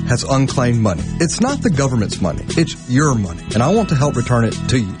 Mississippians has unclaimed money. It's not the government's money. It's your money. And I want to help return it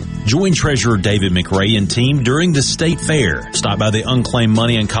to you. Join Treasurer David McRae and team during the State Fair. Stop by the Unclaimed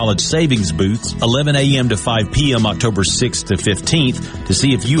Money and College Savings booths, 11 a.m. to 5 p.m. October 6th to 15th, to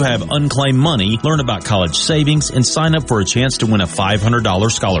see if you have unclaimed money, learn about college savings, and sign up for a chance to win a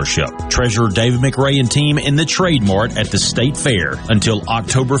 $500 scholarship. Treasurer David McRae and team in the Trade Mart at the State Fair until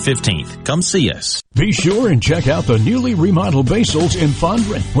October 15th. Come see us. Be sure and check out the newly remodeled Basil's in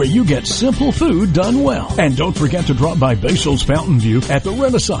Fondren, where you get simple food done well. And don't forget to drop by Basil's Fountain View at the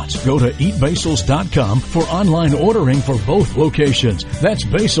Renaissance. Go to eatbasils.com for online ordering for both locations. That's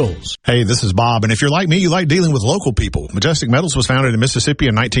Basil's. Hey, this is Bob, and if you're like me, you like dealing with local people. Majestic Metals was founded in Mississippi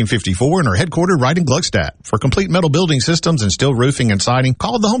in 1954 and are headquartered right in Gluckstadt. For complete metal building systems and steel roofing and siding,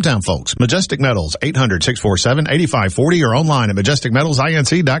 call the hometown folks. Majestic Metals, 800-647-8540 or online at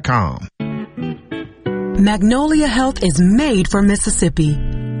majesticmetalsinc.com. Magnolia Health is made for Mississippi.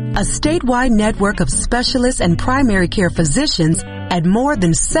 A statewide network of specialists and primary care physicians at more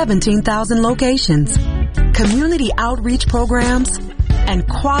than 17,000 locations, community outreach programs, and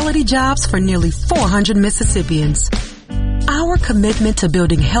quality jobs for nearly 400 Mississippians. Our commitment to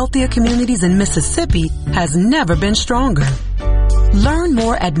building healthier communities in Mississippi has never been stronger. Learn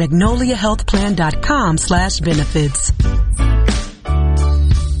more at magnoliahealthplan.com/benefits.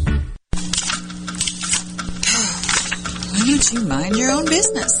 to mind your own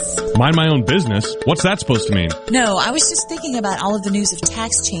business. Mind my own business? What's that supposed to mean? No, I was just thinking about all of the news of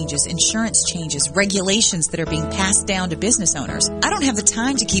tax changes, insurance changes, regulations that are being passed down to business owners. I don't have the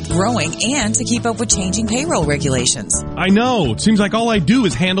time to keep growing and to keep up with changing payroll regulations. I know. It seems like all I do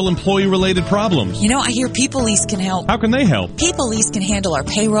is handle employee-related problems. You know, I hear People Lease can help. How can they help? People Lease can handle our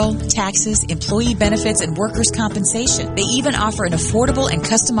payroll, taxes, employee benefits, and workers' compensation. They even offer an affordable and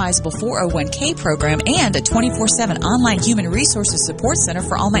customizable 401k program and a 24/7 online human resources support center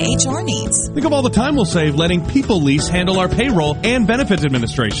for all my HR needs. Think of all the time we'll save letting People Lease handle our payroll and benefits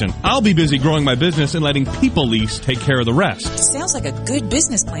administration. I'll be busy growing my business and letting People Lease take care of the rest. Sounds like a good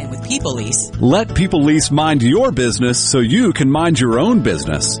business plan with People Lease. Let People Lease mind your business so you can mind your own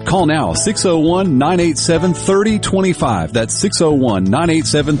business. Call now, 601-987-3025. That's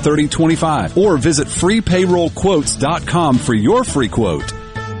 601-987-3025. Or visit freepayrollquotes.com for your free quote.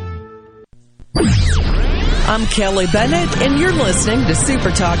 I'm Kelly Bennett, and you're listening to Super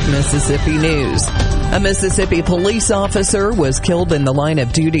Talk Mississippi News. A Mississippi police officer was killed in the line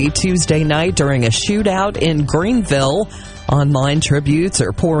of duty Tuesday night during a shootout in Greenville. Online tributes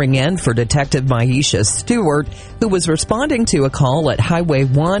are pouring in for Detective Maisha Stewart, who was responding to a call at Highway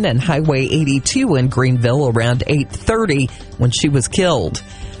 1 and Highway 82 in Greenville around 8:30 when she was killed.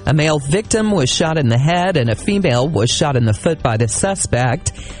 A male victim was shot in the head and a female was shot in the foot by the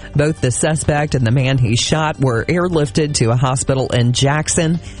suspect. Both the suspect and the man he shot were airlifted to a hospital in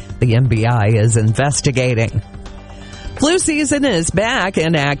Jackson. The MBI is investigating. Flu season is back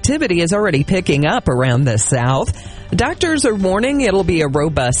and activity is already picking up around the South. Doctors are warning it'll be a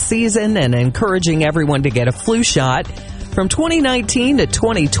robust season and encouraging everyone to get a flu shot. From 2019 to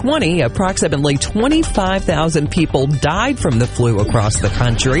 2020, approximately 25,000 people died from the flu across the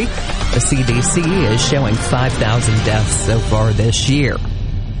country. The CDC is showing 5,000 deaths so far this year.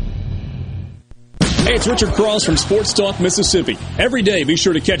 Hey, it's Richard Cross from Sports Talk Mississippi. Every day, be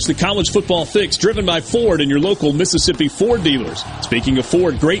sure to catch the college football fix driven by Ford and your local Mississippi Ford dealers. Speaking of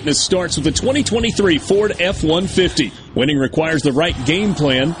Ford, greatness starts with the 2023 Ford F-150. Winning requires the right game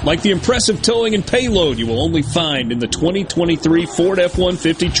plan, like the impressive towing and payload you will only find in the 2023 Ford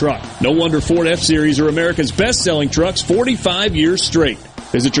F-150 truck. No wonder Ford F-Series are America's best-selling trucks 45 years straight.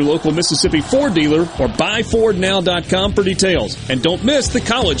 Visit your local Mississippi Ford dealer or buyfordnow.com for details. And don't miss the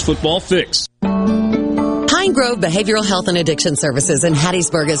college football fix. Pine Grove Behavioral Health and Addiction Services in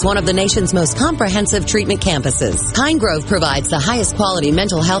Hattiesburg is one of the nation's most comprehensive treatment campuses. Pine Grove provides the highest quality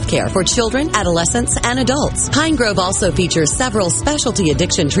mental health care for children, adolescents, and adults. Pine Grove also features several specialty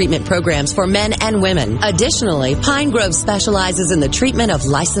addiction treatment programs for men and women. Additionally, Pine Grove specializes in the treatment of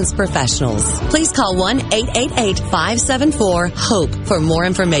licensed professionals. Please call 1-888-574-HOPE for more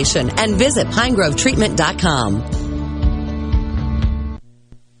information and visit pinegrovetreatment.com.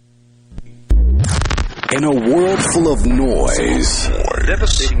 In a world full of noise,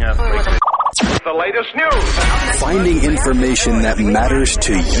 devastating earthquake. The latest news. Finding information that matters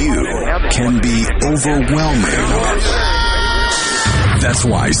to you can be overwhelming. That's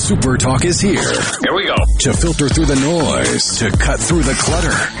why Super Talk is here. Here we go. To filter through the noise, to cut through the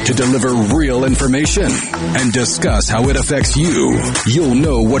clutter, to deliver real information, and discuss how it affects you. You'll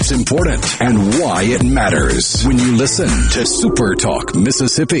know what's important and why it matters when you listen to Super Talk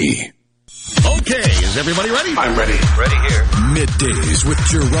Mississippi. Okay, is everybody ready? I'm ready. Ready here. MidDays with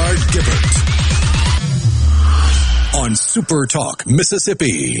Gerard Gibert on Super Talk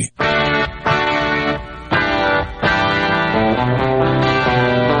Mississippi.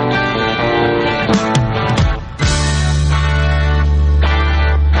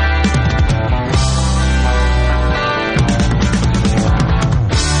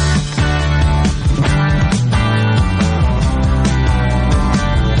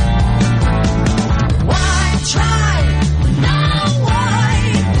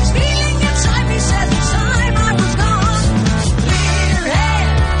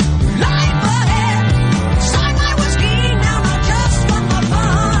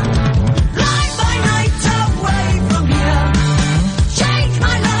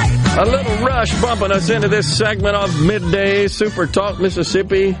 A little rush bumping us into this segment of Midday Super Talk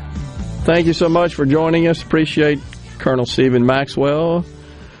Mississippi. Thank you so much for joining us. Appreciate Colonel Stephen Maxwell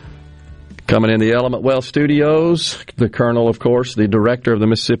coming in the Element Well studios. The Colonel, of course, the director of the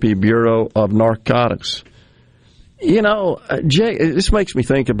Mississippi Bureau of Narcotics. You know, Jay, this makes me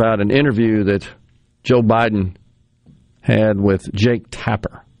think about an interview that Joe Biden had with Jake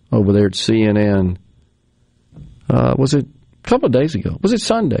Tapper over there at CNN. Was it a couple of days ago? Was it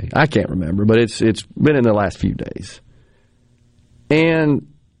Sunday? I can't remember, but it's been in the last few days. And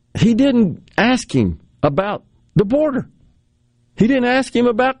he didn't ask him about the border. He didn't ask him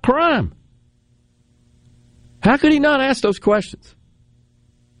about crime. How could he not ask those questions?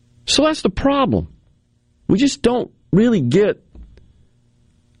 So that's the problem. We just don't really get,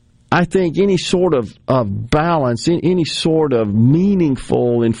 I think, any sort of balance, any sort of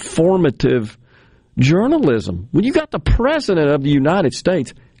meaningful, informative journalism. When you got the President of the United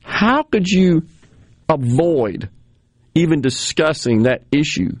States, how could you avoid even discussing that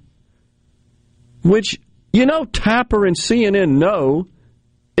issue? Which, Tapper and CNN know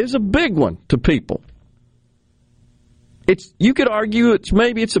is a big one to people. You could argue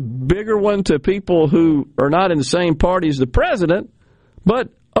maybe it's a bigger one to people who are not in the same party as the President, but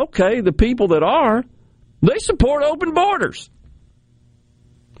okay, the people that are, they support open borders.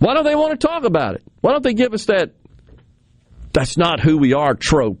 Why don't they want to talk about it? Why don't they give us that's not who we are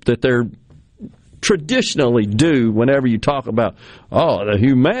trope that they're traditionally do whenever you talk about, the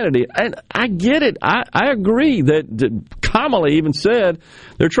humanity. And I get it. I agree that Kamala even said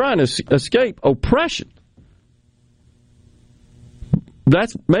they're trying to escape oppression.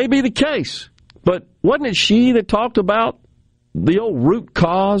 That may be the case. But wasn't it she that talked about the old root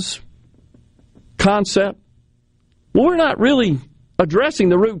cause concept? Well, we're not really addressing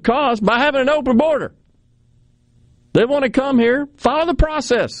the root cause by having an open border. They want to come here, follow the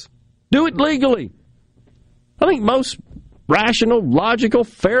process, do it legally. I think most rational, logical,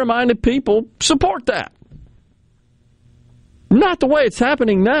 fair-minded people support that. Not the way it's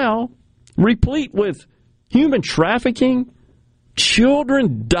happening now, replete with human trafficking,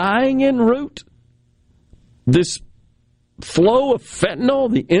 children dying en route, this flow of fentanyl,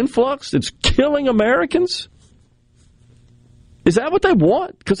 the influx that's killing Americans. Is that what they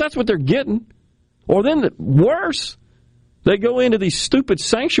want? Because that's what they're getting. Or then, worse, they go into these stupid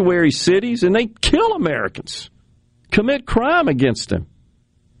sanctuary cities and they kill Americans, commit crime against them.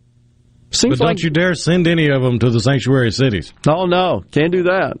 But don't you dare send any of them to the sanctuary cities. Oh, no, can't do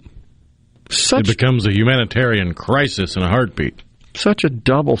that. It becomes a humanitarian crisis in a heartbeat. Such a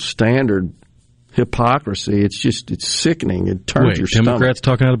double standard hypocrisy. It's sickening. It turns your stomach. Democrats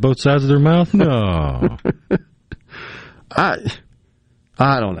talking out of both sides of their mouth? No. I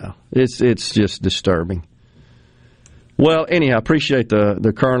don't know. It's just disturbing. Well, anyhow, appreciate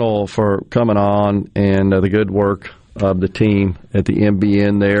the Colonel for coming on and the good work of the team at the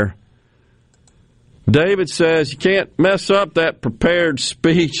MBN there. David says you can't mess up that prepared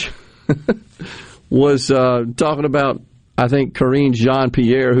speech. Was talking about, I think, Karine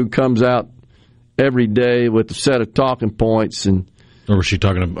Jean-Pierre, who comes out every day with a set of talking points. Or was he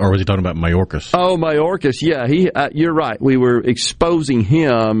talking about Mayorkas? Oh, Mayorkas, yeah. You're right. We were exposing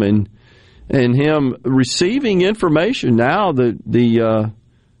him and him receiving information. Now the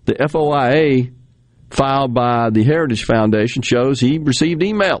FOIA filed by the Heritage Foundation shows he received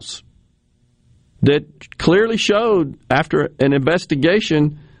emails that clearly showed, after an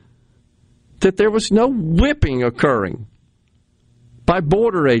investigation, that there was no whipping occurring by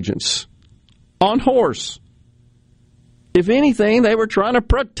border agents on horse. If anything, they were trying to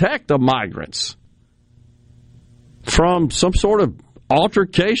protect the migrants from some sort of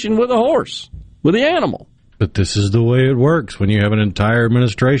altercation with a horse, with the animal. But this is the way it works when you have an entire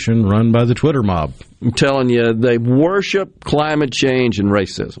administration run by the Twitter mob. I'm telling you, they worship climate change and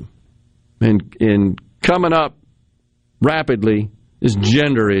racism. And coming up rapidly is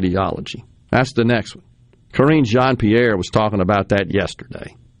gender ideology. That's the next one. Karine Jean-Pierre was talking about that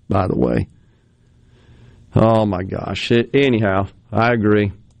yesterday, by the way. Oh, my gosh. Anyhow, I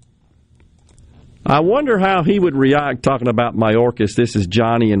agree. I wonder how he would react talking about Mayorkas. This is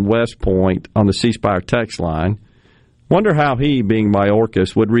Johnny in West Point on the C Spire text line. Wonder how he, being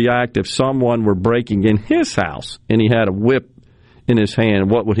Mayorkas, would react if someone were breaking in his house and he had a whip in his hand.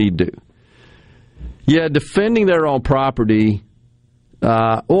 What would he do? Yeah, defending their own property,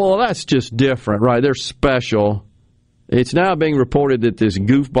 well, that's just different, right? They're special. It's now being reported that this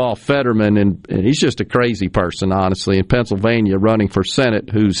goofball Fetterman, and he's just a crazy person, honestly, in Pennsylvania running for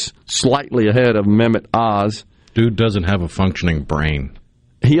Senate, who's slightly ahead of Mehmet Oz. Dude doesn't have a functioning brain.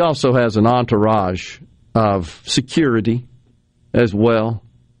 He also has an entourage of security as well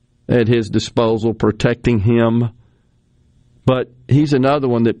at his disposal, protecting him. But he's another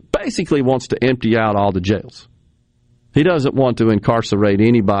one that basically wants to empty out all the jails. He doesn't want to incarcerate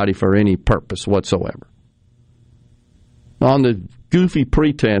anybody for any purpose whatsoever, on the goofy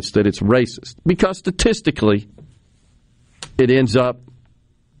pretense that it's racist. Because statistically, it ends up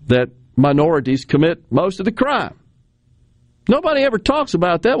that minorities commit most of the crime. Nobody ever talks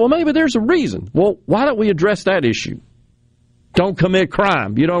about that. Well, maybe there's a reason. Well, why don't we address that issue? Don't commit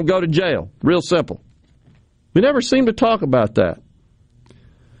crime. You don't go to jail. Real simple. We never seem to talk about that.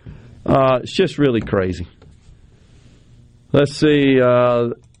 It's just really crazy. Let's see.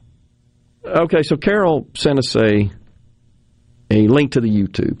 Okay, so Carol sent us a link to the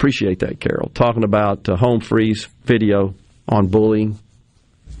YouTube. Appreciate that, Carol. Talking about Home Free's video on bullying.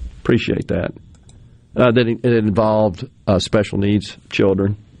 Appreciate that. That it involved special needs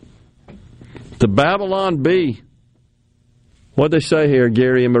children. The Babylon Bee. What'd they say here,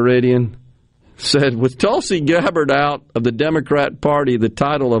 Gary and Meridian? Said, with Tulsi Gabbard out of the Democrat Party, the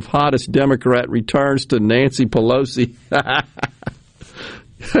title of hottest Democrat returns to Nancy Pelosi.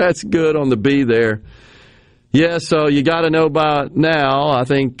 That's good on the Bee there. Yeah, so you got to know by now, I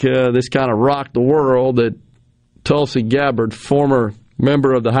think this kind of rocked the world, that Tulsi Gabbard, former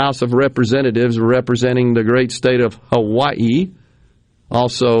member of the House of Representatives representing the great state of Hawaii,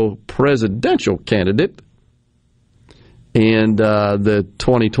 also presidential candidate in the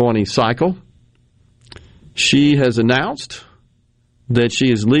 2020 cycle, she has announced that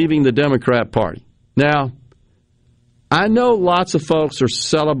she is leaving the Democrat Party. Now, I know lots of folks are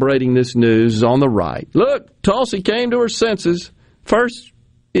celebrating this news on the right. Look, Tulsi came to her senses. First,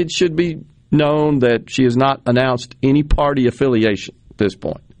 it should be known that she has not announced any party affiliation at this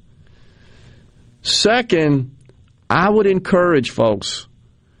point. Second, I would encourage folks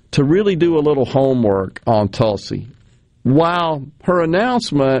to really do a little homework on Tulsi. While her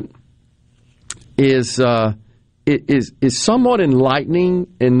announcement is somewhat enlightening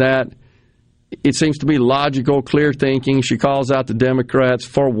in that it seems to be logical, clear thinking. She calls out the Democrats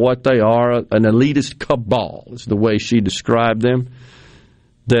for what they are, an elitist cabal, is the way she described them,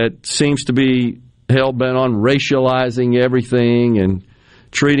 that seems to be hell-bent on racializing everything and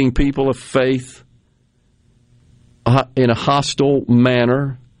treating people of faith in a hostile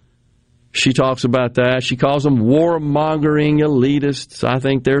manner. She talks about that. She calls them warmongering elitists. I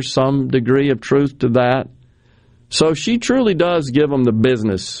think there's some degree of truth to that. So she truly does give them the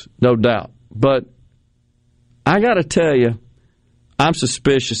business, no doubt. But I got to tell you, I'm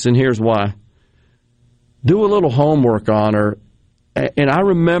suspicious, and here's why. Do a little homework on her. And I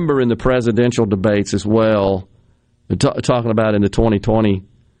remember in the presidential debates as well, talking about in the 2020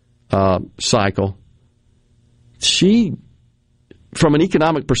 cycle, she, from an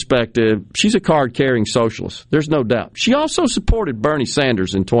economic perspective, she's a card-carrying socialist. There's no doubt. She also supported Bernie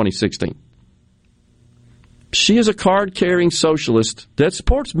Sanders in 2016. She is a card-carrying socialist that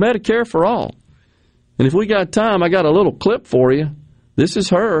supports Medicare for all. And if we got time, I got a little clip for you. This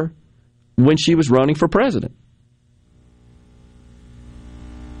is her when she was running for president.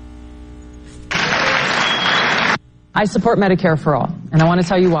 I support Medicare for all, and I want to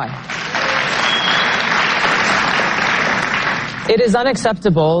tell you why. It is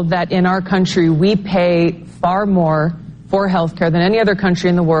unacceptable that in our country we pay far more for health care than any other country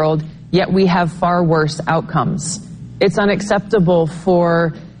in the world, yet we have far worse outcomes. It's unacceptable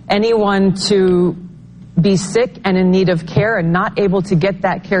for anyone to be sick and in need of care and not able to get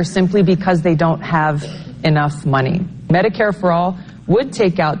that care simply because they don't have enough money. Medicare for all would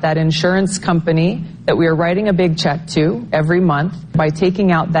take out that insurance company that we are writing a big check to every month by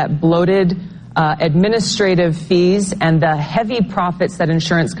taking out that bloated administrative fees and the heavy profits that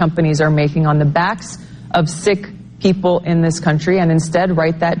insurance companies are making on the backs of sick people in this country, and instead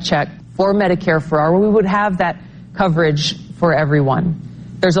write that check for Medicare for all, where we would have that coverage for everyone.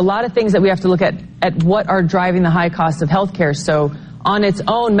 There's a lot of things that we have to look at what are driving the high cost of health care. So on its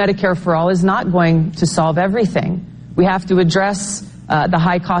own, Medicare for all is not going to solve everything. We have to address the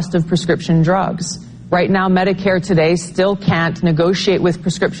high cost of prescription drugs. Right now, Medicare today still can't negotiate with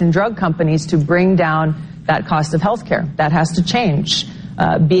prescription drug companies to bring down that cost of health care. That has to change.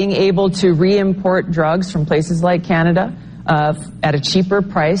 Being able to re-import drugs from places like Canada at a cheaper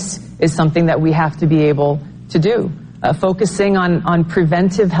price is something that we have to be able to do. Focusing on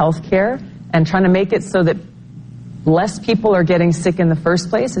preventive health care and trying to make it so that less people are getting sick in the first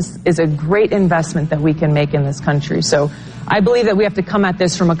place is a great investment that we can make in this country. So I believe that we have to come at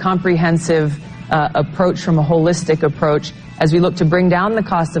this from a comprehensive approach, from a holistic approach, as we look to bring down the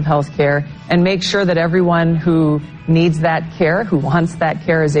cost of health care and make sure that everyone who needs that care, who wants that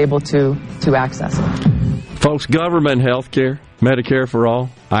care, is able to access it. Folks, government health care, Medicare for all,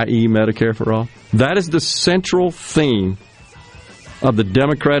 i.e. Medicare for all, that is the central theme of the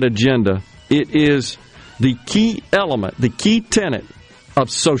Democrat agenda. It is the key element, the key tenet of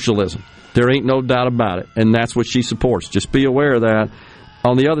socialism. There ain't no doubt about it, and that's what she supports. Just be aware of that.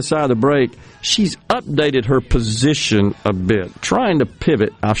 On the other side of the break, she's updated her position a bit, trying to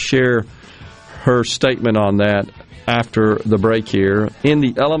pivot. I'll share her statement on that after the break here. In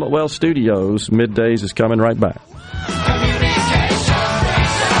the Element Well Studios, Middays is coming right back.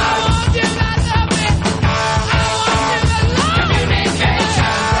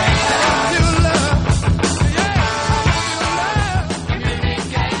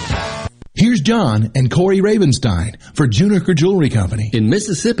 Here's John and Corey Ravenstein for Juniker Jewelry Company. In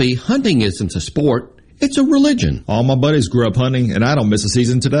Mississippi, hunting isn't a sport, it's a religion. All my buddies grew up hunting, and I don't miss a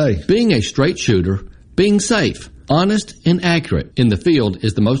season today. Being a straight shooter, being safe, honest, and accurate in the field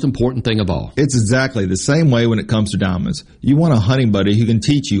is the most important thing of all. It's exactly the same way when it comes to diamonds. You want a hunting buddy who can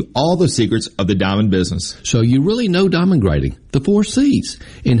teach you all the secrets of the diamond business. So you really know diamond grading, the 4 C's,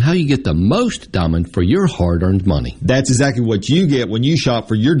 and how you get the most diamond for your hard-earned money. That's exactly what you get when you shop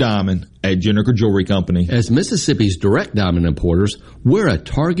for your diamond at Juniker Jewelry Company. As Mississippi's direct diamond importers, we're a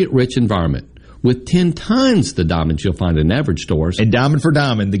target-rich environment with 10 times the diamonds you'll find in average stores. And diamond for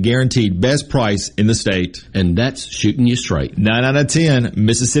diamond, the guaranteed best price in the state. And that's shooting you straight. 9 out of 10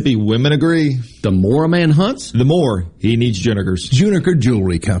 Mississippi women agree. The more a man hunts, the more he needs Junikers. Juniker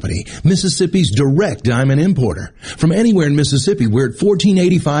Jewelry Company, Mississippi's direct diamond importer. From anywhere in Mississippi, we're at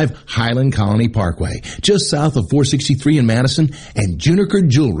 1485 Highland Colony Parkway, just south of 463 in Madison, and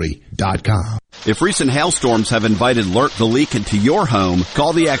JunikerJewelry.com. If recent hailstorms have invited Lurk the Leak into your home,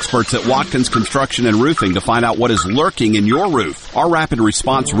 call the experts at Watkins Construction and Roofing to find out what is lurking in your roof. Our rapid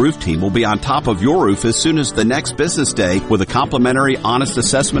response roof team will be on top of your roof as soon as the next business day with a complimentary, honest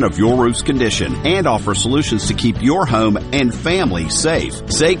assessment of your roof's condition and offer solutions to keep your home and family safe.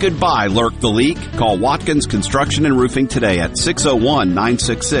 Say goodbye, Lurk the Leak. Call Watkins Construction and Roofing today at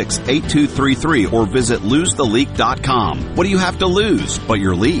 601-966-8233 or visit losetheleak.com. What do you have to lose but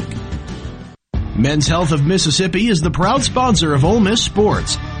your leak? Men's Health of Mississippi is the proud sponsor of Ole Miss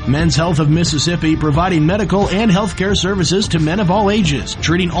Sports. Men's Health of Mississippi providing medical and healthcare services to men of all ages,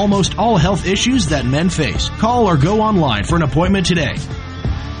 treating almost all health issues that men face. Call or go online for an appointment today.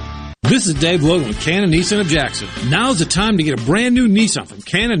 This is Dave Logan with Cannon Nissan of Jackson. Now's the time to get a brand new Nissan from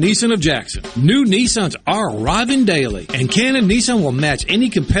Cannon Nissan of Jackson. New Nissans are arriving daily, and Cannon Nissan will match any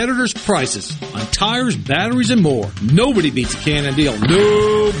competitor's prices on tires, batteries, and more. Nobody beats a Cannon deal.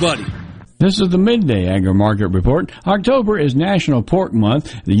 Nobody. This is the Midday Agri-Market Report. October is National Pork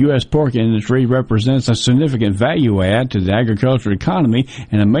Month. The U.S. pork industry represents a significant value add to the agricultural economy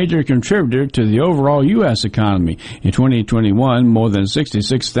and a major contributor to the overall U.S. economy. In 2021, more than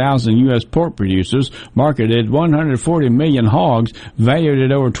 66,000 U.S. pork producers marketed 140 million hogs, valued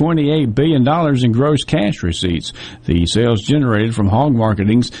at over $28 billion in gross cash receipts. The sales generated from hog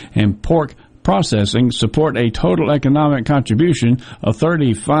marketings and pork processing support a total economic contribution of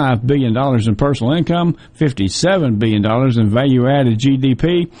 $35 billion in personal income, $57 billion in value-added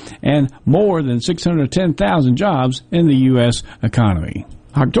GDP, and more than 610,000 jobs in the U.S. economy.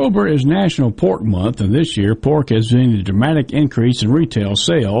 October is National Pork Month, and this year pork has seen a dramatic increase in retail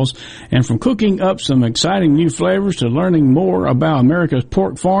sales. And from cooking up some exciting new flavors to learning more about America's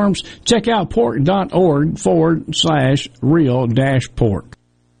pork farms, check out pork.org/real-pork.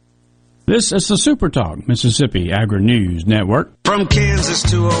 This is the Super Talk Mississippi Agri-News Network. From Kansas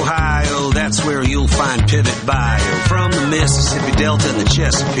to Ohio, that's where you'll find Pivot Bio. From the Mississippi Delta and the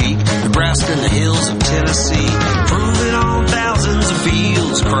Chesapeake, Nebraska and the hills of Tennessee, proving on thousands of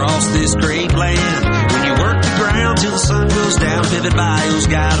fields across this great land. When you work the ground till the sun goes down, Pivot Bio's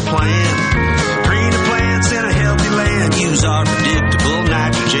got a plan. Greener plants and a healthy land, use our predictable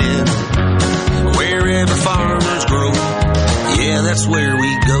nitrogen. Wherever farmers grow, yeah, that's where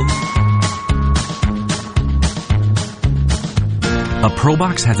we go. A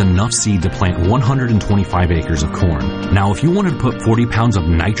ProBox has enough seed to plant 125 acres of corn. Now, if you wanted to put 40 pounds of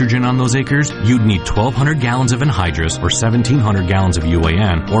nitrogen on those acres, you'd need 1,200 gallons of anhydrous, or 1,700 gallons of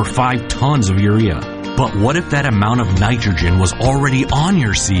UAN, or 5 tons of urea. But what if that amount of nitrogen was already on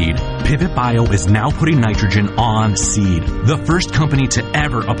your seed? Pivot Bio is now putting nitrogen on seed. The first company to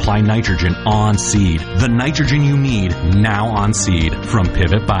ever apply nitrogen on seed. The nitrogen you need now on seed from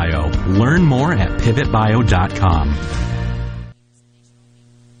Pivot Bio. Learn more at pivotbio.com.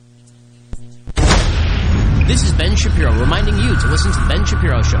 This is Ben Shapiro reminding you to listen to The Ben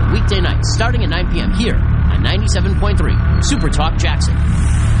Shapiro Show weekday nights starting at 9 p.m. here on 97.3 Super Talk Jackson.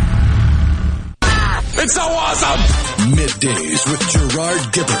 It's so awesome! Middays with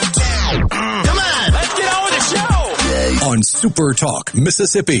Gerard Gibert. Come on, let's get on with the show! On Super Talk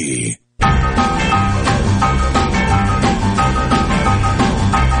Mississippi. Hey,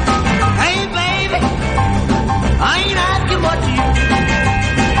 baby, I ain't asking what you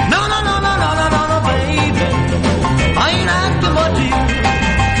No, baby. I ain't asking what you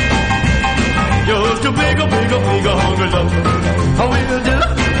just a bigger hungry love. I will do.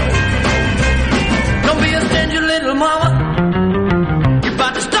 Don't be a stingy little mama. You're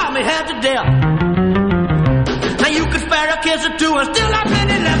about to stop me half to death. Now you can spare a kiss or two and still have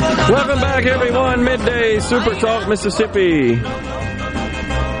many levels. Welcome back, everyone. Midday Super Talk Mississippi.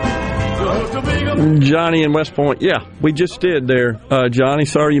 Johnny in West Point. Yeah, we just did there. Johnny,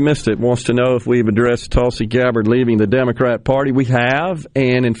 sorry you missed it. Wants to know if we've addressed Tulsi Gabbard leaving the Democrat Party. We have,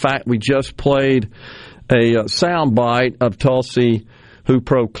 and in fact, we just played a soundbite of Tulsi who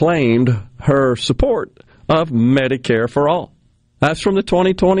proclaimed her support of Medicare for All. That's from the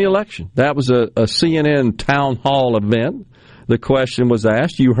 2020 election. That was a CNN town hall event. The question was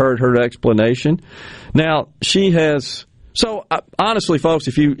asked. You heard her explanation. Now, she has... So, honestly, folks,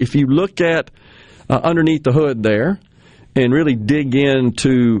 if you look at underneath the hood there and really dig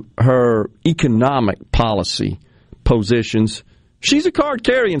into her economic policy positions, she's a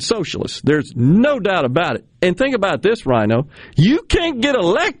card-carrying socialist. There's no doubt about it. And think about this, Rhino. You can't get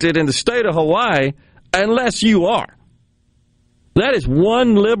elected in the state of Hawaii unless you are. That is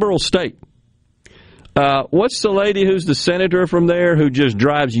one liberal state. What's the lady who's the senator from there who just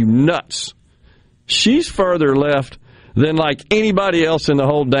drives you nuts? She's further left than like anybody else in the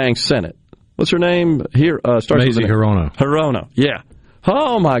whole dang Senate. What's her name? Here, starts Mazie Hirono. Hirono, yeah.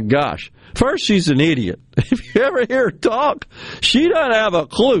 Oh, my gosh. First, she's an idiot. If you ever hear her talk, she doesn't have a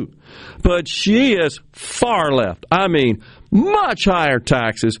clue. But she is far left. I mean, much higher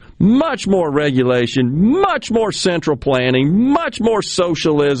taxes, much more regulation, much more central planning, much more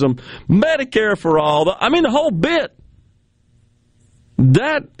socialism, Medicare for all. I mean, the whole bit.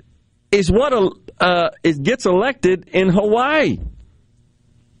 That is what it gets elected in Hawaii.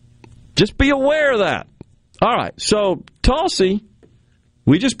 Just be aware of that. All right, so Tulsi,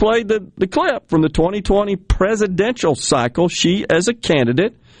 we just played the clip from the 2020 presidential cycle. She, as a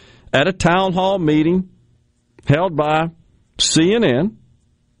candidate, at a town hall meeting held by CNN,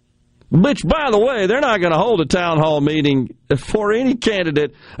 which, by the way, they're not going to hold a town hall meeting for any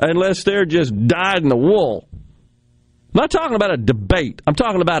candidate unless they're just dyed in the wool. I'm not talking about a debate. I'm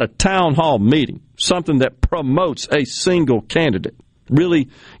talking about a town hall meeting, something that promotes a single candidate, really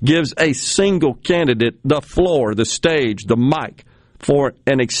gives a single candidate the floor, the stage, the mic for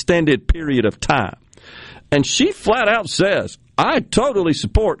an extended period of time. And she flat out says, I totally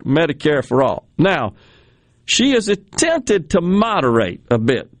support Medicare for all. Now, she has attempted to moderate a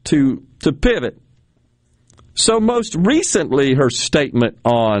bit, to pivot. So most recently, her statement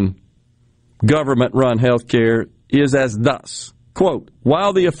on government-run health care is as thus, quote,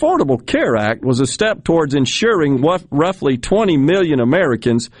 while the Affordable Care Act was a step towards ensuring roughly 20 million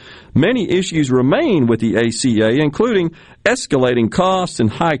Americans, many issues remain with the ACA, including escalating costs and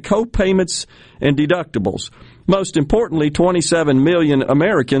high co-payments and deductibles. Most importantly, 27 million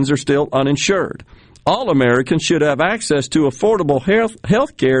Americans are still uninsured. All Americans should have access to affordable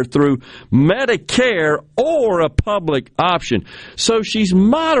health care through Medicare or a public option. So she's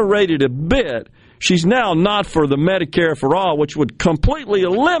moderated a bit. She's now not for the Medicare for all, which would completely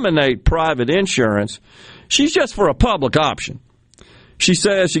eliminate private insurance. She's just for a public option. She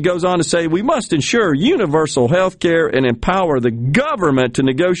goes on to say, we must ensure universal health care and empower the government to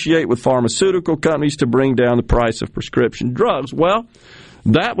negotiate with pharmaceutical companies to bring down the price of prescription drugs. Well,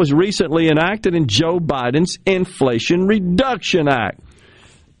 that was recently enacted in Joe Biden's Inflation Reduction Act.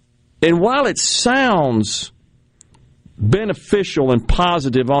 And while it sounds beneficial and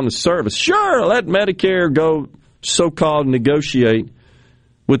positive on the surface, sure, let Medicare go so-called negotiate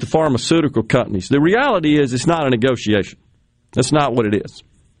with the pharmaceutical companies. The reality is it's not a negotiation. That's not what it is.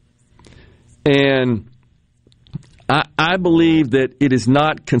 And I believe that it is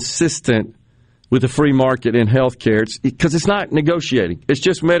not consistent with the free market in health care because it's not negotiating. It's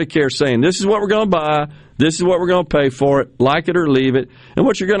just Medicare saying, this is what we're going to buy, this is what we're going to pay for it, like it or leave it. And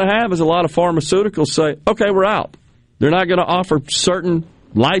what you're going to have is a lot of pharmaceuticals say, okay, we're out. They're not going to offer certain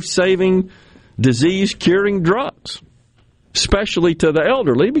life-saving, disease-curing drugs, especially to the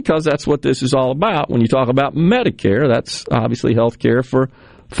elderly, because that's what this is all about. When you talk about Medicare, that's obviously health care for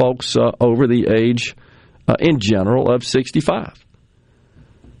folks over the age, in general, of 65.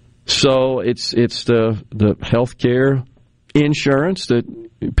 So it's the health care insurance that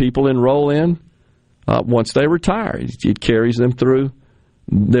people enroll in once they retire. It carries them through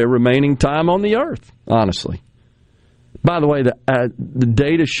their remaining time on the earth, honestly. By the way, the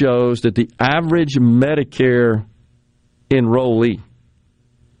data shows that the average Medicare enrollee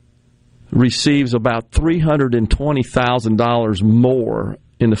receives about $320,000 more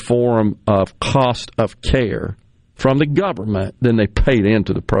in the form of cost of care from the government than they paid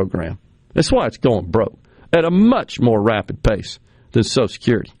into the program. That's why it's going broke at a much more rapid pace than Social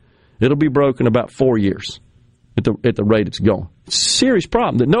Security. It'll be broke in about 4 years at the rate it's going. It's a serious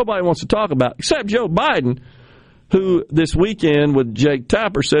problem that nobody wants to talk about except Joe Biden, who this weekend with Jake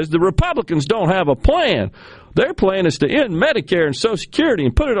Tapper says the Republicans don't have a plan. Their plan is to end Medicare and Social Security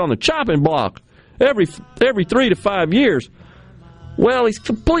and put it on the chopping block every 3 to 5 years. Well, he's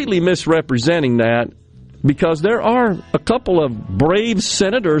completely misrepresenting that, because there are a couple of brave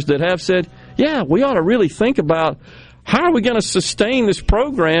senators that have said, yeah, we ought to really think about how are we going to sustain this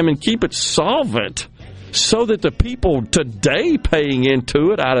program and keep it solvent so that the people today paying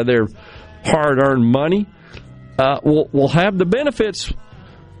into it out of their hard-earned money will have the benefits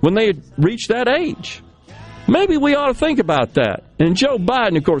when they reach that age. Maybe we ought to think about that. And Joe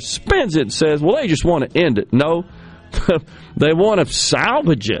Biden, of course, spins it and says, well, they just want to end it. No, they want to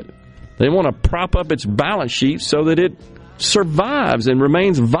salvage it. They want to prop up its balance sheet so that it survives and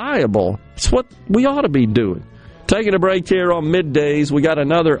remains viable. It's what we ought to be doing. Taking a break here on Middays. We got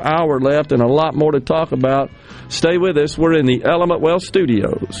another hour left and a lot more to talk about. Stay with us. We're in the Element Wealth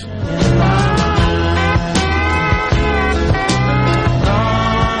Studios.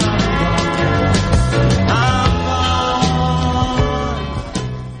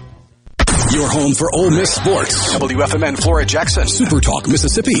 Your home for Ole Miss sports. WFMN Flora Jackson. Super Talk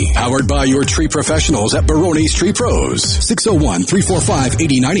Mississippi. Powered by your tree professionals at Barone's Tree Pros.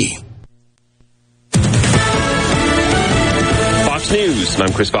 601-345-8090. Fox News.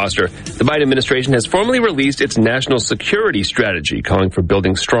 I'm Chris Foster. The Biden administration has formally released its national security strategy, calling for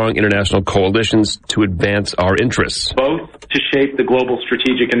building strong international coalitions to advance our interests. Both to shape the global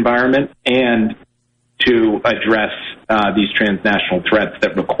strategic environment and to address these transnational threats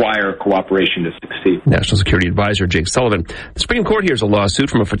that require cooperation to succeed. National Security Advisor Jake Sullivan. The Supreme Court hears a lawsuit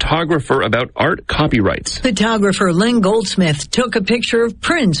from a photographer about art copyrights. Photographer Lynn Goldsmith took a picture of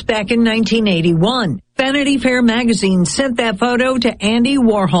Prince back in 1981. Vanity Fair magazine sent that photo to Andy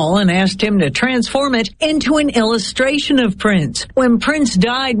Warhol and asked him to transform it into an illustration of Prince. When Prince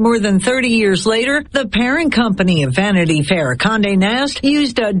died more than 30 years later, the parent company of Vanity Fair, Condé Nast,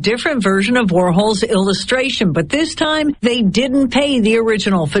 used a different version of Warhol's illustration, but this time they didn't pay the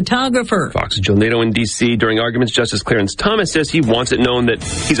original photographer. Fox's Jill Nato in D.C. During arguments, Justice Clarence Thomas says he wants it known that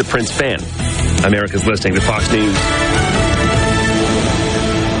he's a Prince fan. America's listening to Fox News.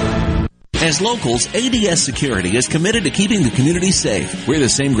 As locals, ADS Security is committed to keeping the community safe. We're the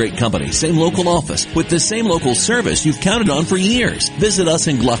same great company, same local office, with the same local service you've counted on for years. Visit us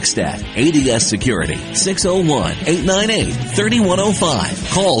in Gluckstadt. ADS Security,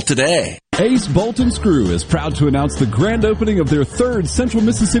 601-898-3105. Call today. Ace Bolt & Screw is proud to announce the grand opening of their third Central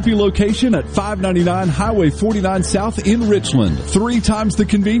Mississippi location at 599 Highway 49 South in Richland. 3 times the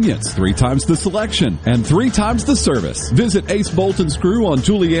convenience, 3 times the selection, and 3 times the service. Visit Ace Bolt & Screw on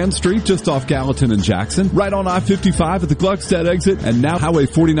Julianne Street just off Gallatin and Jackson, right on I-55 at the Gluckstadt exit, and now Highway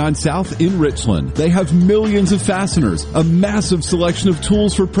 49 South in Richland. They have millions of fasteners, a massive selection of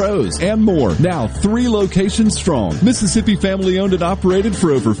tools for pros, and more. Now 3 locations strong. Mississippi family owned and operated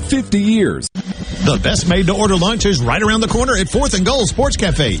for over 50 years. The best made-to-order lunch is right around the corner at 4th and Gold Sports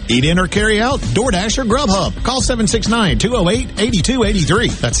Cafe. Eat in or carry out, DoorDash or Grubhub. Call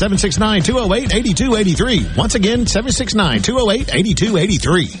 769-208-8283. That's 769-208-8283. Once again,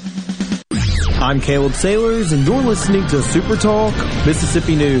 769-208-8283. I'm Caleb Sailors, and you're listening to Super Talk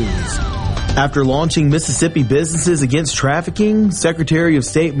Mississippi News. After launching Mississippi Businesses Against Trafficking, Secretary of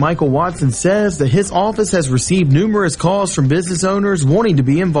State Michael Watson says that his office has received numerous calls from business owners wanting to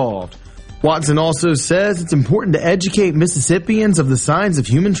be involved. Watson also says it's important to educate Mississippians of the signs of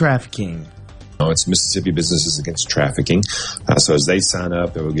human trafficking. It's Mississippi Businesses Against Trafficking. So as they sign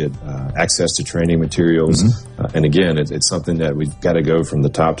up, they will get access to training materials. And again, it's something that we've got to go from the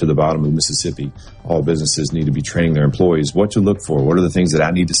top to the bottom of Mississippi. All businesses need to be training their employees what to look for, what are the things that I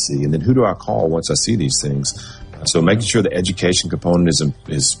need to see, and then who do I call once I see these things. So making sure the education component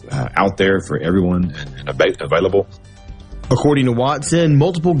is out there for everyone and available. According to Watson,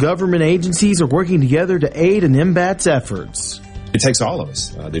 multiple government agencies are working together to aid in MBAT's efforts. It takes all of us.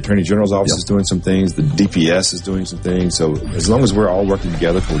 The Attorney General's office is doing some things. The DPS is doing some things. So as long as we're all working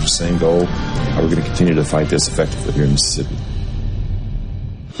together for the same goal, we're going to continue to fight this effectively here in Mississippi.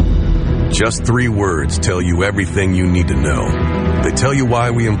 Just 3 words tell you everything you need to know. They tell you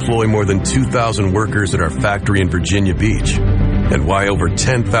why we employ more than 2,000 workers at our factory in Virginia Beach, and why over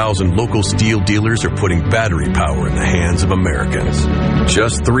 10,000 local steel dealers are putting battery power in the hands of Americans.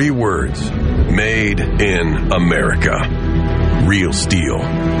 Just 3 words. Made in America. Real steel.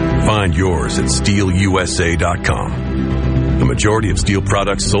 Find yours at steelusa.com. The majority of steel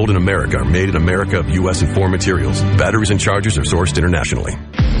products sold in America are made in America of U.S. and foreign materials. Batteries and chargers are sourced internationally.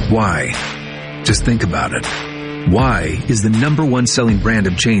 Why? Just think about it. Why is the #1 selling brand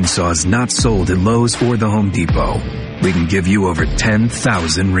of chainsaws not sold at Lowe's or the Home Depot? We can give you over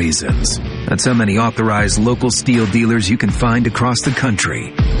 10,000 reasons. That's how many authorized local steel dealers you can find across the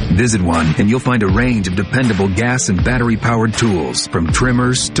country. Visit one and you'll find a range of dependable gas and battery-powered tools, from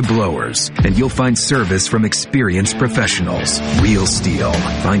trimmers to blowers. And you'll find service from experienced professionals. Real STIHL.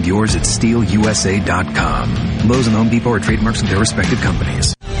 Find yours at stihlusa.com. Lowe's and Home Depot are trademarks of their respective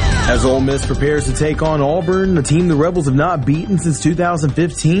companies. As Ole Miss prepares to take on Auburn, the team the Rebels have not beaten since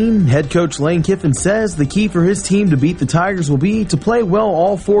 2015, head coach Lane Kiffin says the key for his team to beat the Tigers will be to play well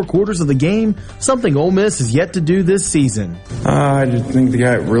all 4 quarters of the game, something Ole Miss has yet to do this season. I just think they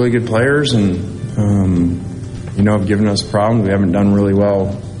got really good players and, have given us problems. We haven't done really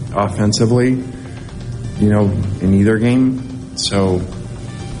well offensively, in either game. So,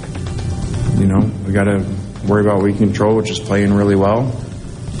 we got to worry about what we control, which is playing really well.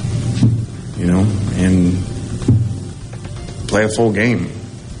 And play a full game.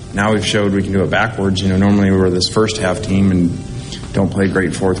 Now we've showed we can do it backwards. Normally we were this first half team and don't play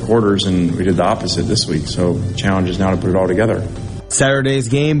great fourth quarters, and we did the opposite this week. So the challenge is now to put it all together. Saturday's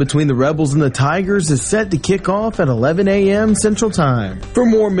game between the Rebels and the Tigers is set to kick off at 11 a.m. Central Time. For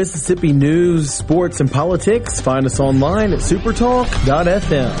more Mississippi news, sports, and politics, find us online at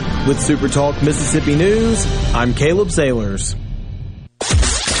supertalk.fm. With Supertalk Mississippi News, I'm Caleb Sailors.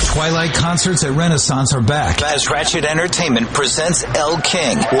 Twilight concerts at Renaissance are back as Ratchet Entertainment presents Elle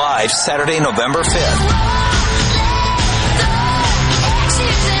King live Saturday, November 5th.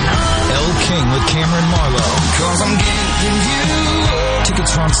 Elle King with Cameron Marlowe. 'Cause I'm getting you.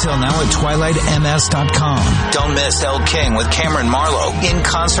 Tickets are on sale now at twilightms.com. Don't miss Elle King with Cameron Marlowe in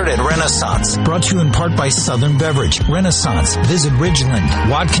concert at Renaissance. Brought to you in part by Southern Beverage, Renaissance, Visit Ridgeland,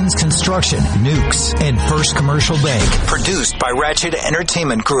 Watkins Construction, Nukes, and First Commercial Bank. Produced by Ratchet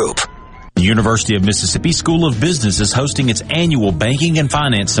Entertainment Group. The University of Mississippi School of Business is hosting its annual Banking and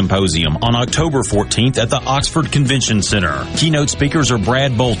Finance Symposium on October 14th at the Oxford Convention Center. Keynote speakers are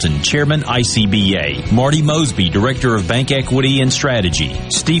Brad Bolton, Chairman ICBA, Marty Mosby, Director of Bank Equity and Strategy,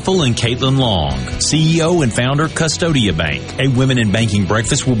 Stiefel and Caitlin Long, CEO and founder Custodia Bank. A Women in Banking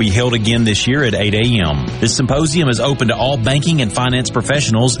breakfast will be held again this year at 8 a.m. This symposium is open to all banking and finance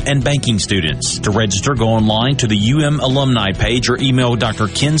professionals and banking students. To register, go online to the UM alumni page or email Dr.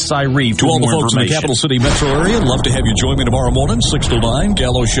 Ken Cyree. To all the folks in the Capital City metro area, love to have you join me tomorrow morning, 6 to 9,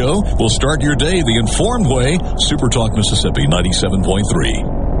 Gallo Show. We'll start your day the informed way. Super Talk Mississippi 97.3.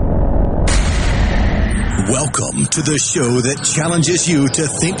 Welcome to the show that challenges you to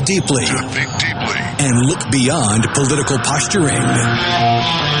think deeply and look beyond political posturing.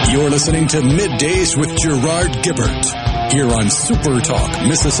 You're listening to Middays with Gerard Gibert here on Super Talk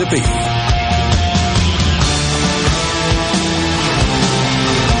Mississippi.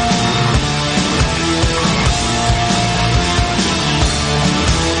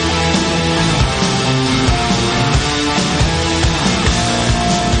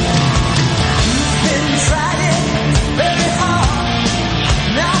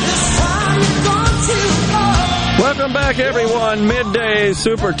 Welcome back, everyone. Midday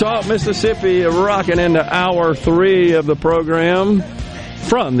Super Talk Mississippi, rocking into hour 3 of the program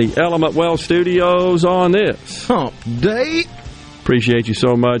from the Element Well Studios on this Hump Day. Appreciate you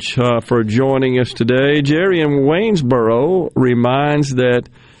so much for joining us today. Jerry in Waynesboro reminds that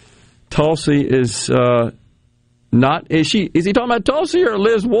Tulsi is not. Is he talking about Tulsi or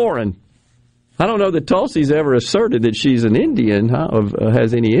Liz Warren? I don't know that Tulsi's ever asserted that she's an Indian,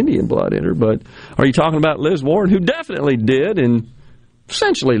 has any Indian blood in her, but are you talking about Liz Warren, who definitely did and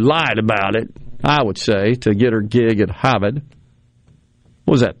essentially lied about it, I would say, to get her gig at Harvard?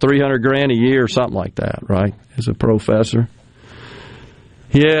 What was that, $300,000 a year or something like that, right, as a professor?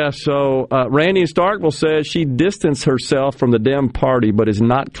 Yeah, so Randy in Starkville says she distanced herself from the Dem Party but has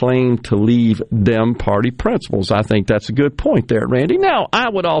not claimed to leave Dem Party principles. I think that's a good point there, Randy. Now, I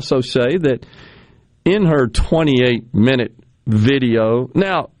would also say that in her 28-minute video,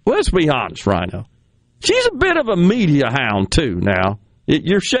 now, let's be honest, Rhino, she's a bit of a media hound, too, now.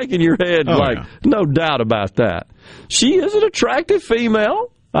 You're shaking your head no doubt about that. She is an attractive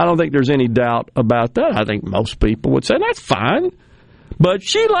female. I don't think there's any doubt about that. I think most people would say that's fine. But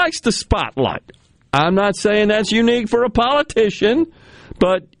she likes the spotlight. I'm not saying that's unique for a politician,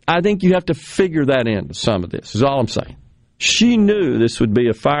 but I think you have to figure that into some of this, is all I'm saying. She knew this would be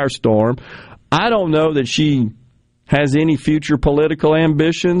a firestorm. I don't know that she has any future political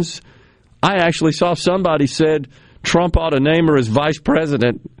ambitions. I actually saw somebody said Trump ought to name her as vice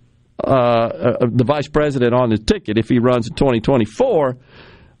president, the vice president on the ticket if he runs in 2024.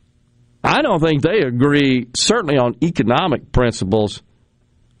 I don't think they agree, certainly on economic principles,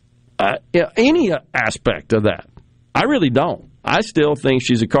 any aspect of that. I really don't. I still think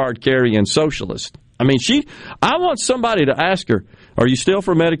she's a card-carrying socialist. I mean, I want somebody to ask her, are you still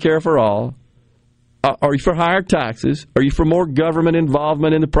for Medicare for all? Are you for higher taxes? Are you for more government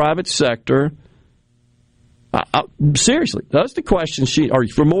involvement in the private sector? Seriously, that's the question. Are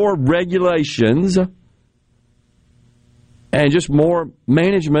you for more regulations and just more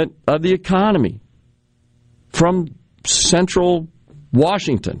management of the economy from central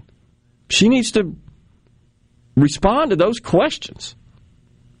Washington? She needs to respond to those questions.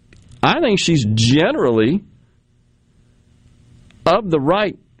 I think she's generally of the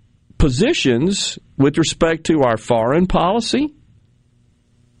right positions with respect to our foreign policy,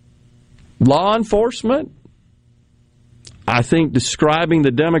 law enforcement. I think describing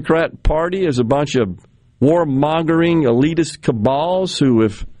the Democrat Party as a bunch of warmongering elitist cabals who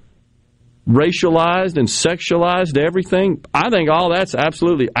have racialized and sexualized everything, I think all that's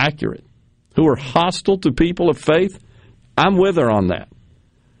absolutely accurate. Who are hostile to people of faith, I'm with her on that.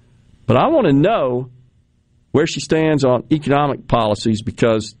 But I want to know where she stands on economic policies,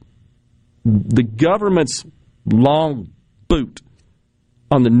 because the government's long boot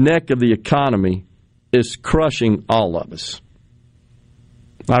on the neck of the economy is crushing all of us.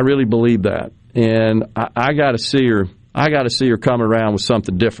 I really believe that. And I got to see her. I got to see her come around with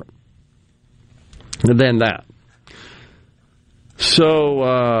something different than that.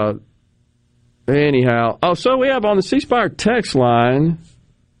 So, anyhow. Oh, so we have on the ceasefire text line,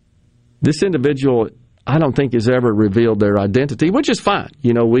 this individual, I don't think has ever revealed their identity, which is fine.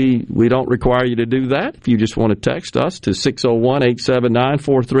 You know, we don't require you to do that. If you just want to text us to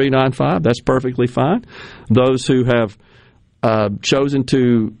 601-879-4395, that's perfectly fine. Those who have chosen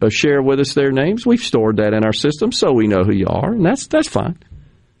to share with us their names, we've stored that in our system so we know who you are, and that's fine.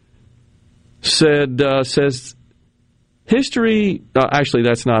 Says history, actually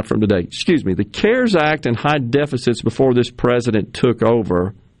that's not from today. Excuse me. The CARES Act and high deficits before this president took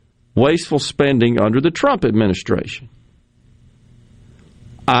over, wasteful spending under the Trump administration.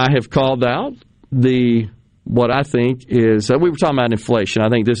 I have called out what I think is, we were talking about inflation. I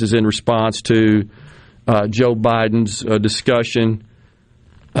think this is in response to Joe Biden's discussion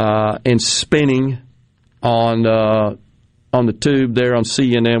and spinning on the tube there on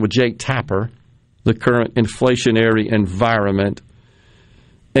CNN with Jake Tapper, the current inflationary environment,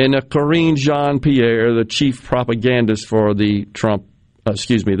 and Karine Jean-Pierre, the chief propagandist for the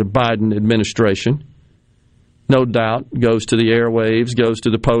the Biden administration, no doubt, goes to the airwaves, goes to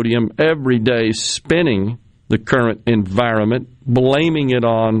the podium every day spinning the current environment, blaming it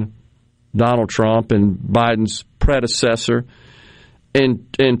on Donald Trump and Biden's predecessor,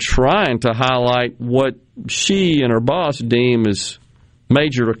 and trying to highlight what she and her boss deem as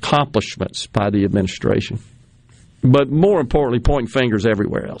major accomplishments by the administration. But more importantly, pointing fingers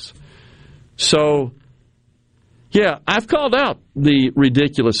everywhere else. So, yeah, I've called out the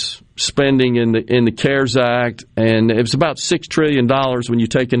ridiculous spending in the CARES Act, and it was about $6 trillion when you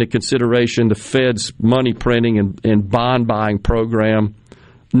take into consideration the Fed's money printing and bond buying program.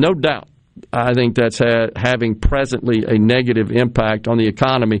 No doubt, I think that's having presently a negative impact on the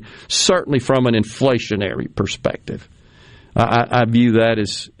economy, certainly from an inflationary perspective. I view that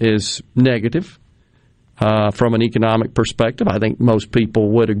as negative from an economic perspective. I think most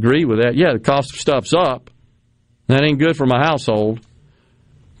people would agree with that. Yeah, the cost of stuff's up. That ain't good for my household.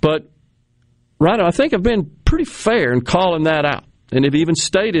 But, Rhino, I think I've been pretty fair in calling that out, and have even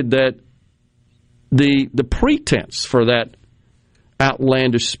stated that the pretense for that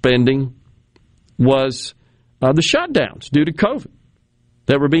outlandish spending was the shutdowns due to COVID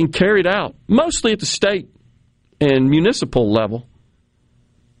that were being carried out, mostly at the state and municipal level,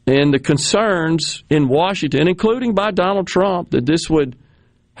 and the concerns in Washington, including by Donald Trump, that this would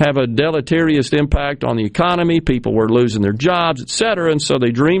have a deleterious impact on the economy. People were losing their jobs, et cetera, and so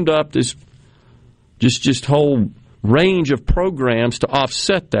they dreamed up this just whole range of programs to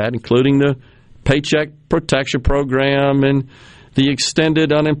offset that, including the Paycheck Protection Program and the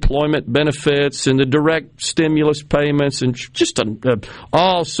extended unemployment benefits and the direct stimulus payments and just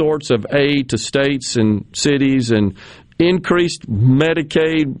all sorts of aid to states and cities and increased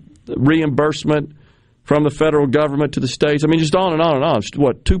Medicaid reimbursement from the federal government to the states. I mean, just on and on and on.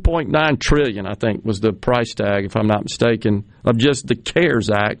 What, $2.9 trillion, I think, was the price tag, if I'm not mistaken, of just the CARES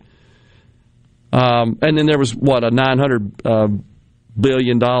Act. And then there was, a $900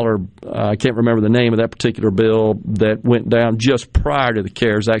 billion, I can't remember the name of that particular bill, that went down just prior to the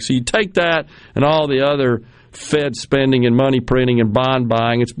CARES Act. So you take that and all the other Fed spending and money printing and bond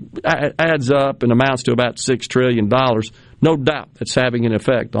buying, it adds up and amounts to about $6 trillion. No doubt it's having an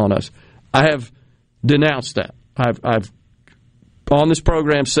effect on us. I have denounced that. I've on this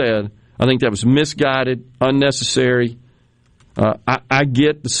program said I think that was misguided, unnecessary. I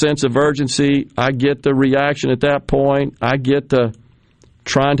get the sense of urgency. I get the reaction at that point. I get the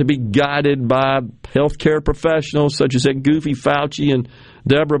trying to be guided by healthcare professionals such as that goofy Fauci and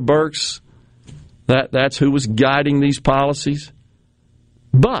Deborah Birx. That's who was guiding these policies.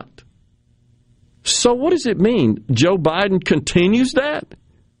 But, so what does it mean? Joe Biden continues that?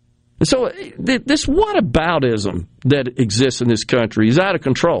 And so this whataboutism that exists in this country is out of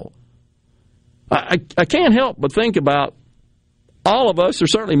control. I can't help but think about all of us, or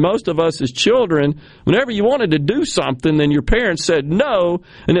certainly most of us as children, whenever you wanted to do something, then your parents said no,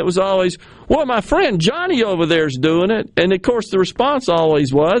 and it was always, well, my friend Johnny over there's doing it. And, of course, the response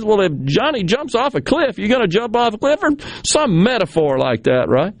always was, well, if Johnny jumps off a cliff, you're going to jump off a cliff, or some metaphor like that,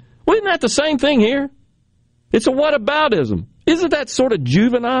 right? Well, isn't that the same thing here? It's a whataboutism. Isn't that sort of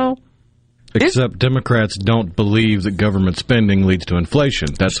juvenile? Except Democrats don't believe that government spending leads to inflation.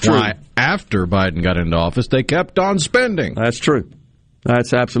 That's why after Biden got into office, they kept on spending. That's true.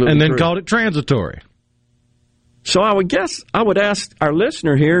 That's absolutely true. And then called it transitory. So I would ask our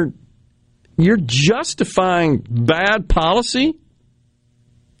listener here, you're justifying bad policy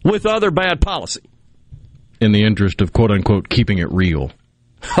with other bad policy. In the interest of, quote-unquote, keeping it real.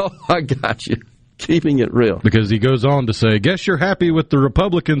 Oh, I got you. Keeping it real. Because he goes on to say, guess you're happy with the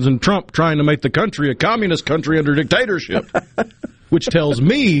Republicans and Trump trying to make the country a communist country under dictatorship. Which tells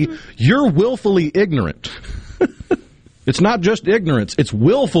me you're willfully ignorant. It's not just ignorance, it's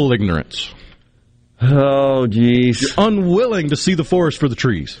willful ignorance. Oh, geez. You're unwilling to see the forest for the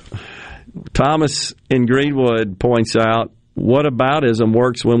trees. Thomas in Greenwood points out, whataboutism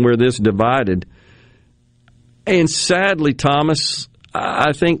works when we're this divided. And sadly, Thomas,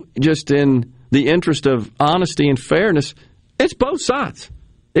 I think just in the interest of honesty and fairness, it's both sides.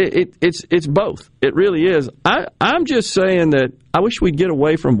 It's both. It really is. I'm just saying that I wish we'd get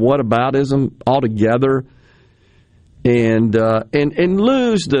away from whataboutism altogether and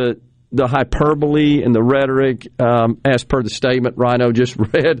lose the hyperbole and the rhetoric, as per the statement Rhino just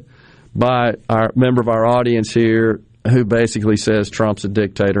read by our member of our audience here, who basically says Trump's a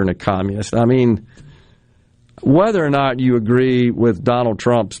dictator and a communist. I mean, whether or not you agree with Donald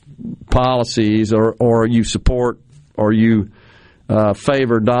Trump's policies or you support or you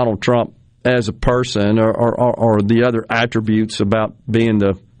favor Donald Trump as a person or the other attributes about being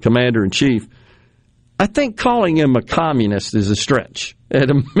the commander-in-chief, I think calling him a communist is a stretch at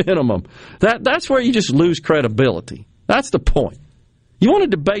a minimum. That's where you just lose credibility. That's the point. You want to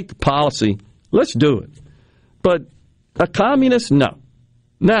debate the policy, let's do it. But a communist, no.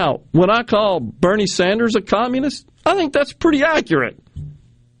 Now, when I call Bernie Sanders a communist, I think that's pretty accurate.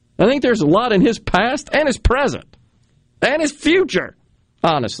 I think there's a lot in his past and his present and his future,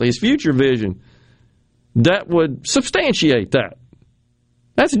 honestly, his future vision that would substantiate that.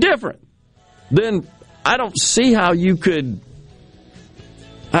 That's different. Then I don't see how you could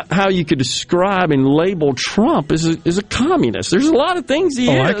describe and label Trump as a communist. There's a lot of things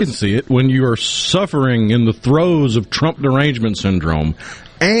he is. I can see it. When you are suffering in the throes of Trump derangement syndrome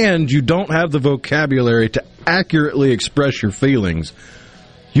and you don't have the vocabulary to accurately express your feelings,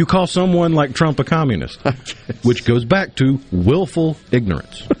 you call someone like Trump a communist, which goes back to willful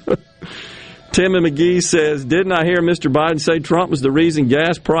ignorance. Tim and McGee says, didn't I hear Mr. Biden say Trump was the reason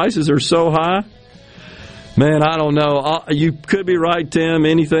gas prices are so high? Man, I don't know. You could be right, Tim.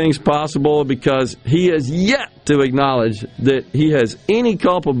 Anything's possible because he has yet to acknowledge that he has any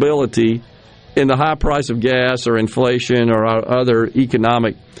culpability in the high price of gas or inflation or other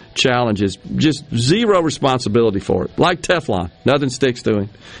economic challenges. Just zero responsibility for it. Like Teflon. Nothing sticks to him.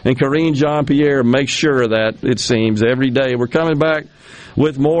 And Karine Jean-Pierre makes sure of that, it seems, every day. We're coming back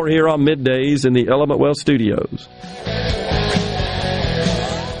with more here on Middays in the Element Wealth Studios.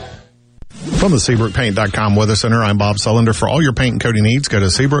 From the SeabrookPaint.com Weather Center, I'm Bob Sullender. For all your paint and coating needs, go to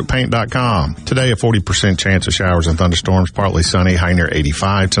SeabrookPaint.com. Today, a 40% chance of showers and thunderstorms, partly sunny, high near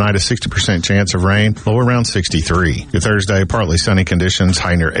 85. Tonight, a 60% chance of rain, low around 63. Your Thursday, partly sunny conditions,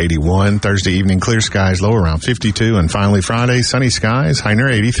 high near 81. Thursday evening, clear skies, low around 52. And finally, Friday, sunny skies, high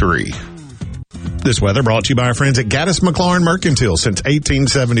near 83. This weather brought to you by our friends at Gaddis McLaurin Mercantile since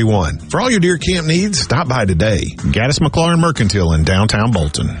 1871. For all your deer camp needs, stop by today. Gaddis McLaurin Mercantile in downtown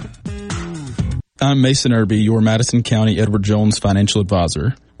Bolton. I'm Mason Irby, your Madison County Edward Jones financial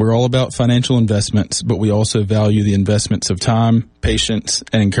advisor. We're all about financial investments, but we also value the investments of time, patience,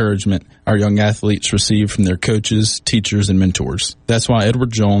 and encouragement our young athletes receive from their coaches, teachers, and mentors. That's why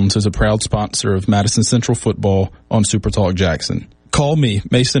Edward Jones is a proud sponsor of Madison Central Football on Super Talk Jackson. Call me,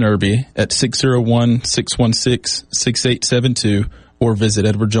 Mason Irby, at 601-616-6872 or visit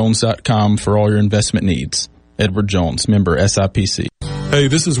edwardjones.com for all your investment needs. Edward Jones, member SIPC. Hey,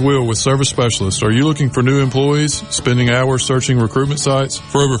 this is Will with Service Specialists. Are you looking for new employees, spending hours searching recruitment sites?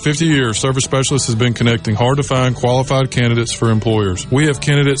 For over 50 years, Service Specialists has been connecting hard-to-find qualified candidates for employers. We have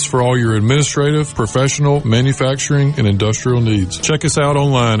candidates for all your administrative, professional, manufacturing, and industrial needs. Check us out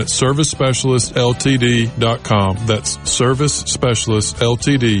online at ServiceSpecialistLTD.com. That's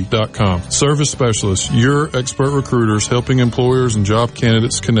ServiceSpecialistLTD.com. Service Specialists, your expert recruiters helping employers and job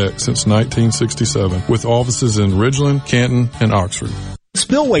candidates connect since 1967, with offices in Ridgeland, Canton, and Oxford.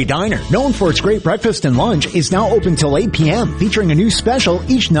 Spillway Diner, known for its great breakfast and lunch, is now open till 8 p.m., featuring a new special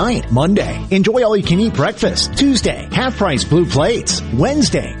each night. Monday, enjoy all-you-can-eat breakfast. Tuesday, half-price blue plates.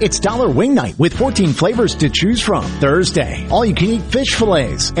 Wednesday, it's Dollar Wing Night with 14 flavors to choose from. Thursday, all-you-can-eat fish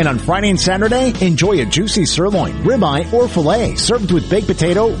fillets. And on Friday and Saturday, enjoy a juicy sirloin, ribeye, or filet served with baked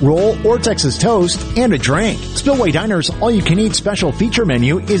potato, roll, or Texas toast, and a drink. Spillway Diner's all-you-can-eat special feature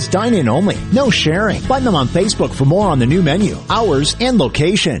menu is dine-in only. No sharing. Find them on Facebook for more on the new menu, hours, and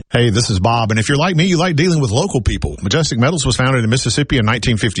location. Hey, this is Bob, and if you're like me, you like dealing with local people. Majestic Metals was founded in Mississippi in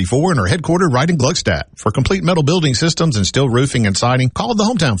 1954 and are headquartered right in Gluckstadt. For complete metal building systems and steel roofing and siding, call the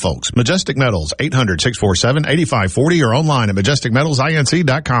hometown folks. Majestic Metals, 800-647-8540 or online at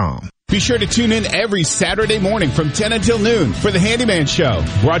majesticmetalsinc.com. Be sure to tune in every Saturday morning from 10 until noon for the Handyman Show.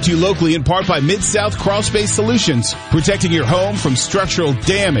 Brought to you locally in part by Mid-South Crawl Space Solutions, protecting your home from structural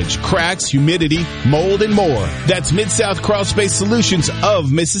damage, cracks, humidity, mold, and more. That's Mid-South Crawl Space Solutions of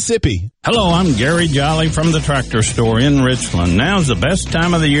Mississippi. Hello, I'm Gary Jolly from the Tractor Store in Richland. Now's the best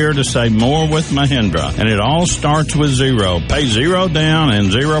time of the year to save more with Mahindra, and it all starts with zero. Pay zero down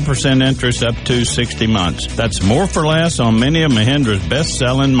and 0% interest up to 60 months. That's more for less on many of Mahindra's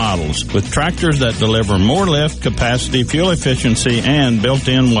best-selling models, with tractors that deliver more lift, capacity, fuel efficiency, and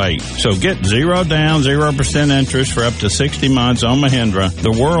built-in weight. So get zero down, 0% interest for up to 60 months on Mahindra, the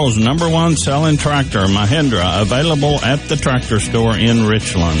world's #1 selling tractor, Mahindra, available at the Tractor Store in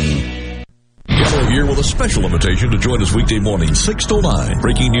Richland. Gallo here with a special invitation to join us weekday morning, 6 to 9.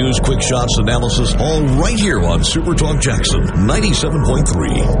 Breaking news, quick shots, analysis, all right here on Super Talk Jackson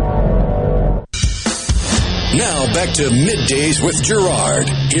 97.3. Now back to Middays with Gerard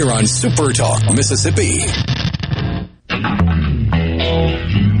here on Super Talk Mississippi.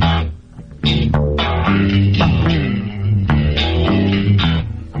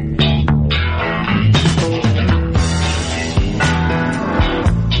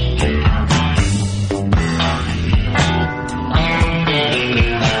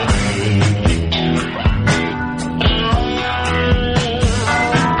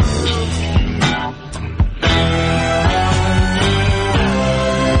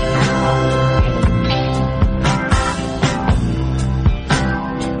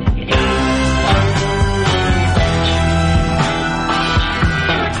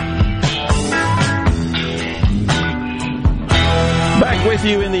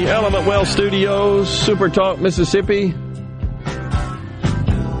 You in the Element Well Studios, Super Talk Mississippi.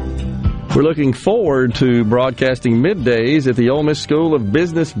 We're looking forward to broadcasting Middays at the Ole Miss School of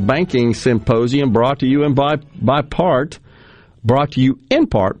Business Banking Symposium, brought to you in part by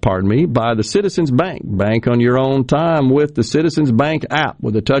the Citizens Bank. Bank on your own time with the Citizens Bank app.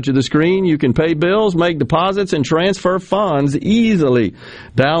 With a touch of the screen, you can pay bills, make deposits, and transfer funds easily.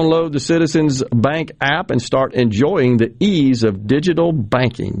 Download the Citizens Bank app and start enjoying the ease of digital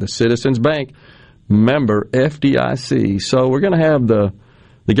banking. The Citizens Bank, member FDIC. So we're going to have the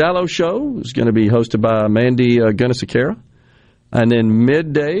Gallo Show. It's going to be hosted by Mandy Gunnasekara. And then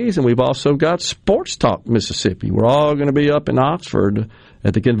Middays, and we've also got Sports Talk Mississippi. We're all going to be up in Oxford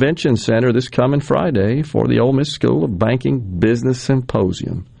at the Convention Center this coming Friday for the Ole Miss School of Banking Business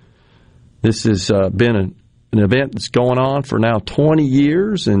Symposium. This has been an event that's going on for now 20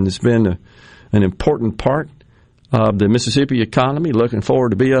 years, and it's been an important part of the Mississippi economy. Looking forward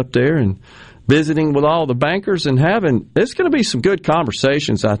to be up there and visiting with all the bankers and it's going to be some good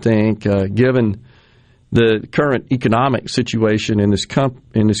conversations, I think, given the current economic situation in this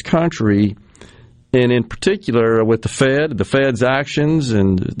country, and in particular with the Fed's actions,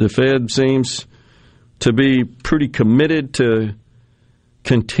 and the Fed seems to be pretty committed to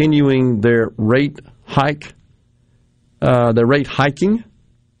continuing their rate hiking.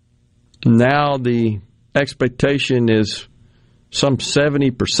 Now the expectation is some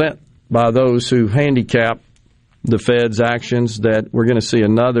 70% by those who handicap the Fed's actions that we're going to see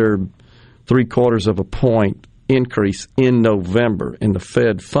another 0.75 of a point increase in November in the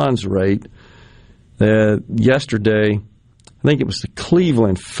Fed funds rate. Yesterday, I think it was the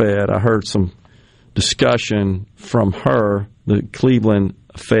Cleveland Fed, I heard some discussion from her, the Cleveland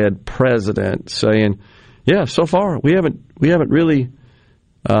Fed president, saying, yeah, so far we haven't really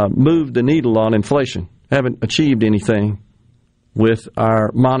moved the needle on inflation, haven't achieved anything. with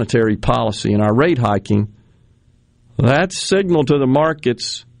our monetary policy and our rate hiking, that signaled to the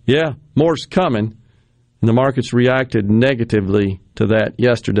markets, yeah, more's coming. And the markets reacted negatively to that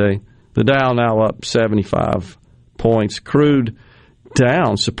yesterday. The Dow now up 75 points. Crude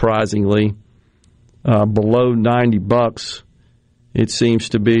down, surprisingly, below $90. It seems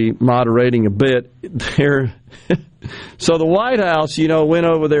to be moderating a bit there. So the White House, went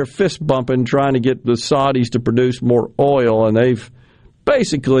over there fist bumping, trying to get the Saudis to produce more oil, and they've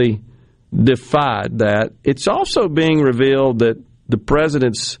basically defied that. It's also being revealed that the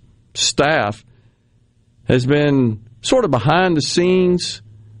president's staff has been sort of behind the scenes,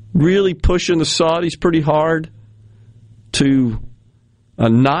 really pushing the Saudis pretty hard to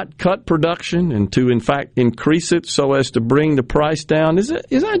not cut production and to, in fact, increase it so as to bring the price down. Is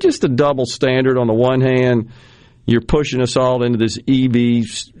that just a double standard? On the one hand, you're pushing us all into this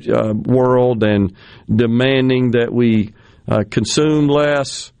EV world and demanding that we consume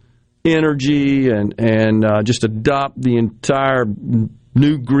less energy and just adopt the entire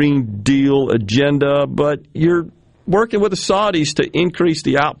new Green Deal agenda, but you're working with the Saudis to increase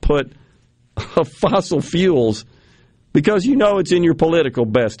the output of fossil fuels because it's in your political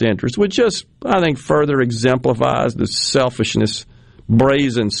best interest, which just, I think, further exemplifies the selfishness,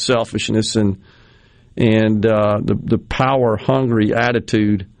 brazen selfishness, and the power-hungry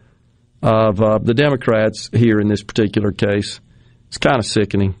attitude of the Democrats here in this particular case. It's kind of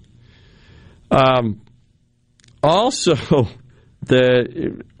sickening. Also,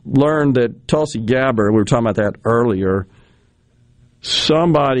 learned that Tulsi Gabbard, we were talking about that earlier,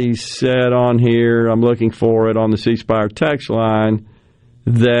 somebody said on here, I'm looking for it on the C Spire text line,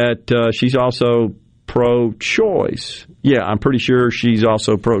 that she's also pro-choice. Yeah, I'm pretty sure she's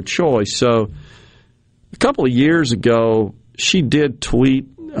also pro-choice. So a couple of years ago, she did tweet,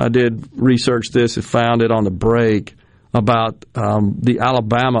 I did research this and found it on the break, about the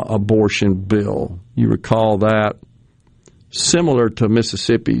Alabama abortion bill. You recall that? Similar to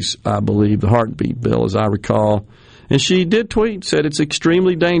Mississippi's, I believe, the heartbeat bill, as I recall. And she did tweet, said it's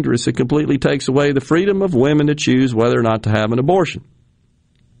extremely dangerous. It completely takes away the freedom of women to choose whether or not to have an abortion.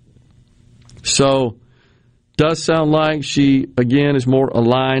 So, does sound like she, again, is more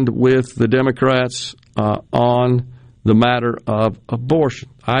aligned with the Democrats on the matter of abortion.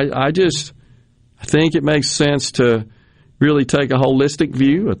 I think it makes sense to really take a holistic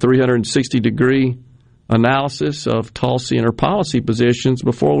view, a 360-degree analysis of Tulsi and her policy positions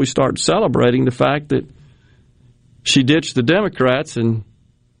before we start celebrating the fact that she ditched the Democrats and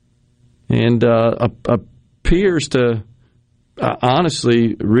appears to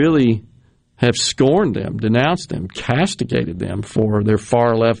honestly really have scorned them, denounced them, castigated them for their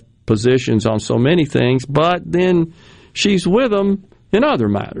far-left positions on so many things, but then she's with them in other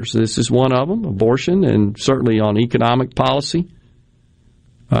matters. This is one of them, abortion, and certainly on economic policy.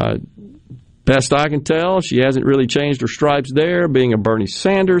 Best I can tell, she hasn't really changed her stripes there, being a Bernie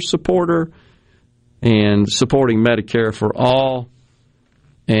Sanders supporter and supporting Medicare for all,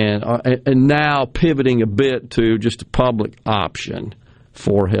 and now pivoting a bit to just a public option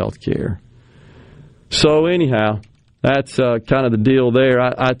for health care. So anyhow, that's kind of the deal there.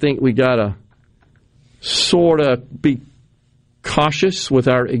 I think we got to sort of be cautious with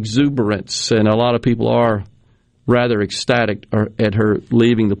our exuberance, and a lot of people are rather ecstatic at her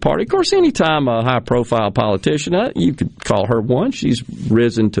leaving the party. Of course, anytime a high-profile politician, you could call her one, she's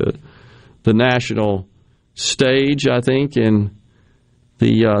risen to the national stage, I think, in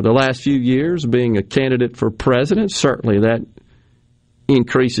the last few years, being a candidate for president. Certainly that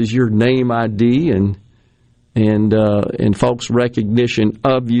increases your name ID and folks' recognition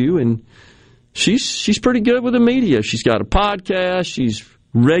of you, and she's pretty good with the media. She's got a podcast. She's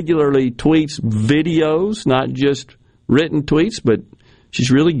regularly tweets videos, not just written tweets, but she's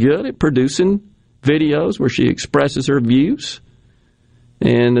really good at producing videos where she expresses her views.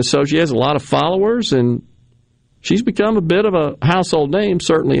 And so she has a lot of followers, and she's become a bit of a household name,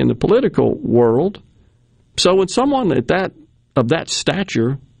 certainly in the political world. So when someone of that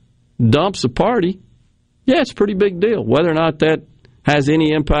stature dumps a party, yeah, it's a pretty big deal. Whether or not that has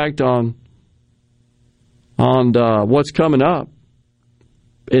any impact on what's coming up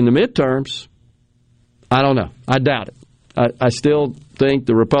in the midterms, I don't know. I doubt it. I still think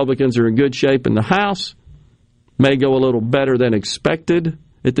the Republicans are in good shape in the House. May go a little better than expected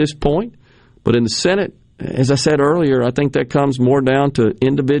at this point. But in the Senate, as I said earlier, I think that comes more down to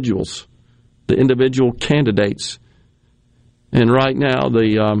individuals, the individual candidates. And right now,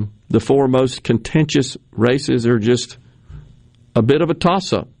 the four most contentious races are just a bit of a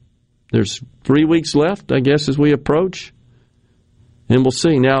toss-up. There's 3 weeks left, I guess, as we approach. And we'll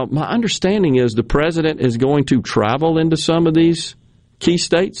see. Now, my understanding is the president is going to travel into some of these key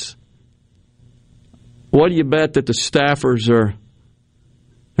states. What do you bet that the staffers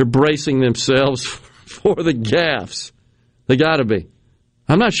they're bracing themselves for the gaffes? They got to be.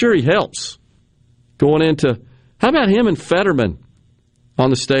 I'm not sure he helps going into. How about him and Fetterman on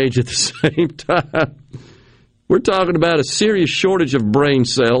the stage at the same time? We're talking about a serious shortage of brain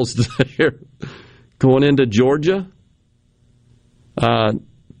cells there. Going into Georgia,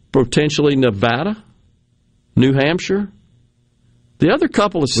 potentially Nevada, New Hampshire. The other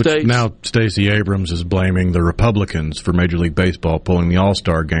couple of states. Now Stacey Abrams is blaming the Republicans for Major League Baseball pulling the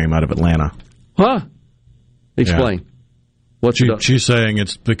All-Star game out of Atlanta. Huh? Explain. Yeah. She's saying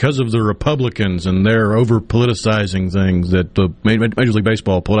it's because of the Republicans and their over-politicizing things that the Major League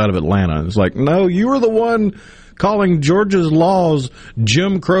Baseball pulled out of Atlanta. It's like, no, you were the one calling Georgia's laws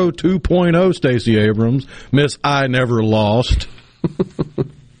Jim Crow 2.0, Stacey Abrams. Miss I Never Lost.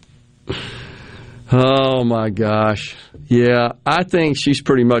 Oh, my gosh. Yeah, I think she's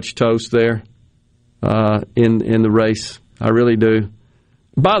pretty much toast there in the race. I really do.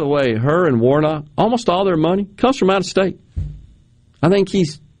 By the way, her and Warnock, almost all their money comes from out of state. I think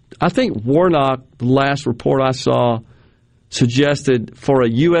Warnock, the last report I saw, suggested for a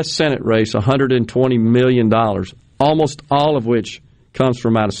U.S. Senate race $120 million, almost all of which comes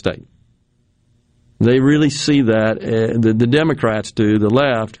from out of state. They really see that, the Democrats do, the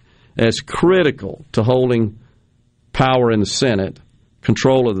left, as critical to holding power in the Senate,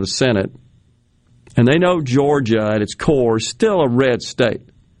 control of the Senate. And they know Georgia at its core is still a red state.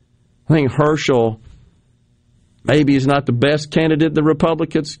 I think Herschel maybe is not the best candidate the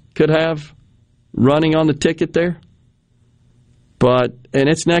Republicans could have running on the ticket there. And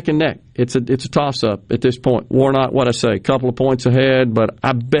it's neck and neck. It's a toss-up at this point. Warnock, what I say, a couple of points ahead, but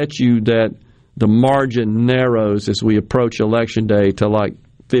I bet you that the margin narrows as we approach Election Day to like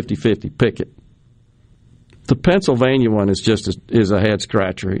 50-50. Pick it. The Pennsylvania one is a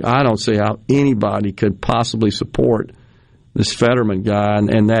head-scratcher. I don't see how anybody could possibly support this Fetterman guy,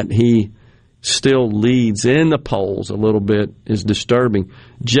 and that he still leads in the polls a little bit is disturbing.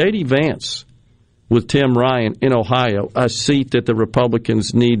 J.D. Vance with Tim Ryan in Ohio, a seat that the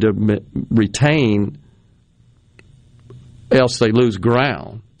Republicans need to retain, else they lose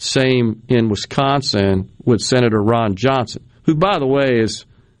ground. Same in Wisconsin with Senator Ron Johnson, who, by the way, is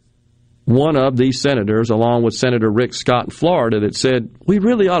one of these senators, along with Senator Rick Scott in Florida, that said we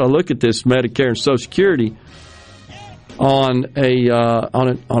really ought to look at this Medicare and Social Security on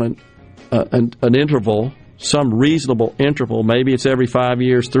an interval, some reasonable interval. Maybe it's every 5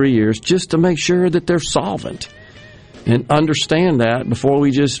 years, 3 years, just to make sure that they're solvent and understand that before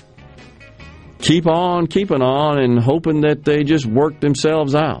we just keep on keeping on and hoping that they just work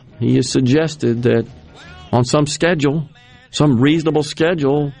themselves out. He has suggested that on some schedule, some reasonable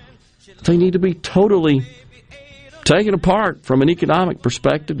schedule, they need to be totally taken apart from an economic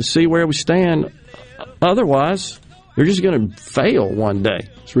perspective to see where we stand. Otherwise, they're just going to fail one day.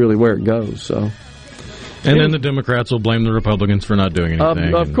 It's really where it goes. So, and then the Democrats will blame the Republicans for not doing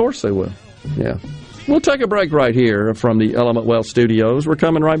anything. Of course they will. Yeah. We'll take a break right here from the Element Wealth Studios. We're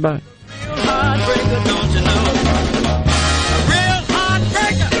coming right back.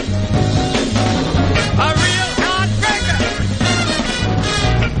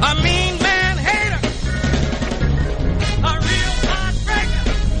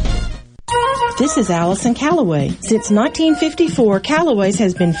 This is Allison Calloway. Since 1954, Callaway's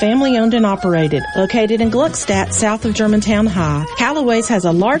has been family-owned and operated. Located in Gluckstadt, south of Germantown High, Callaway's has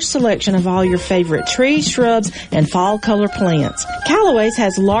a large selection of all your favorite trees, shrubs, and fall color plants. Callaway's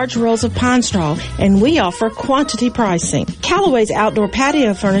has large rolls of pine straw, and we offer quantity pricing. Callaway's outdoor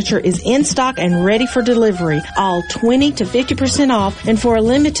patio furniture is in stock and ready for delivery. All 20 to 50% off, and for a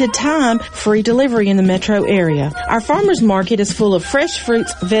limited time, free delivery in the metro area. Our farmers market is full of fresh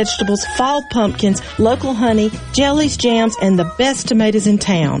fruits, vegetables, fall pumpkins, local honey, jellies, jams, and the best tomatoes in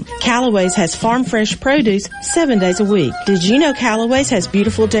town. Callaway's has farm fresh produce 7 days a week. Did you know Callaway's has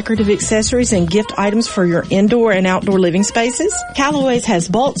beautiful decorative accessories and gift items for your indoor and outdoor living spaces? Callaway's has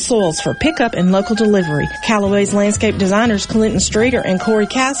bulk soils for pickup and local delivery. Callaway's landscape designers Clinton Streeter and Corey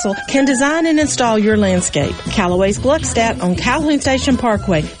Castle can design and install your landscape. Callaway's Gluckstadt on Calhoun Station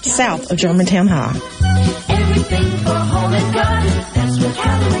Parkway, south of Germantown High. Everything for home and garden, that's what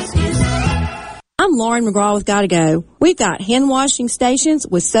Callaway's is. I'm Lauren McGraw with Gotta Go. We've got hand washing stations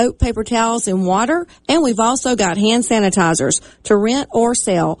with soap, paper towels, and water, and we've also got hand sanitizers to rent or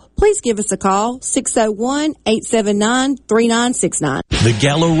sell. Please give us a call, 601-879-3969. The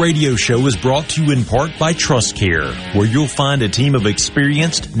Gallo Radio Show is brought to you in part by Trust Care, where you'll find a team of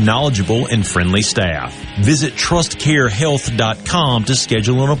experienced, knowledgeable, and friendly staff. Visit trustcarehealth.com to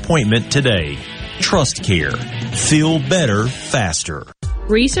schedule an appointment today. Trust Care. Feel better, faster.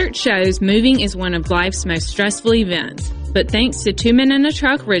 Research shows moving is one of life's most stressful events, but thanks to 2 Men in a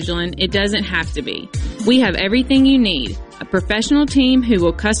Truck Ridgeland, it doesn't have to be. We have everything you need. A professional team who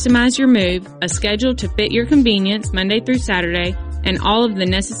will customize your move, a schedule to fit your convenience Monday through Saturday, and all of the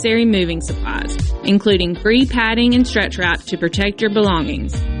necessary moving supplies, including free padding and stretch wrap to protect your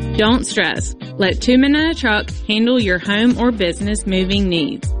belongings. Don't stress. Let 2 Men in a Truck handle your home or business moving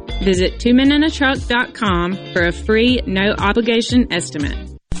needs. Visit 2meninatruck.com for a free, no-obligation estimate.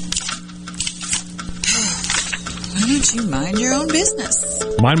 Why don't you mind your own business?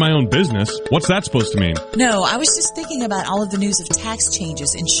 Mind my own business? What's that supposed to mean? No, I was just thinking about all of the news of tax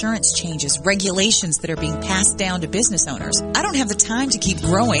changes, insurance changes, regulations that are being passed down to business owners. I don't have the time to keep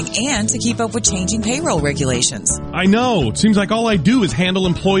growing and to keep up with changing payroll regulations. I know. It seems like all I do is handle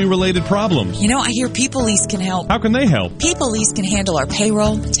employee-related problems. You know, I hear People Lease can help. How can they help? People Lease can handle our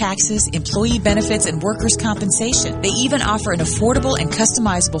payroll, taxes, employee benefits, and workers' compensation. They even offer an affordable and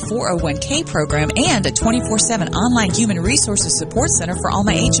customizable 401k program and a 24/7 online human resources support center for all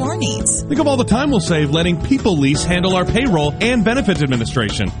my HR needs. Think of all the time we'll save letting People Lease handle our payroll and benefits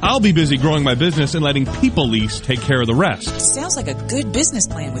administration. I'll be busy growing my business and letting People Lease take care of the rest. Sounds like a good business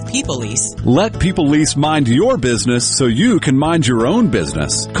plan with People Lease. Let People Lease mind your business so you can mind your own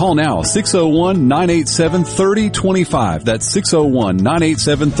business. Call now, 601-987-3025. That's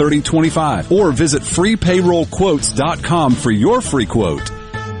 601-987-3025. Or visit freepayrollquotes.com for your free quote.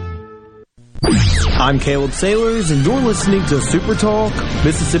 I'm Caleb Sailors, and you're listening to Super Talk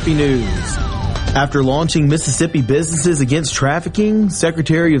Mississippi News. After launching Mississippi Businesses Against Trafficking,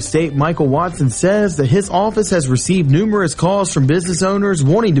 Secretary of State Michael Watson says that his office has received numerous calls from business owners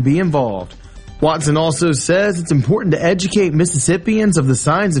wanting to be involved. Watson also says it's important to educate Mississippians of the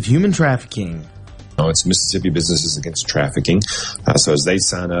signs of human trafficking. It's Mississippi Businesses Against Trafficking. So as they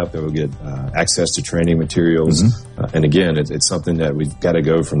sign up, they will get access to training materials. And again, it's something that we've got to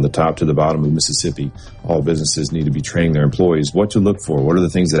go from the top to the bottom of Mississippi. All businesses need to be training their employees what to look for, what are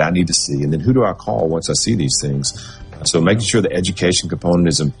the things that I need to see, and then who do I call once I see these things. So making sure the education component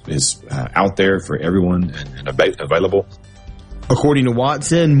is out there for everyone and available. According to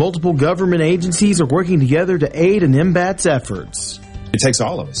Watson, multiple government agencies are working together to aid in MBAT's efforts. It takes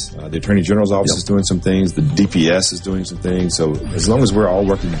all of us. The Attorney General's office is doing some things. The DPS is doing some things. So as long as we're all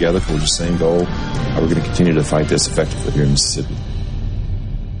working together for the same goal, we're going to continue to fight this effectively here in Mississippi.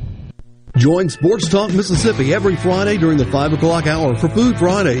 Join Sports Talk Mississippi every Friday during the 5 o'clock hour for Food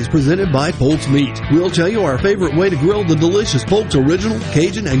Fridays presented by Polk's Meat. We'll tell you our favorite way to grill the delicious Polk's Original,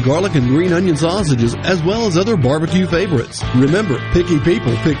 Cajun, and garlic and green onion sausages, as well as other barbecue favorites. Remember, picky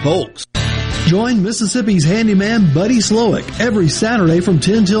people pick Polk's. Join Mississippi's handyman Buddy Slowick every Saturday from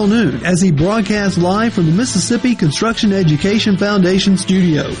 10 till noon as he broadcasts live from the Mississippi Construction Education Foundation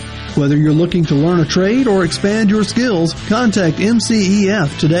studio. Whether you're looking to learn a trade or expand your skills, contact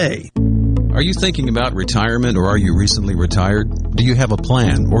MCEF today. Are you thinking about retirement, or are you recently retired? Do you have a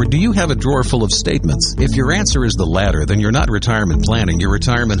plan, or do you have a drawer full of statements? If your answer is the latter, then you're not retirement planning, you're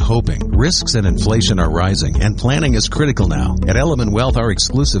retirement hoping. Risks and inflation are rising, and planning is critical now. At Element Wealth, our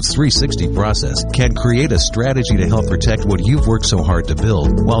exclusive 360 process can create a strategy to help protect what you've worked so hard to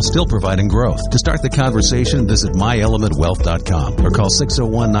build, while still providing growth. To start the conversation, visit myelementwealth.com or call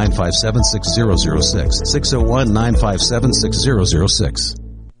 601-957-6006, 601-957-6006.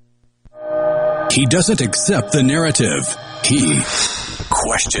 He doesn't accept the narrative. He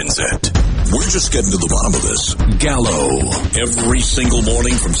questions it. We're just getting to the bottom of this. Gallo. Every single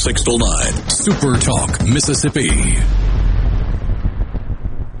morning from 6 till 9. Super Talk, Mississippi.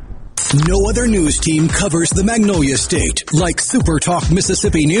 No other news team covers the Magnolia State like Super Talk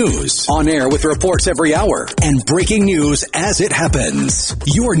Mississippi News. On air with reports every hour and breaking news as it happens.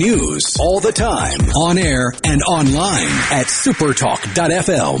 Your news all the time. On air and online at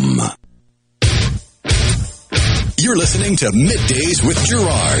supertalk.fm. You're listening to Middays with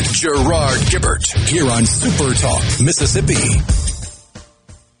Gerard Gibert, here on Super Talk, Mississippi. Here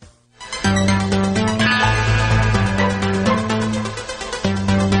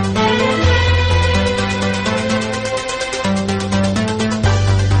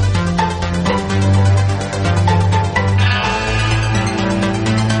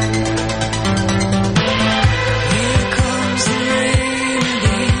comes the rain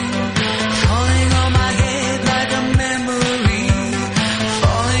again, falling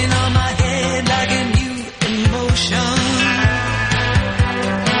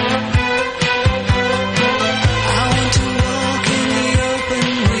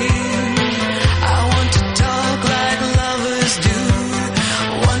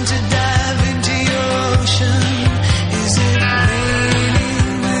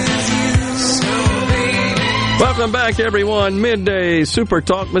Welcome back, everyone. Midday Super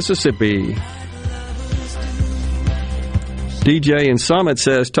Talk Mississippi. DJ in Summit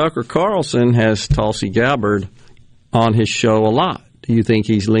says Tucker Carlson has Tulsi Gabbard on his show a lot. Do you think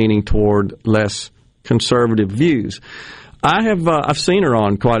he's leaning toward less conservative views? I've seen her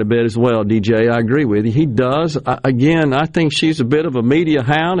on quite a bit as well, DJ. I agree with you. He does. Again, I think she's a bit of a media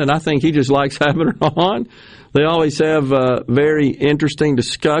hound, and I think he just likes having her on. They always have a very interesting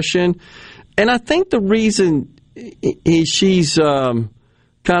discussion. And I think the reason she's kind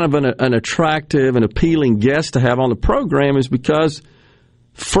of an attractive and appealing guest to have on the program is because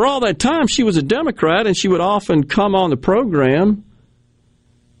for all that time she was a Democrat, and she would often come on the program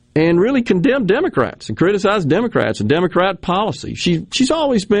and really condemn Democrats and criticize Democrats and Democrat policy. She's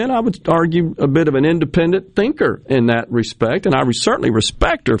always been, I would argue, a bit of an independent thinker in that respect, and I certainly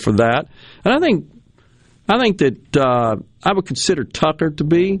respect her for that. And I think that I would consider Tucker to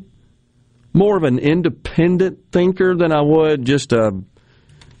be more of an independent thinker than I would just a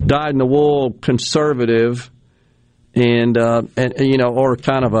dyed-in-the-wool conservative and or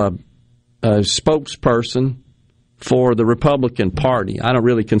kind of a spokesperson for the Republican Party. I don't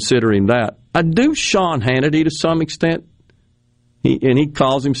really consider him that. I do Sean Hannity to some extent. He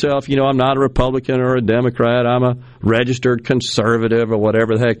calls himself, I'm not a Republican or a Democrat. I'm a registered conservative or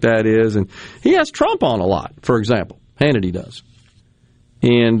whatever the heck that is. And he has Trump on a lot, for example. Hannity does.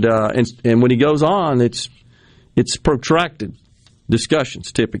 And when he goes on, it's protracted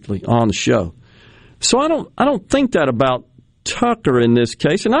discussions typically on the show. So I don't think that about Tucker in this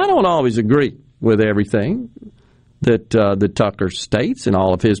case, and I don't always agree with everything that Tucker states in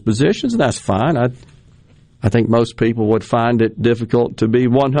all of his positions, and that's fine. I think most people would find it difficult to be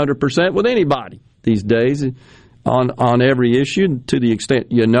 100% with anybody these days on every issue, to the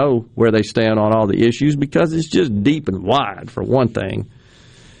extent you know where they stand on all the issues, because it's just deep and wide, for one thing.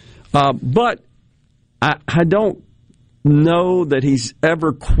 But I don't know that he's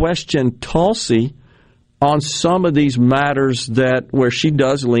ever questioned Tulsi on some of these matters where she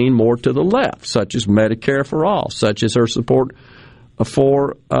does lean more to the left, such as Medicare for all, such as her support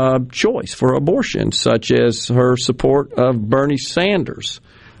for choice, for abortion, such as her support of Bernie Sanders.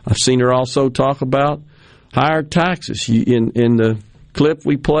 I've seen her also talk about higher taxes. In the clip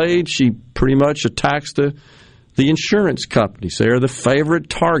we played, she pretty much attacks the insurance companies. They're the favorite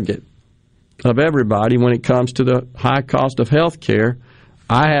target of everybody when it comes to the high cost of health care.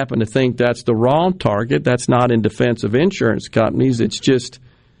 I happen to think that's the wrong target. That's not in defense of insurance companies. It's just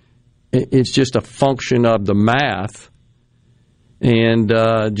a function of the math and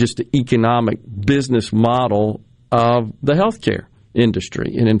just the economic business model of the healthcare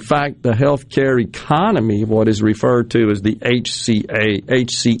industry. And in fact, the healthcare economy, what is referred to as the HCE,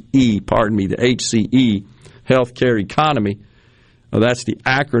 the HCE, healthcare economy, that's the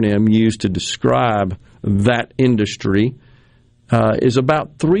acronym used to describe that industry, is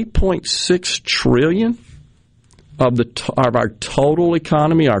about $3.6 trillion of our total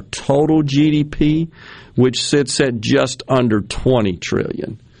economy, our total GDP, which sits at just under $20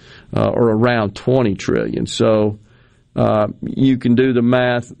 trillion, or around $20 trillion. So you can do the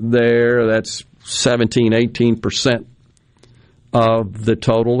math there. That's 18% of the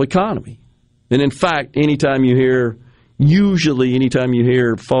total economy. And in fact, anytime you hear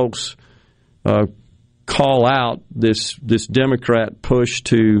folks call out this Democrat push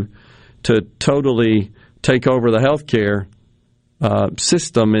to totally take over the healthcare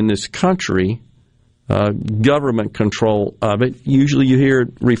system in this country, government control of it, usually you hear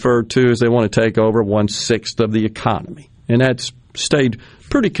it referred to as they want to take over 1/6 of the economy. And that's stayed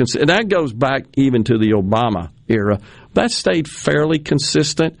pretty consistent. And that goes back even to the Obama era. That stayed fairly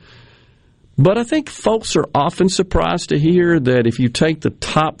consistent. But I think folks are often surprised to hear that if you take the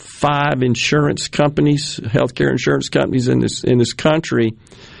top 5 insurance companies, healthcare insurance companies in this country,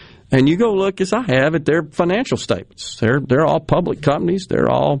 and you go look, as I have, at their financial statements. They're all public companies. They're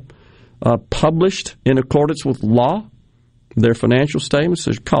all published in accordance with law. Their financial statements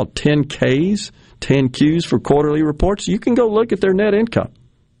are called 10Ks, 10Qs for quarterly reports. You can go look at their net income.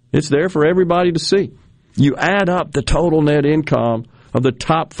 It's there for everybody to see. You add up the total net income of the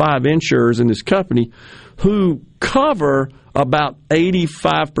top 5 insurers in this company, who cover about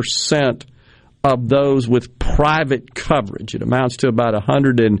 85% of those with private coverage. It amounts to about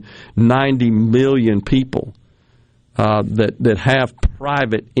 190 million people that have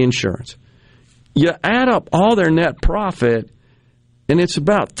private insurance. You add up all their net profit, and it's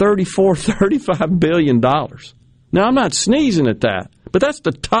about $35 billion. Now, I'm not sneezing at that, but that's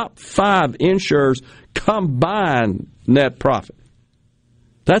the top 5 insurers' combined net profit.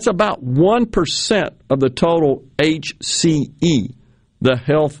 That's about 1% of the total HCE, the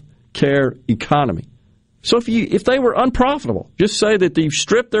health care economy. So if they were unprofitable, just say that they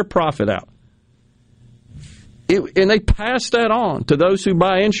stripped their profit out, and they pass that on to those who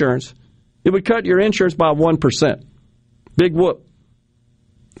buy insurance, it would cut your insurance by 1%. Big whoop.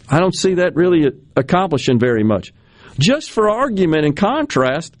 I don't see that really accomplishing very much. Just for argument and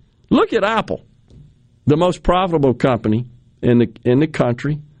contrast, look at Apple, the most profitable company in the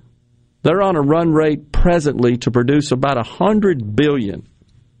country. They're on a run rate presently to produce about $100 billion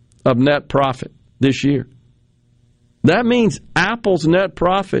of net profit this year. That means Apple's net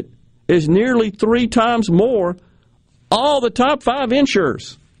profit is nearly 3 times more all the top 5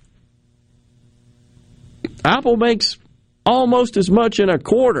 insurers. Apple makes almost as much in a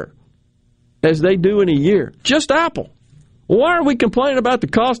quarter as they do in a year. Just Apple. Why are we complaining about the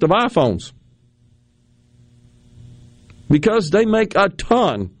cost of iPhones? Because they make a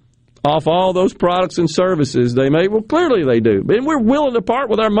ton off all those products and services they make. Well, clearly they do. And we're willing to part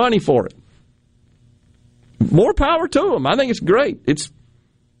with our money for it. More power to them. I think it's great. It's,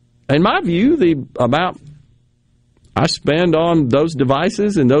 in my view, the amount I spend on those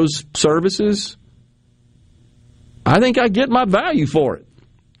devices and those services, I think I get my value for it.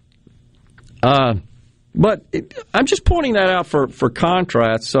 But I'm just pointing that out for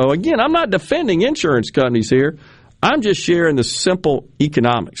contrast. So, again, I'm not defending insurance companies here. I'm just sharing the simple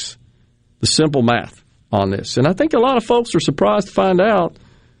economics, the simple math on this. And I think a lot of folks are surprised to find out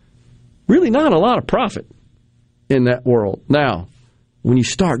really not a lot of profit in that world. Now, when you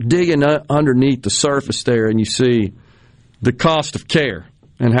start digging underneath the surface there and you see the cost of care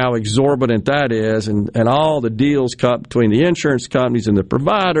and how exorbitant that is and all the deals cut between the insurance companies and the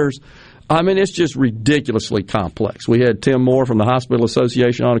providers, I mean, it's just ridiculously complex. We had Tim Moore from the Hospital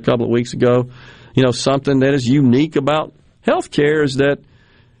Association on a couple of weeks ago. You know, something that is unique about healthcare is that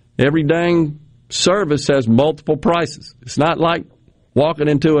every dang service has multiple prices. It's not like walking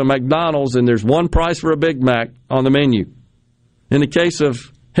into a McDonald's and there's one price for a Big Mac on the menu. In the case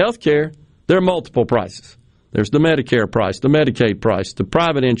of healthcare, there are multiple prices. There's the Medicare price, the Medicaid price, the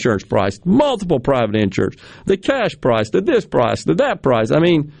private insurance price, multiple private insurance, the cash price, the this price, the that price. I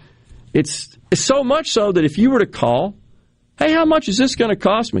mean, it's so much so that if you were to call, hey, how much is this going to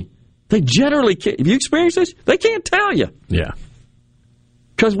cost me? They generally can't. If you experience this, they can't tell you. Yeah.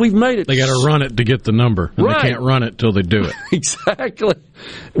 Because we've made it. They got to run it to get the number, and right. They can't run it till they do it. Exactly.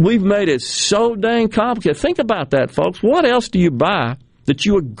 We've made it so dang complicated. Think about that, folks. What else do you buy that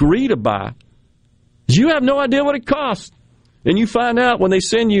you agree to buy? You have no idea what it costs. And you find out when they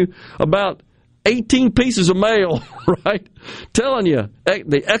send you about 18 pieces of mail, right, telling you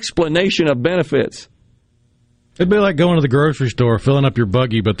the explanation of benefits. It'd be like going to the grocery store, filling up your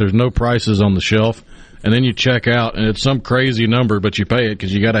buggy, but there's no prices on the shelf. And then you check out, and it's some crazy number, but you pay it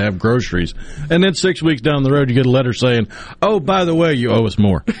because you got to have groceries. And then 6 weeks down the road, you get a letter saying, oh, by the way, you owe us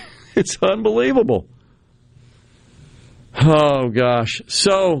more. It's unbelievable. Oh, gosh.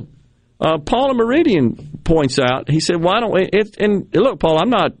 So Paul Meridian points out, he said, why don't we, and look, Paul, I'm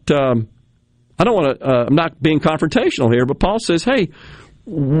not being confrontational here, but Paul says, hey,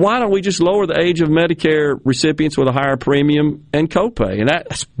 why don't we just lower the age of Medicare recipients with a higher premium and copay? And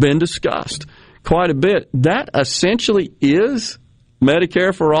that's been discussed quite a bit. That essentially is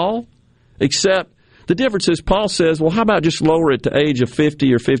Medicare for all, except the difference is Paul says, well, how about just lower it to age of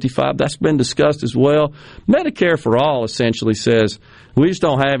 50 or 55? That's been discussed as well. Medicare for all essentially says we just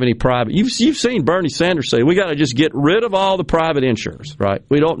don't have any private. You've seen Bernie Sanders say we got to just get rid of all the private insurers, right?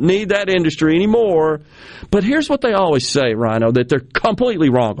 We don't need that industry anymore. But here's what they always say, Rhino, that they're completely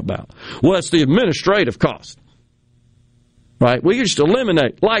wrong about. Well, it's the administrative cost, right? We just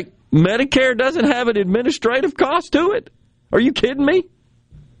eliminate. Like Medicare doesn't have an administrative cost to it? Are you kidding me?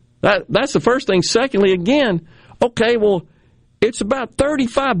 That's the first thing. Secondly, again, okay, well, it's about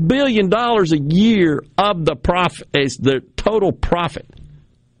 $35 billion a year of the profit, is the total profit.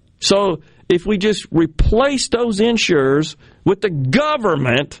 So if we just replace those insurers with the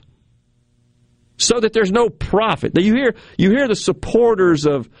government so that there's no profit. Now you hear the supporters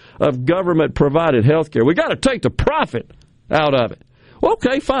of government-provided health care. We got to take the profit out of it.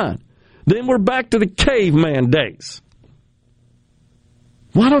 Okay, fine. Then we're back to the caveman days.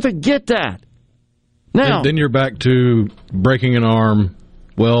 Why don't they get that? Now, then you're back to breaking an arm.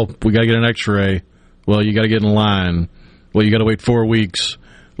 Well, we got to get an x-ray. Well, you got to get in line. Well, you got to wait 4 weeks.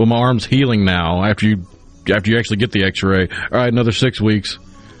 Well, my arm's healing now after you actually get the x-ray. All right, another 6 weeks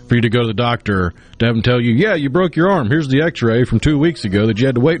for you to go to the doctor to have them tell you, yeah, you broke your arm. Here's the x-ray from 2 weeks ago that you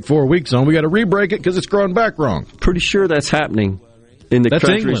had to wait 4 weeks on. We got to re-break it because it's growing back wrong. Pretty sure that's happening in the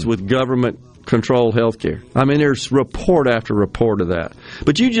countries England. with government-controlled health care. I mean, there's report after report of that.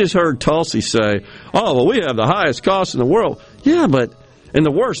 But you just heard Tulsi say, oh, well, we have the highest costs in the world. Yeah, but in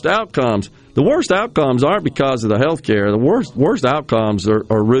the worst outcomes, The worst outcomes aren't because of the health care. The worst outcomes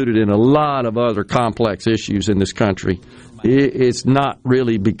are rooted in a lot of other complex issues in this country. It's not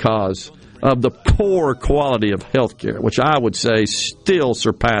really because of the poor quality of health care, which I would say still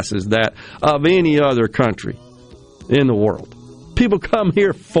surpasses that of any other country in the world. People come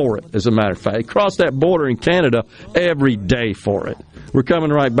here for it, as a matter of fact. They cross that border in Canada every day for it. We're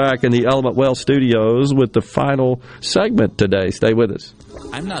coming right back in the Element Well studios with the final segment today. Stay with us.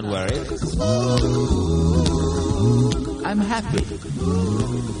 I'm not worried. I'm happy.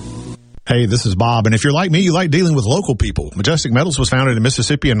 Hey, this is Bob, and if you're like me, you like dealing with local people. Majestic Metals was founded in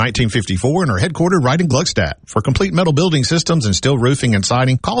Mississippi in 1954 and are headquartered right in Gluckstadt. For complete metal building systems and steel roofing and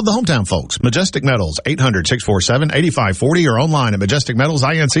siding, call the hometown folks. Majestic Metals, 800-647-8540 or online at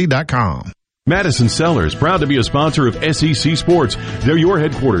majesticmetalsinc.com. Madison Cellars, proud to be a sponsor of SEC Sports. They're your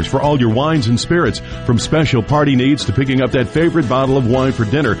headquarters for all your wines and spirits. From special party needs to picking up that favorite bottle of wine for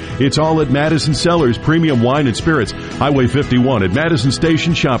dinner, it's all at Madison Cellars Premium Wine and Spirits, Highway 51 at Madison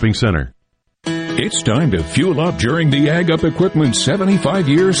Station Shopping Center. It's time to fuel up during the Ag Up Equipment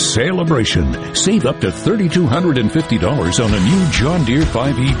 75-year celebration. Save up to $3,250 on a new John Deere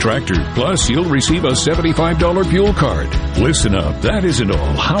 5E tractor. Plus, you'll receive a $75 fuel card. Listen up, that isn't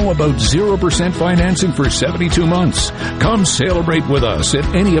all. How about 0% financing for 72 months? Come celebrate with us at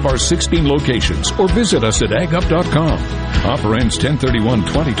any of our 16 locations or visit us at agup.com. Offer ends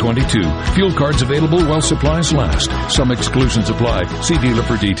 10/31/2022. Fuel cards available while supplies last. Some exclusions apply. See dealer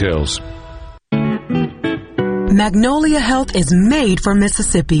for details. Magnolia Health is made for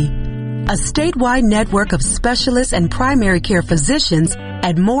Mississippi. A statewide network of specialists and primary care physicians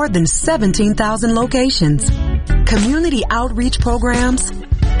at more than 17,000 locations. Community outreach programs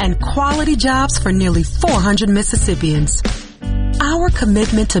and quality jobs for nearly 400 Mississippians. Our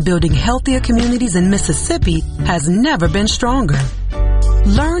commitment to building healthier communities in Mississippi has never been stronger.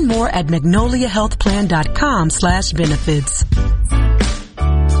 Learn more at magnoliahealthplan.com/benefits.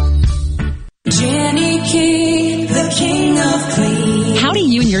 Jenny King, the king of clean. How do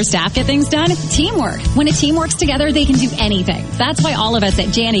you and your staff get things done? Teamwork. When a team works together, they can do anything. That's why all of us at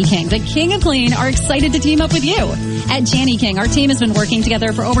Janny King, the king of clean, are excited to team up with you. At Janny King, our team has been working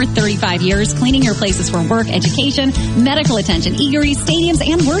together for over 35 years, cleaning your places for work, education, medical attention, eateries, stadiums,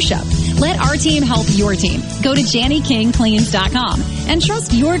 and worship. Let our team help your team. Go to JannyKingCleans.com and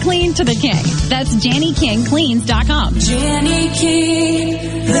trust your clean to the king. That's JannyKingCleans.com. Jenny King,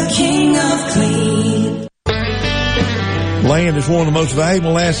 the king of clean. Land is one of the most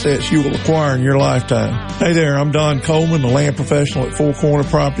valuable assets you will acquire in your lifetime. Hey there, I'm Don Coleman, the land professional at Four Corner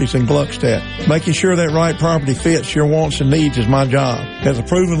Properties in Gluckstadt. Making sure that right property fits your wants and needs is my job. As a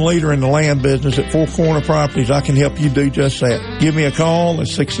proven leader in the land business at Four Corner Properties, I can help you do just that. Give me a call at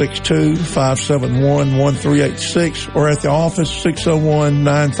 662-571-1386 or at the office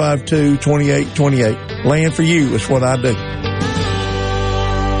 601-952-2828. Land for you is what I do.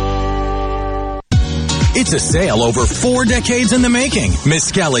 It's a sale over 4 decades in the making.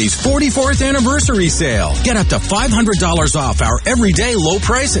 Miss Kelly's 44th anniversary sale. Get up to $500 off our everyday low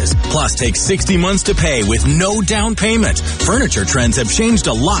prices. Plus, take 60 months to pay with no down payment. Furniture trends have changed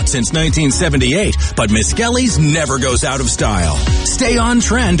a lot since 1978, but Miss Kelly's never goes out of style. Stay on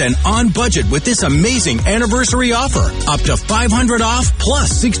trend and on budget with this amazing anniversary offer. Up to $500 off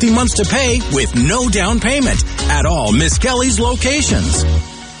plus 60 months to pay with no down payment at all Miss Kelly's locations.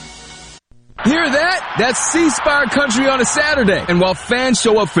 Hear that? That's C Spire Country on a Saturday. And while fans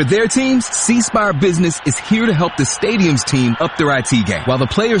show up for their teams, C Spire Business is here to help the stadium's team up their IT game. While the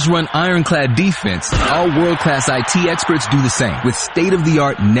players run ironclad defense, our world-class IT experts do the same with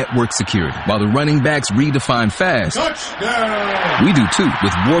state-of-the-art network security. While the running backs redefine fast, touchdown! We do too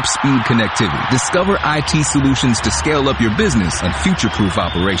with warp speed connectivity. Discover IT solutions to scale up your business and future-proof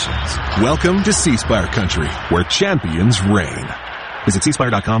operations. Welcome to C Spire Country, where champions reign. Visit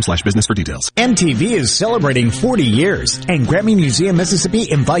cspire.com/business for details. MTV is celebrating 40 years, and Grammy Museum Mississippi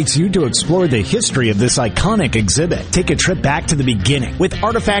invites you to explore the history of this iconic exhibit. Take a trip back to the beginning with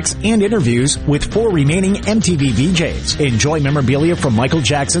artifacts and interviews with 4 remaining MTV VJs. Enjoy memorabilia from Michael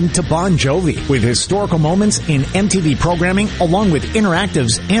Jackson to Bon Jovi with historical moments in MTV programming along with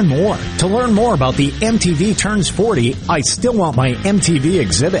interactives and more. To learn more about the MTV Turns 40, I Still Want My MTV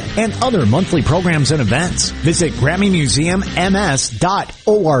exhibit and other monthly programs and events, visit GrammyMuseumMS.org.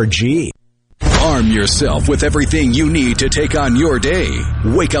 Arm yourself with everything you need to take on your day.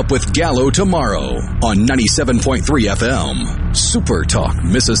 Wake up with Gallo tomorrow on 97.3 FM. Super Talk,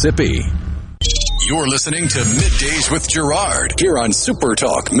 Mississippi. You're listening to Middays with Gerard here on Super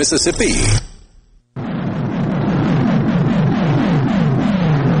Talk, Mississippi.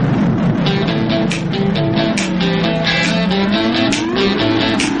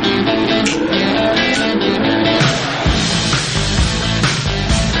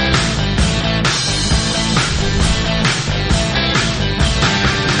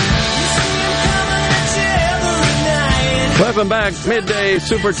 Welcome back, Midday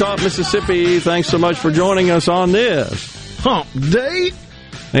Super Talk Mississippi. Thanks so much for joining us on this Hump Day.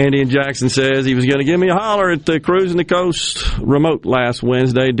 Andy in Jackson says he was going to give me a holler at the Cruising the Coast remote last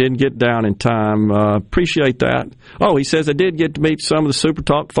Wednesday. Didn't get down in time. Appreciate that. Oh, he says I did get to meet some of the Super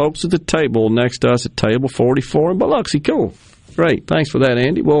Talk folks at the table next to us at table 44 in Biloxi. Cool. Great. Thanks for that,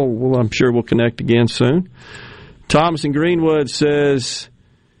 Andy. Well, I'm sure we'll connect again soon. Thomas in Greenwood says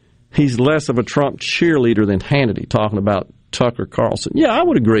he's less of a Trump cheerleader than Hannity, talking about Tucker Carlson. Yeah, I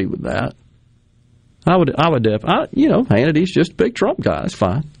would agree with that. I would Hannity's just a big Trump guy. That's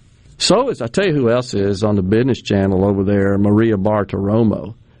fine. So I tell you who else is on the business channel over there, Maria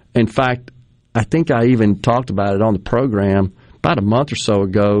Bartiromo. In fact, I think I even talked about it on the program about a month or so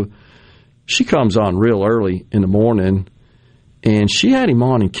ago. She comes on real early in the morning, and she had him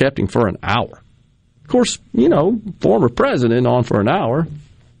on and kept him for an hour. Of course, former president on for an hour.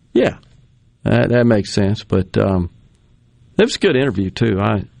 Yeah, that makes sense. But it was a good interview, too.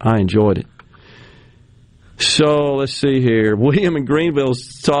 I enjoyed it. So let's see here. William in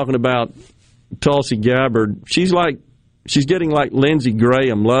Greenville's talking about Tulsi Gabbard. She's getting like Lindsey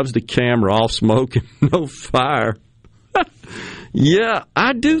Graham, loves the camera, all smoke and no fire. Yeah,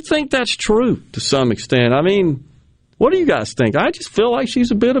 I do think that's true to some extent. I mean, what do you guys think? I just feel like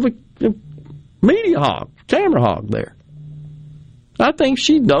she's a bit of a media hog, camera hog there. I think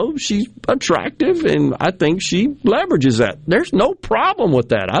she knows she's attractive, and I think she leverages that. There's no problem with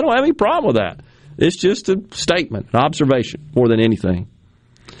that. I don't have any problem with that. It's just a statement, an observation, more than anything.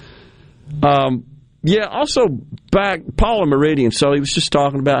 Also back, Paul and Meridian, so he was just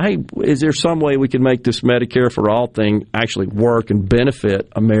talking about, hey, is there some way we can make this Medicare for All thing actually work and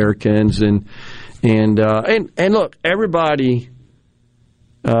benefit Americans? And look, everybody,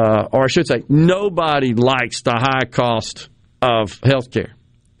 or I should say, nobody likes the high cost of health care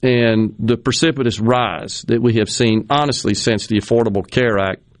and the precipitous rise that we have seen, honestly, since the Affordable Care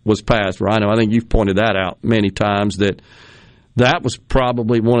Act was passed. Rhino, I think you've pointed that out many times, that was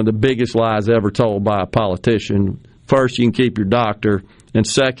probably one of the biggest lies ever told by a politician. First, you can keep your doctor, and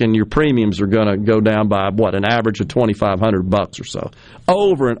second, your premiums are going to go down by, an average of $2,500 or so.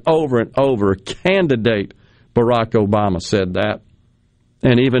 Over and over and over, candidate Barack Obama said that,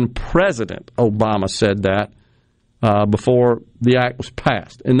 and even President Obama said that before the act was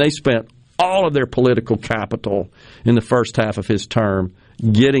passed. And they spent all of their political capital in the first half of his term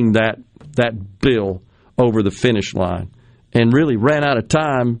getting that bill over the finish line, and really ran out of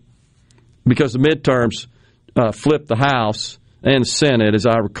time because the midterms flipped the House and the Senate, as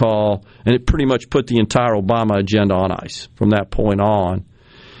I recall, and it pretty much put the entire Obama agenda on ice from that point on.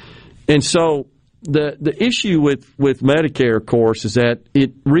 And so the issue with Medicare, of course, is that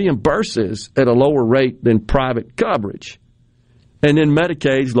it reimburses at a lower rate than private coverage, and then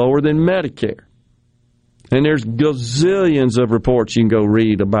Medicaid's lower than Medicare. And there's gazillions of reports you can go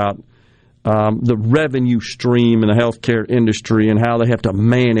read about the revenue stream in the healthcare industry and how they have to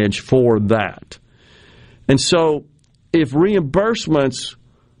manage for that. And so if reimbursements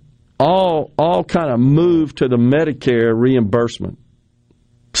all kind of move to the Medicare reimbursement,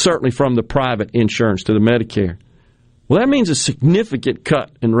 certainly from the private insurance to the Medicare, well, that means a significant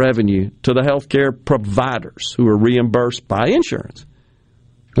cut in revenue to the healthcare providers who are reimbursed by insurance.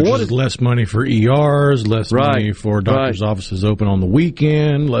 Which is less money for ERs, less money for doctors' offices open on the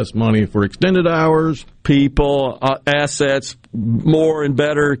weekend, less money for extended hours. People, assets, more and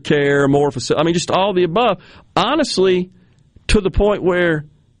better care, more facilities. I mean, just all the above. Honestly, to the point where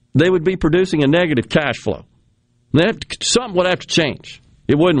they would be producing a negative cash flow. Something would have to change.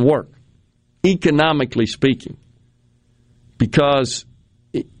 It wouldn't work, economically speaking. Because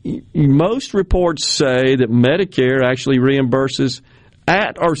most reports say that Medicare actually reimburses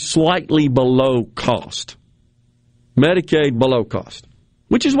at or slightly below cost. Medicaid below cost.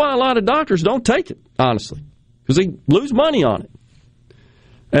 Which is why a lot of doctors don't take it, honestly, because they lose money on it.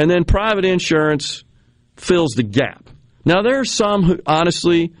 And then private insurance fills the gap. Now, there are some who,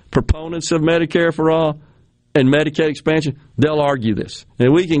 honestly, proponents of Medicare for All and Medicaid expansion, they'll argue this.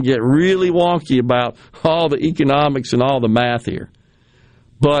 And we can get really wonky about all the economics and all the math here.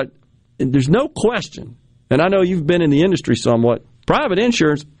 But there's no question, and I know you've been in the industry somewhat, private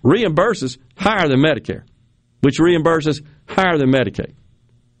insurance reimburses higher than Medicare, which reimburses higher than Medicaid.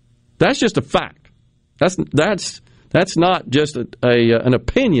 That's just a fact. That's not just an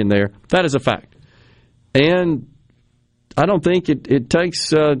opinion there. That is a fact. And I don't think it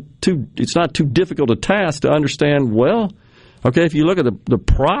takes it's not too difficult a task to understand, well, okay, if you look at the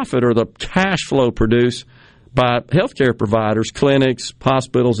profit or the cash flow produced by healthcare providers, clinics,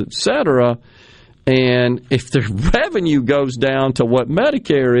 hospitals, etc., and if the revenue goes down to what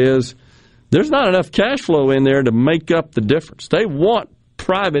Medicare is, There's not enough cash flow in there to make up the difference. They want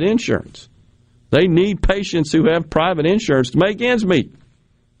private insurance. They need patients who have private insurance to make ends meet.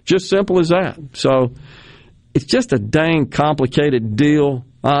 Just simple as that. So it's just a dang complicated deal,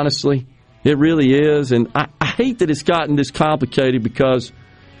 honestly. It really is. And I hate that it's gotten this complicated because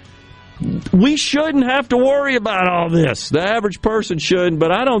we shouldn't have to worry about all this. The average person shouldn't,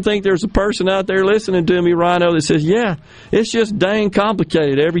 but I don't think there's a person out there listening to me, Rhino, that says, yeah, it's just dang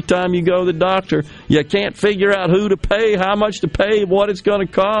complicated. Every time you go to the doctor, you can't figure out who to pay, how much to pay, what it's going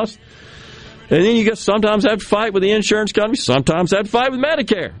to cost. And then you just sometimes have to fight with the insurance company, sometimes have to fight with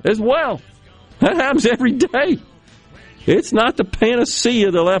Medicare as well. That happens every day. It's not the panacea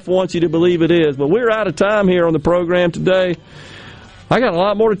the left wants you to believe it is, but we're out of time here on the program today. I got a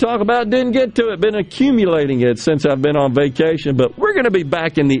lot more to talk about, didn't get to it, been accumulating it since I've been on vacation, but we're going to be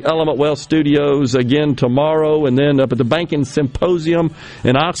back in the Element Wealth studios again tomorrow and then up at the Banking Symposium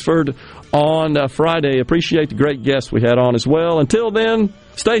in Oxford on Friday. Appreciate the great guests we had on as well. Until then,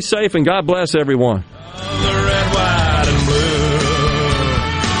 stay safe and God bless everyone. Red, white, and blue.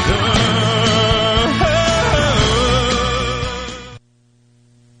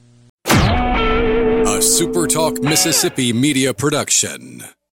 A SuperTalk Mississippi media production.